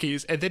of the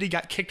rookies, and then he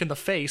got kicked in the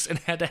face and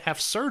had to have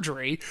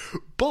surgery.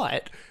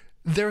 But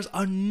there's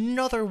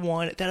another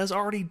one that has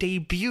already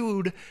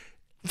debuted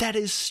that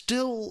is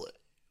still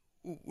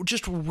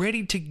just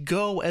ready to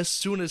go as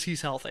soon as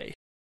he's healthy.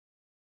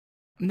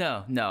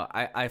 No,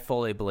 I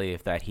fully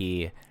believe that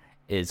he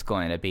is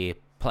going to be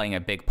playing a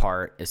big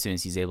part as soon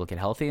as he's able to get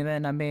healthy. And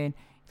then, I mean,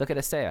 look at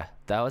Estea.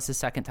 That was his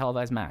second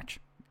televised match,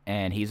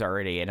 and he's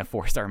already in a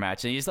 4-star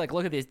match. And you just like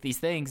look at these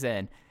things,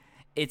 and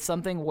it's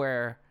something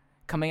where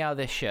coming out of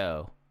this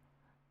show,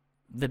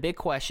 the big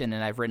question,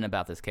 and I've written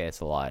about this case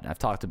a lot, and I've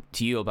talked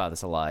to you about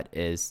this a lot,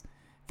 is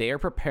they are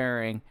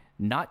preparing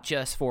not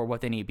just for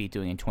what they need to be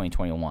doing in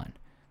 2021.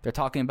 They're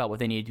talking about what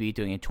they need to be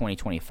doing in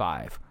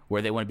 2025,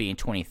 where they want to be in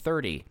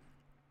 2030.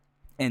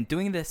 And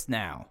doing this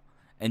now,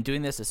 and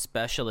doing this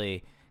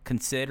especially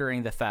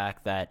considering the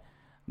fact that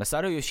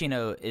Masato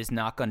Yoshino is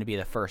not going to be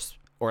the first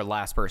or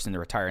last person to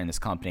retire in this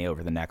company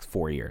over the next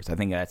 4 years. I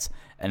think that's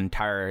an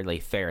entirely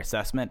fair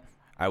assessment.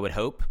 I would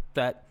hope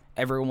that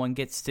everyone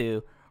gets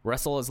to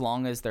wrestle as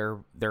long as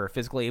they're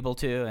physically able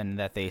to, and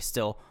that they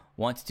still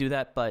want to do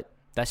that, but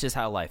that's just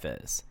how life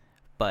is.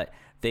 But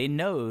they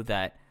know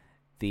that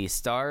the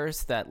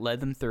stars that led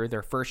them through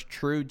their first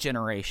true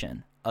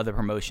generation of the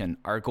promotion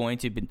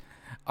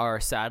are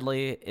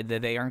sadly,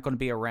 they aren't going to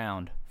be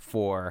around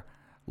for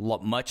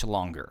much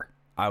longer.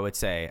 I would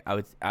say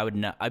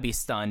I'd be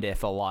stunned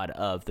if a lot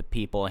of the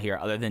people here,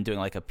 other than doing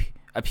like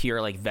a pure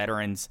like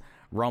veterans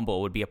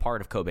rumble, would be a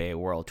part of Kobe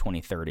World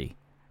 2030.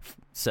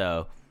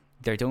 So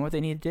they're doing what they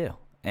need to do,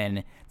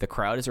 and the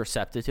crowd is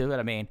receptive to it.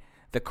 I mean,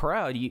 the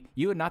crowd,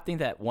 you would not think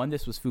that, one,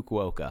 this was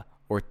Fukuoka,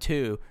 or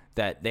two,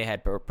 that they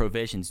had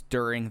provisions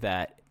during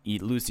that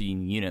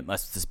losing unit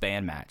must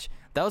disband match.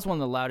 That was one of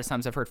the loudest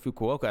times I've heard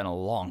Fukuoka in a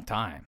long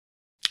time.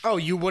 Oh,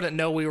 you wouldn't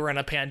know we were in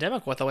a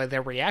pandemic with the way they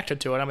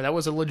reacted to it. I mean, that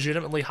was a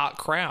legitimately hot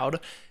crowd,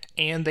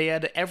 and they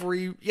had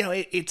every,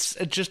 it's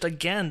just,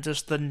 again,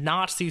 just the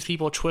knots these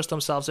people twist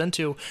themselves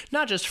into,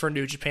 not just for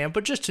New Japan,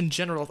 but just in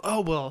general.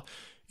 Oh, well,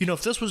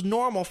 if this was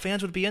normal,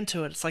 fans would be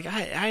into it. It's like,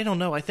 I don't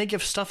know. I think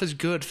if stuff is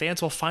good,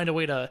 fans will find a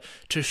way to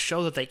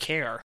show that they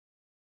care.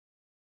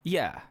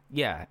 Yeah.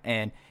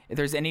 And if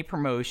there's any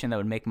promotion that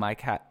would make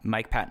Mike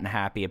Patton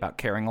happy about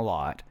caring a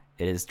lot,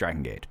 it is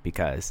Dragon Gate,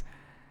 because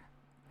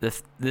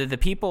the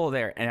people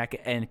there,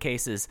 and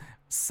Case's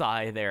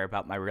sigh there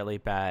about my really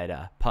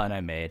bad pun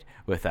I made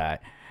with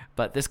that,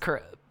 but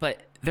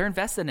they're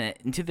invested in it,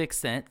 and to the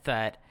extent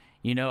that,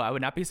 I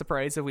would not be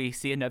surprised if we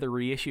see another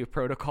reissue of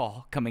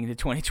Protocol coming into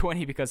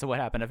 2020 because of what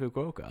happened at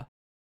Fukuoka.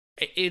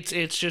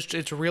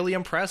 It's really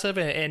impressive,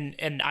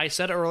 and I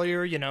said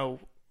earlier,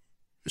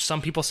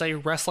 some people say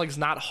wrestling's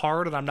not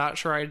hard, and I'm not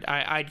sure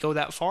I'd go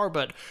that far,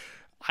 but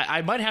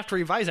I might have to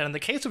revise that. In the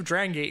case of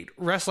Dragon Gate,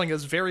 wrestling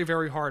is very,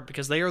 very hard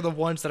because they are the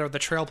ones that are the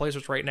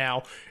trailblazers right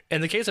now.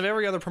 In the case of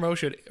every other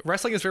promotion,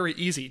 wrestling is very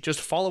easy.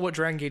 Just follow what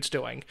Dragon Gate's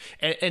doing.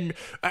 And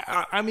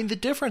I mean, the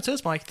difference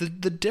is, Mike,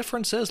 the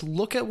difference is,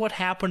 look at what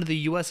happened to the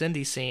U.S.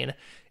 indie scene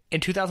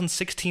in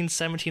 2016,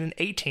 17, and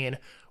 18,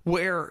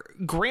 where,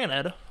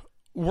 granted,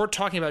 we're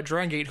talking about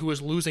Dragon Gate, who is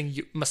losing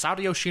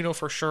Masato Yoshino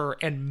for sure,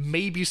 and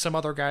maybe some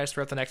other guys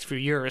throughout the next few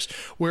years,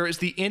 whereas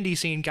the indie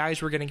scene,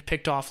 guys were getting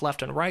picked off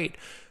left and right.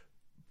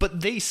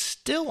 But they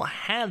still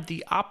had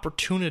the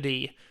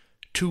opportunity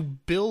to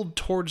build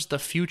towards the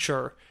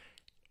future,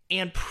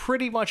 and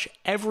pretty much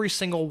every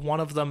single one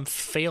of them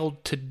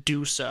failed to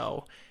do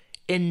so.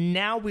 And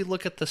now we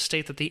look at the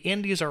state that the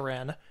indies are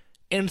in,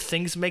 and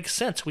things make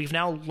sense. We've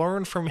now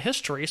learned from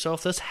history, so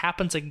if this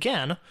happens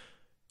again,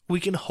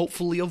 we can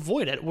hopefully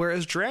avoid it.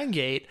 Whereas Dragon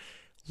Gate,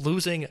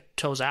 losing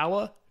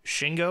Tozawa,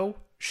 Shingo,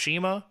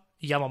 Shima,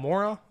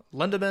 Yamamura,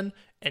 Lindemann,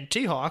 and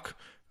T-Hawk,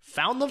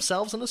 found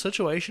themselves in a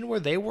situation where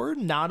they were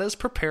not as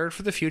prepared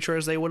for the future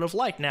as they would have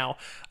liked. Now,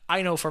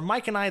 I know for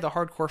Mike and I, the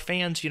hardcore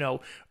fans,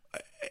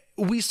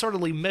 we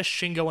certainly miss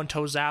Shingo and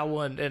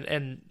Tozawa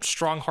and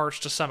Strong Hearts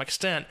to some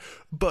extent,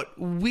 but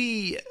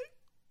we,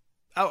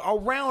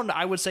 around,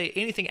 I would say,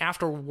 anything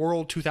after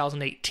World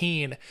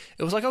 2018,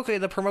 it was like, okay,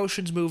 the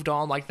promotions moved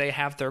on, like they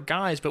have their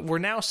guys, but we're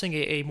now seeing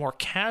a more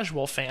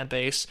casual fan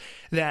base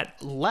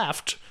that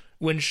left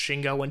when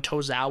Shingo and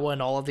Tozawa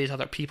and all of these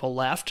other people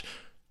left,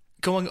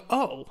 going,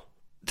 oh,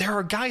 there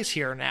are guys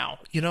here now.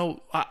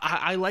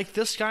 I like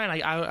this guy,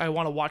 and I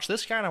want to watch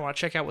this guy, and I want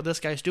to check out what this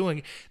guy's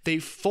doing. They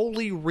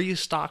fully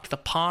restocked the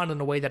pond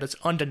in a way that is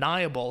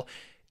undeniable.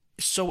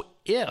 So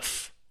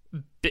if,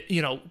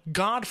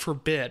 God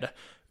forbid,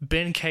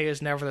 Ben-K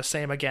is never the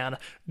same again.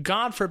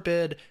 God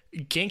forbid,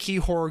 Genki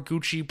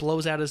Horiguchi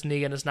blows out his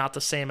knee and is not the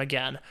same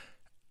again.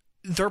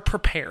 They're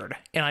prepared,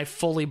 and I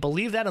fully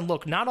believe that. And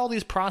look, not all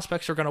these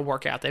prospects are going to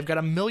work out. They've got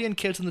 1 million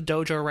kids in the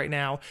dojo right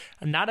now,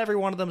 and not every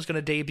one of them is going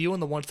to debut,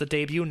 and the ones that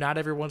debut, not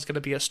everyone's going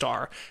to be a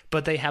star.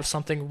 But they have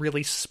something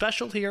really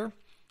special here.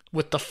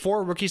 With the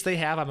 4 rookies they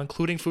have, I'm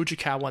including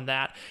Fujikawa in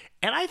that,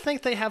 and I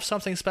think they have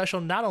something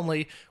special not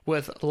only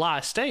with La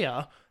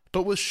Estrella,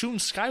 but with Shun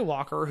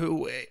Skywalker,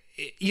 who,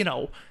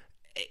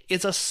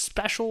 is a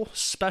special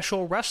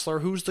wrestler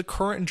who's the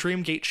current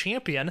Dreamgate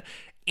champion,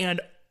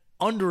 and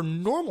under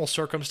normal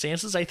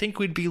circumstances, I think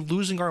we'd be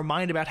losing our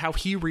mind about how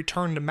he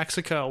returned to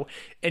Mexico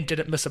and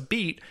didn't miss a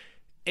beat.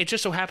 It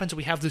just so happens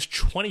we have this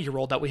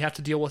 20-year-old that we have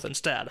to deal with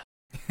instead.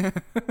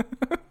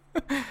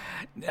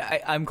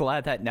 I'm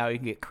glad that now you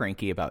can get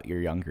cranky about your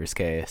younger's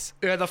case.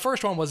 Yeah, the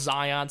first one was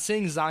Zion.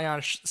 Seeing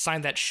Zion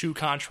sign that shoe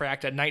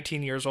contract at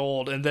 19 years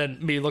old, and then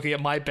me looking at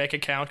my bank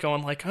account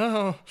going like,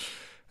 oh,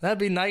 that'd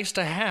be nice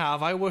to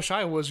have. I wish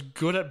I was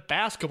good at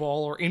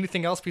basketball or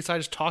anything else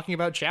besides talking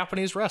about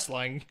Japanese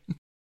wrestling.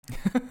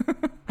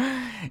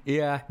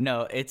 Yeah,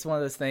 no, it's one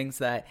of those things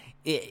that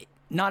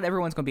not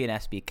everyone's going to be an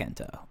SB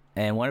Kento.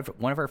 And one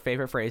of our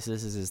favorite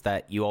phrases is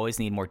that you always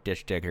need more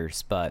ditch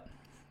diggers. But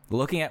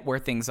looking at where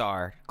things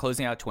are,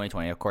 closing out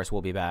 2020, of course,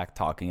 we'll be back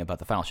talking about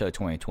the final show of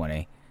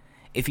 2020.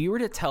 If you were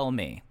to tell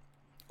me,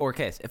 or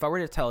Case, if I were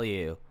to tell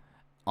you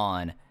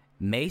on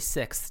May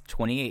 6th,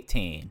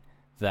 2018,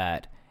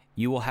 that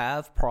you will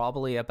have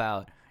probably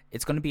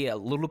it's going to be a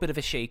little bit of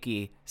a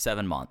shaky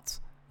 7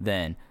 months.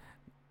 Then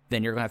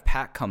you're going to have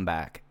Pac come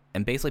back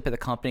and basically put the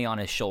company on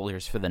his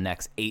shoulders for the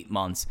next 8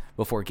 months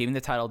before giving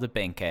the title to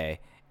Benkei.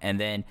 And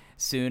then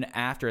soon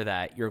after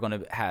that, you're going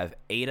to have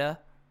Ada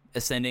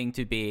ascending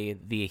to be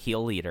the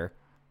heel leader.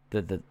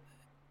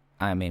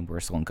 I mean, we're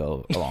just going to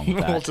go along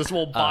with that.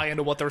 We'll buy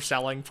into what they're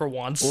selling for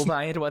once. We'll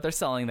buy into what they're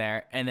selling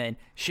there. And then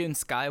Shun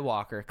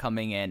Skywalker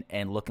coming in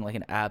and looking like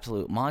an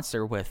absolute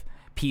monster with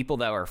people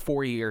that are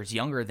 4 years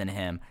younger than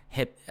him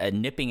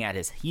nipping at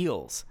his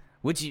heels,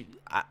 which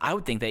I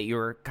would think that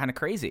you're kind of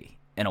crazy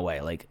in a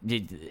way. Like,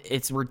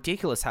 it's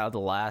ridiculous how the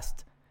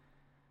last,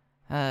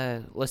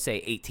 let's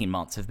say 18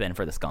 months have been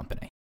for this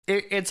company.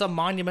 It's a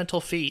monumental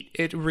feat.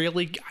 It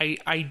really,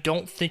 I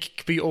don't think it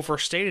could be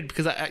overstated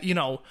because,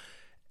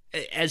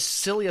 as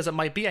silly as it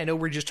might be, I know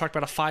we just talked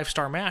about a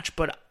 5-star match,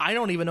 but I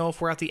don't even know if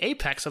we're at the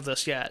apex of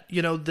this yet.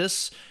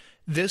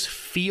 This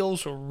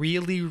feels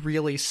really,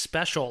 really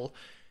special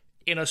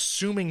in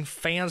assuming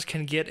fans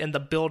can get in the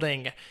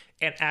building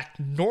and act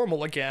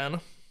normal again.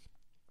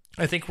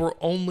 I think we're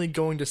only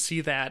going to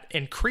see that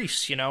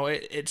increase.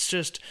 It's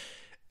just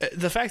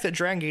the fact that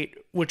Dragon Gate,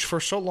 which for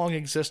so long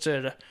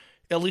existed,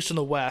 at least in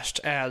the West,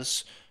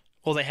 as,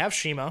 well, they have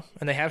Shima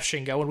and they have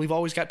Shingo, and we've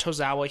always got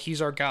Tozawa,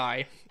 he's our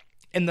guy.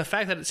 And the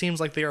fact that it seems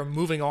like they are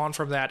moving on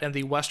from that in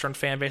the Western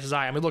fan base's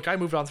eye. I mean, look, I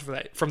moved on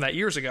from that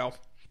years ago.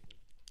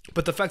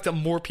 But the fact that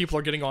more people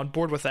are getting on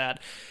board with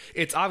that,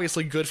 it's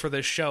obviously good for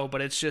this show, but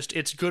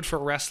it's good for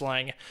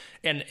wrestling.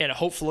 And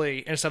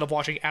hopefully, instead of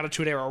watching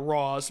Attitude Era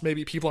Raws,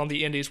 maybe people on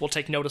the indies will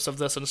take notice of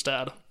this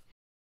instead.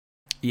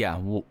 Yeah,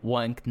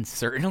 one can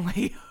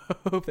certainly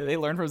hope that they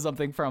learn from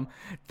something from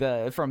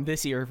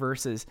this year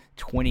versus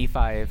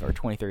 25 or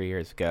 23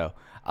 years ago.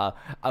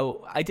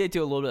 I did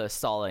do a little bit of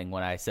stalling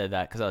when I said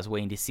that because I was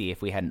waiting to see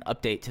if we had an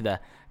update to the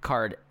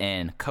card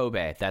in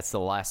Kobe. That's the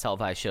last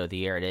televised show of the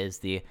year. It is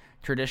the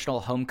traditional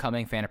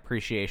homecoming fan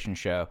appreciation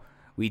show.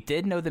 We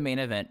did know the main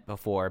event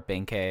before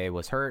Benkei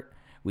was hurt.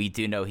 We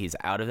do know he's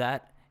out of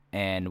that,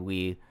 and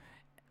we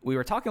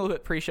were talking a little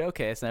bit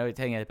pre-showcase. Now we're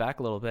taking it back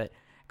a little bit.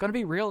 Going to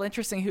be real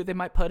interesting who they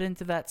might put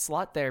into that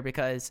slot there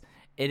because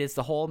it is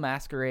the whole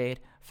Masquerade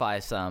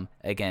 5-some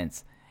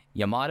against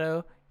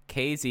Yamato,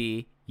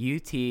 KZ,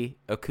 UT,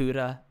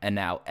 Okuda, and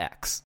now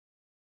X.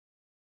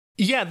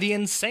 Yeah, the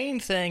insane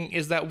thing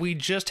is that we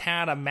just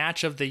had a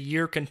match of the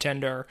year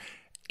contender,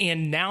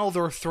 and now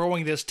they're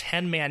throwing this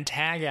 10-man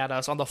tag at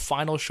us on the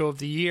final show of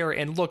the year.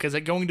 And look, is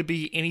it going to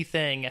be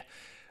anything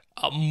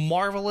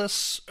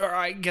marvelous? Or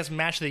I guess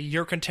match of the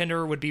year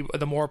contender would be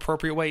the more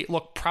appropriate way.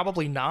 Look,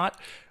 probably not.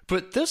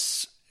 But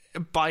this,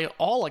 by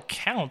all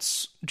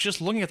accounts,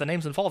 just looking at the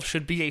names involved,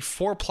 should be a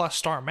 4+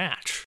 star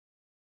match.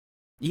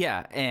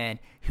 Yeah, and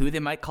who they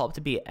might call up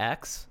to be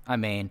X, I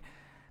mean,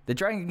 the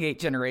Dragon Gate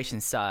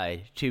Generation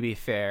side, to be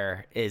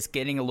fair, is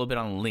getting a little bit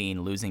on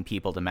lean, losing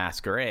people to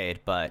Masquerade,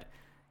 but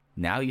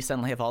now you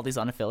suddenly have all these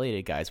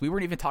unaffiliated guys. We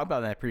weren't even talking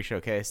about that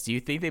pre-showcase. Do you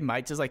think they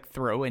might just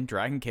throw in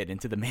Dragon Kid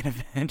into the main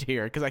event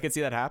here? Because I could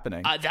see that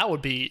happening. That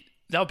would be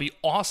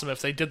awesome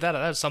if they did that.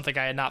 That's something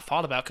I had not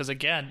thought about. Because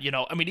again,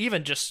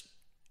 even just,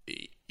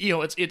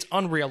 it's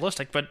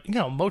unrealistic. But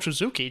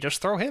Mochizuki,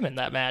 just throw him in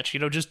that match.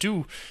 Just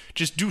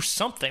do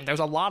something. There's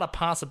a lot of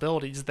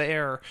possibilities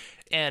there.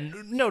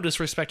 And no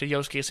disrespect to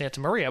Yosuke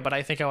Santa Maria, but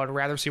I think I would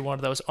rather see one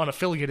of those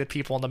unaffiliated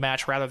people in the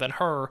match rather than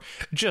her,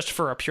 just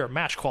for a pure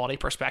match quality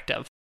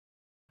perspective.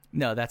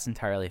 No, that's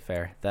entirely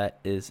fair. That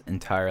is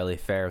entirely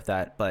fair with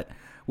that. But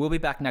we'll be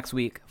back next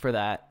week for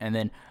that. And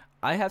then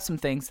I have some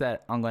things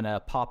that I'm going to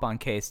pop on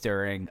case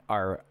during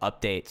our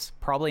updates,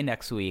 probably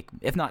next week.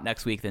 If not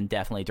next week, then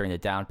definitely during the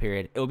down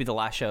period. It will be the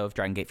last show of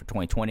Dragon Gate for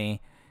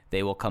 2020.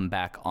 They will come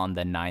back on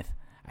the 9th.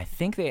 I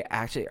think they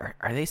actually,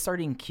 are they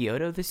starting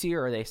Kyoto this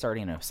year or are they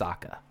starting in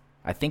Osaka?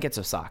 I think it's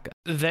Osaka.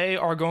 They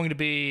are going to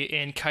be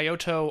in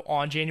Kyoto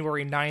on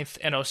January 9th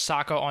and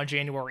Osaka on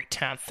January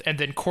 10th, and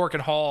then Cork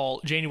and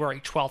Hall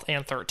January 12th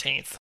and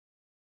 13th.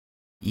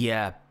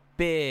 Yeah,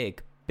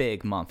 big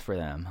month for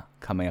them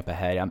coming up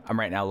ahead. I'm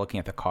right now looking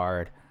at the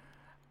card.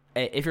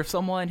 If you're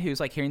someone who's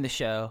hearing the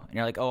show and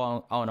you're like,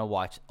 oh, I want to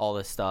watch all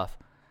this stuff,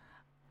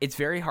 it's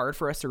very hard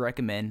for us to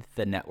recommend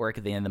the network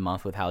at the end of the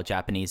month with how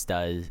Japanese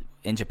does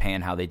in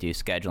Japan, how they do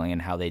scheduling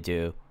and how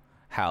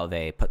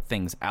they put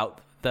things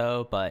out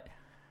though. But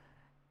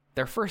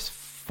their first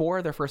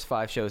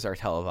 5 shows are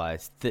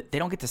televised. They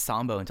don't get to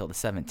Sambo until the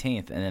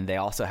 17th, and then they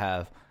also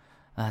have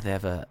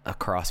a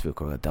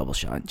CrossFit, a double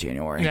shot in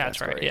January.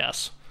 That's right. Great.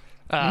 Yes.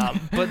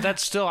 But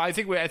that's still, I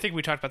think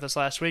we talked about this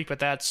last week, but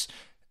that's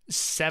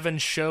 7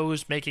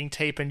 shows making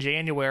tape in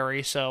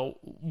January. So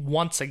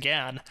once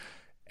again,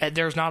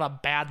 there's not a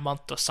bad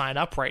month to sign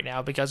up right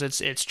now because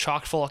it's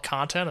chock full of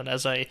content. And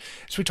as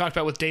we talked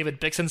about with David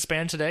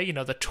Bixenspan today,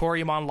 the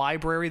Toryumon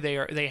library,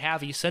 they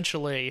have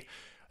essentially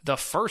the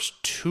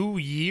first 2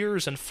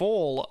 years in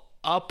full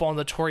up on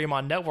the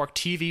Toryumon Network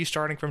TV,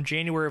 starting from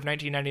January of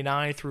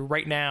 1999 through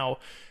right now,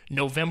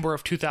 November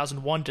of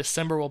 2001.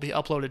 December will be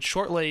uploaded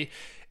shortly.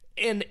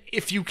 And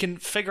if you can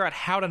figure out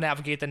how to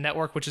navigate the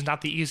network, which is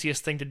not the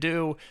easiest thing to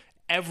do,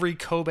 every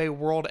Kobe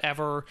World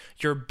ever,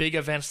 your big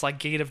events like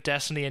Gate of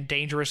Destiny and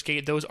Dangerous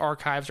Gate, those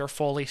archives are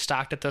fully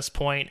stocked at this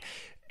point.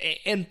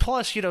 And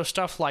plus,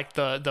 stuff like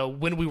the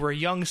When We Were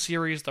Young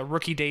series, the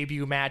rookie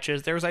debut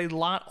matches, there's a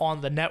lot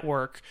on the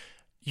network.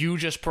 You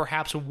just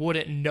perhaps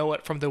wouldn't know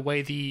it from the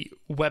way the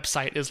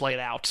website is laid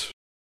out.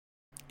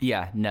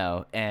 Yeah,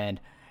 no.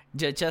 And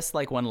just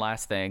like one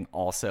last thing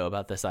also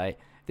about the site.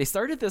 They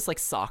started this like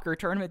soccer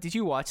tournament. Did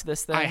you watch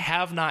this thing? I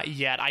have not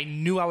yet. I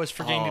knew I was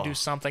forgetting to do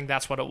something.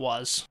 That's what it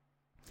was.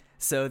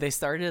 So they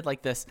started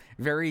like this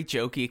very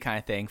jokey kind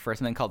of thing for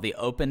something called the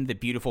Open the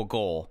Beautiful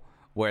Goal,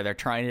 where they're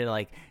trying to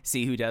like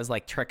see who does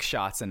like trick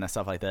shots and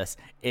stuff like this.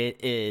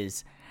 It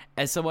is,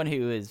 as someone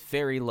who is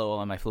very low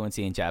on my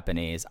fluency in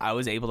Japanese, I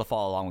was able to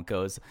follow along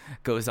what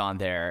goes on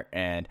there,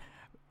 and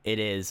it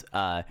is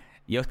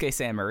Yosuke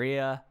Santa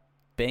Maria,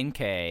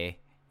 Benkei,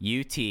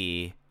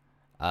 UT,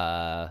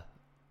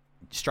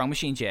 Strong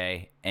Machine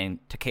J, and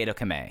Takedo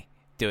Kame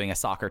doing a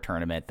soccer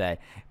tournament that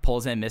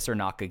pulls in Mr.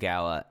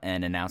 Nakagawa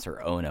and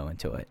announcer Ono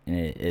into it, and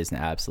it is an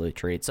absolute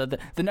treat. So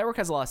the network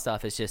has a lot of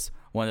stuff. It's just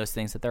one of those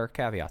things that there are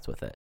caveats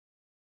with it.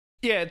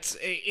 Yeah,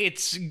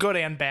 it's good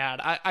and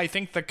bad. I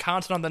think the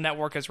content on the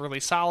network is really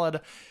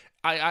solid.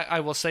 I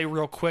will say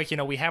real quick,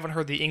 we haven't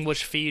heard the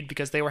English feed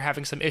because they were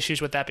having some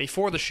issues with that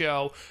before the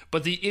show,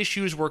 but the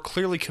issues were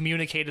clearly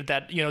communicated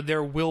that,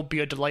 there will be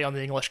a delay on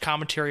the English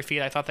commentary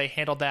feed. I thought they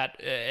handled that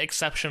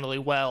exceptionally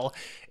well.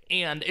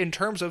 And in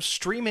terms of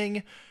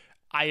streaming,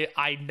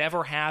 I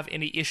never have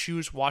any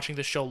issues watching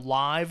the show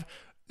live.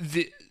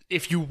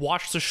 If you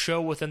watch the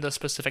show within the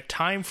specific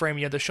time frame,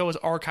 the show is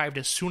archived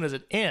as soon as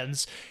it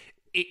ends.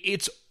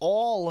 It's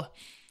all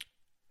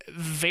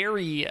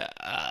very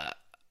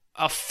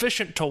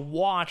efficient to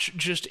watch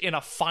just in a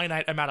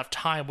finite amount of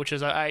time, which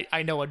is,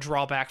 I know, a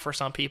drawback for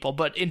some people.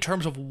 But in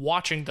terms of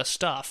watching the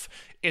stuff,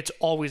 it's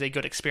always a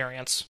good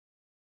experience.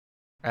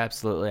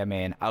 Absolutely. I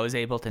mean, I was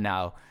able to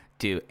now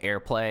do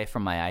AirPlay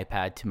from my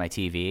iPad to my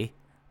TV.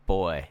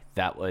 Boy,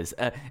 that was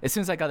as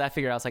soon as I got that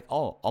figured out, I was like,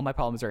 oh, all my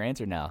problems are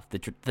answered now.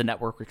 The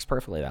network works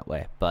perfectly that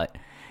way. But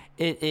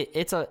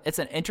it's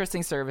an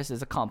interesting service.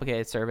 It's a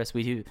complicated service.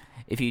 We do,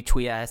 if you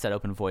tweet at us at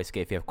Open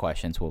VoiceGate if you have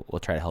questions,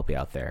 we'll try to help you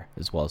out there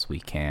as well as we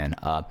can.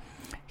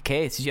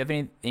 Case, did you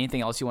have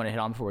anything else you want to hit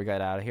on before we get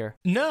out of here?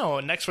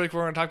 No. Next week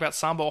we're going to talk about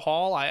Sambo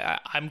Hall.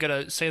 I'm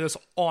going to say this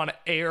on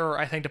air,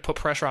 I think, to put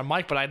pressure on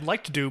Mike, but I'd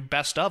like to do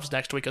best ofs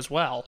next week as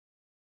well.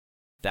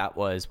 That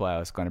was what I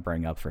was going to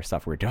bring up for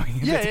stuff we're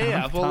doing.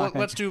 Yeah. Well,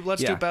 let's do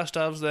best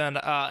ofs then.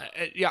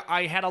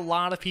 I had a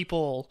lot of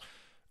people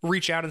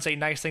reach out and say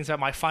nice things about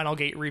my Final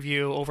Gate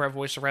review over at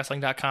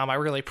voicesofwrestling.com. I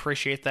really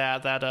appreciate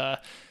that.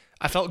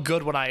 I felt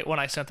good when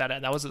I sent that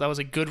in. That was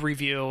a good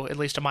review, at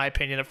least in my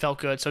opinion. It felt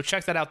good. So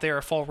check that out there,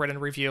 a full written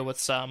review with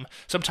some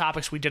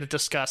topics we didn't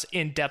discuss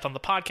in depth on the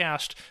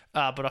podcast,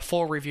 but a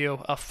full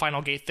review of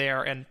Final Gate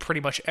there and pretty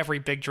much every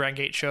big Dragon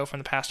Gate show from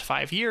the past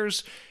 5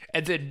 years.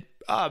 And then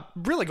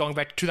really going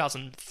back to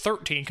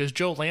 2013, because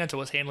Joe Lanza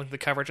was handling the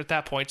coverage at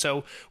that point.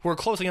 So we're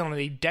closing in on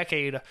a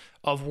decade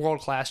of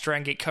world-class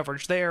Dragon Gate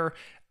coverage there.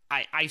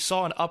 I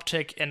saw an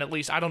uptick, and at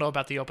least, I don't know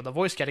about the Open the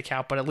VoiceGate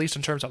account, but at least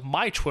in terms of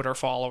my Twitter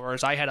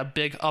followers, I had a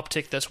big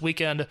uptick this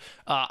weekend.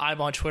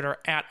 I'm on Twitter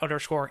at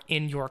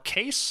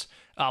 _InYourCase.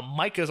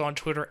 Mike is on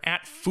Twitter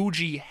at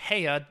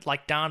FujiHeya,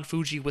 like Don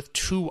Fuji with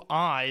 2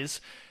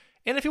 eyes.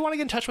 And if you want to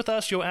get in touch with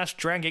us, you'll ask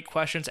Dragon Gate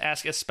questions,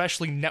 ask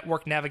especially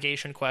network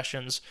navigation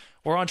questions.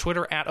 We're on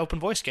Twitter at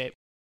Open VoiceGate.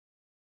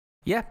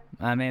 Yeah,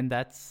 I mean,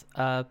 that's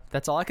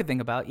all I could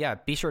think about. Yeah,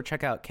 be sure to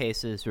check out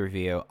Case's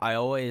review.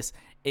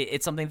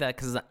 It's something that,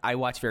 because I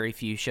watch very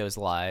few shows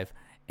live,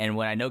 and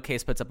when I know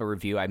Case puts up a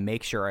review, I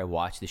make sure I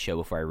watch the show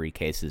before I read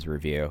Case's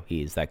review.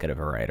 He's that good of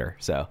a writer.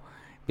 So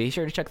be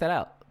sure to check that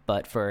out.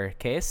 But for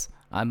Case,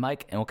 I'm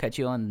Mike, and we'll catch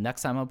you on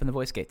next time Open the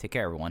VoiceGate. Take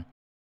care, everyone.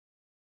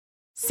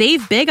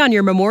 Save big on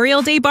your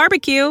Memorial Day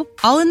barbecue,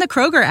 all in the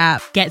Kroger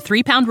app. Get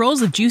 3-pound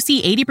rolls of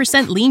juicy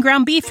 80% lean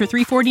ground beef for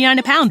 $3.49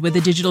 a pound with a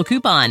digital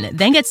coupon.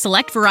 Then get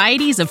select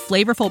varieties of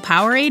flavorful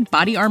Powerade,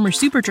 Body Armor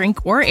Super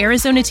Drink, or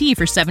Arizona tea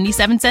for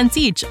 77 cents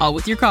each, all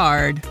with your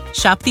card.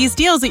 Shop these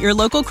deals at your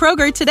local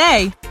Kroger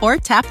today, or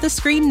tap the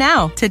screen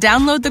now to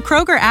download the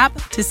Kroger app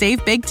to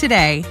save big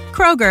today.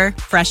 Kroger,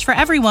 fresh for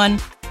everyone.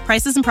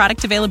 Prices and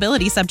product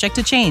availability subject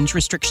to change.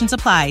 Restrictions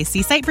apply.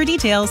 See site for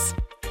details.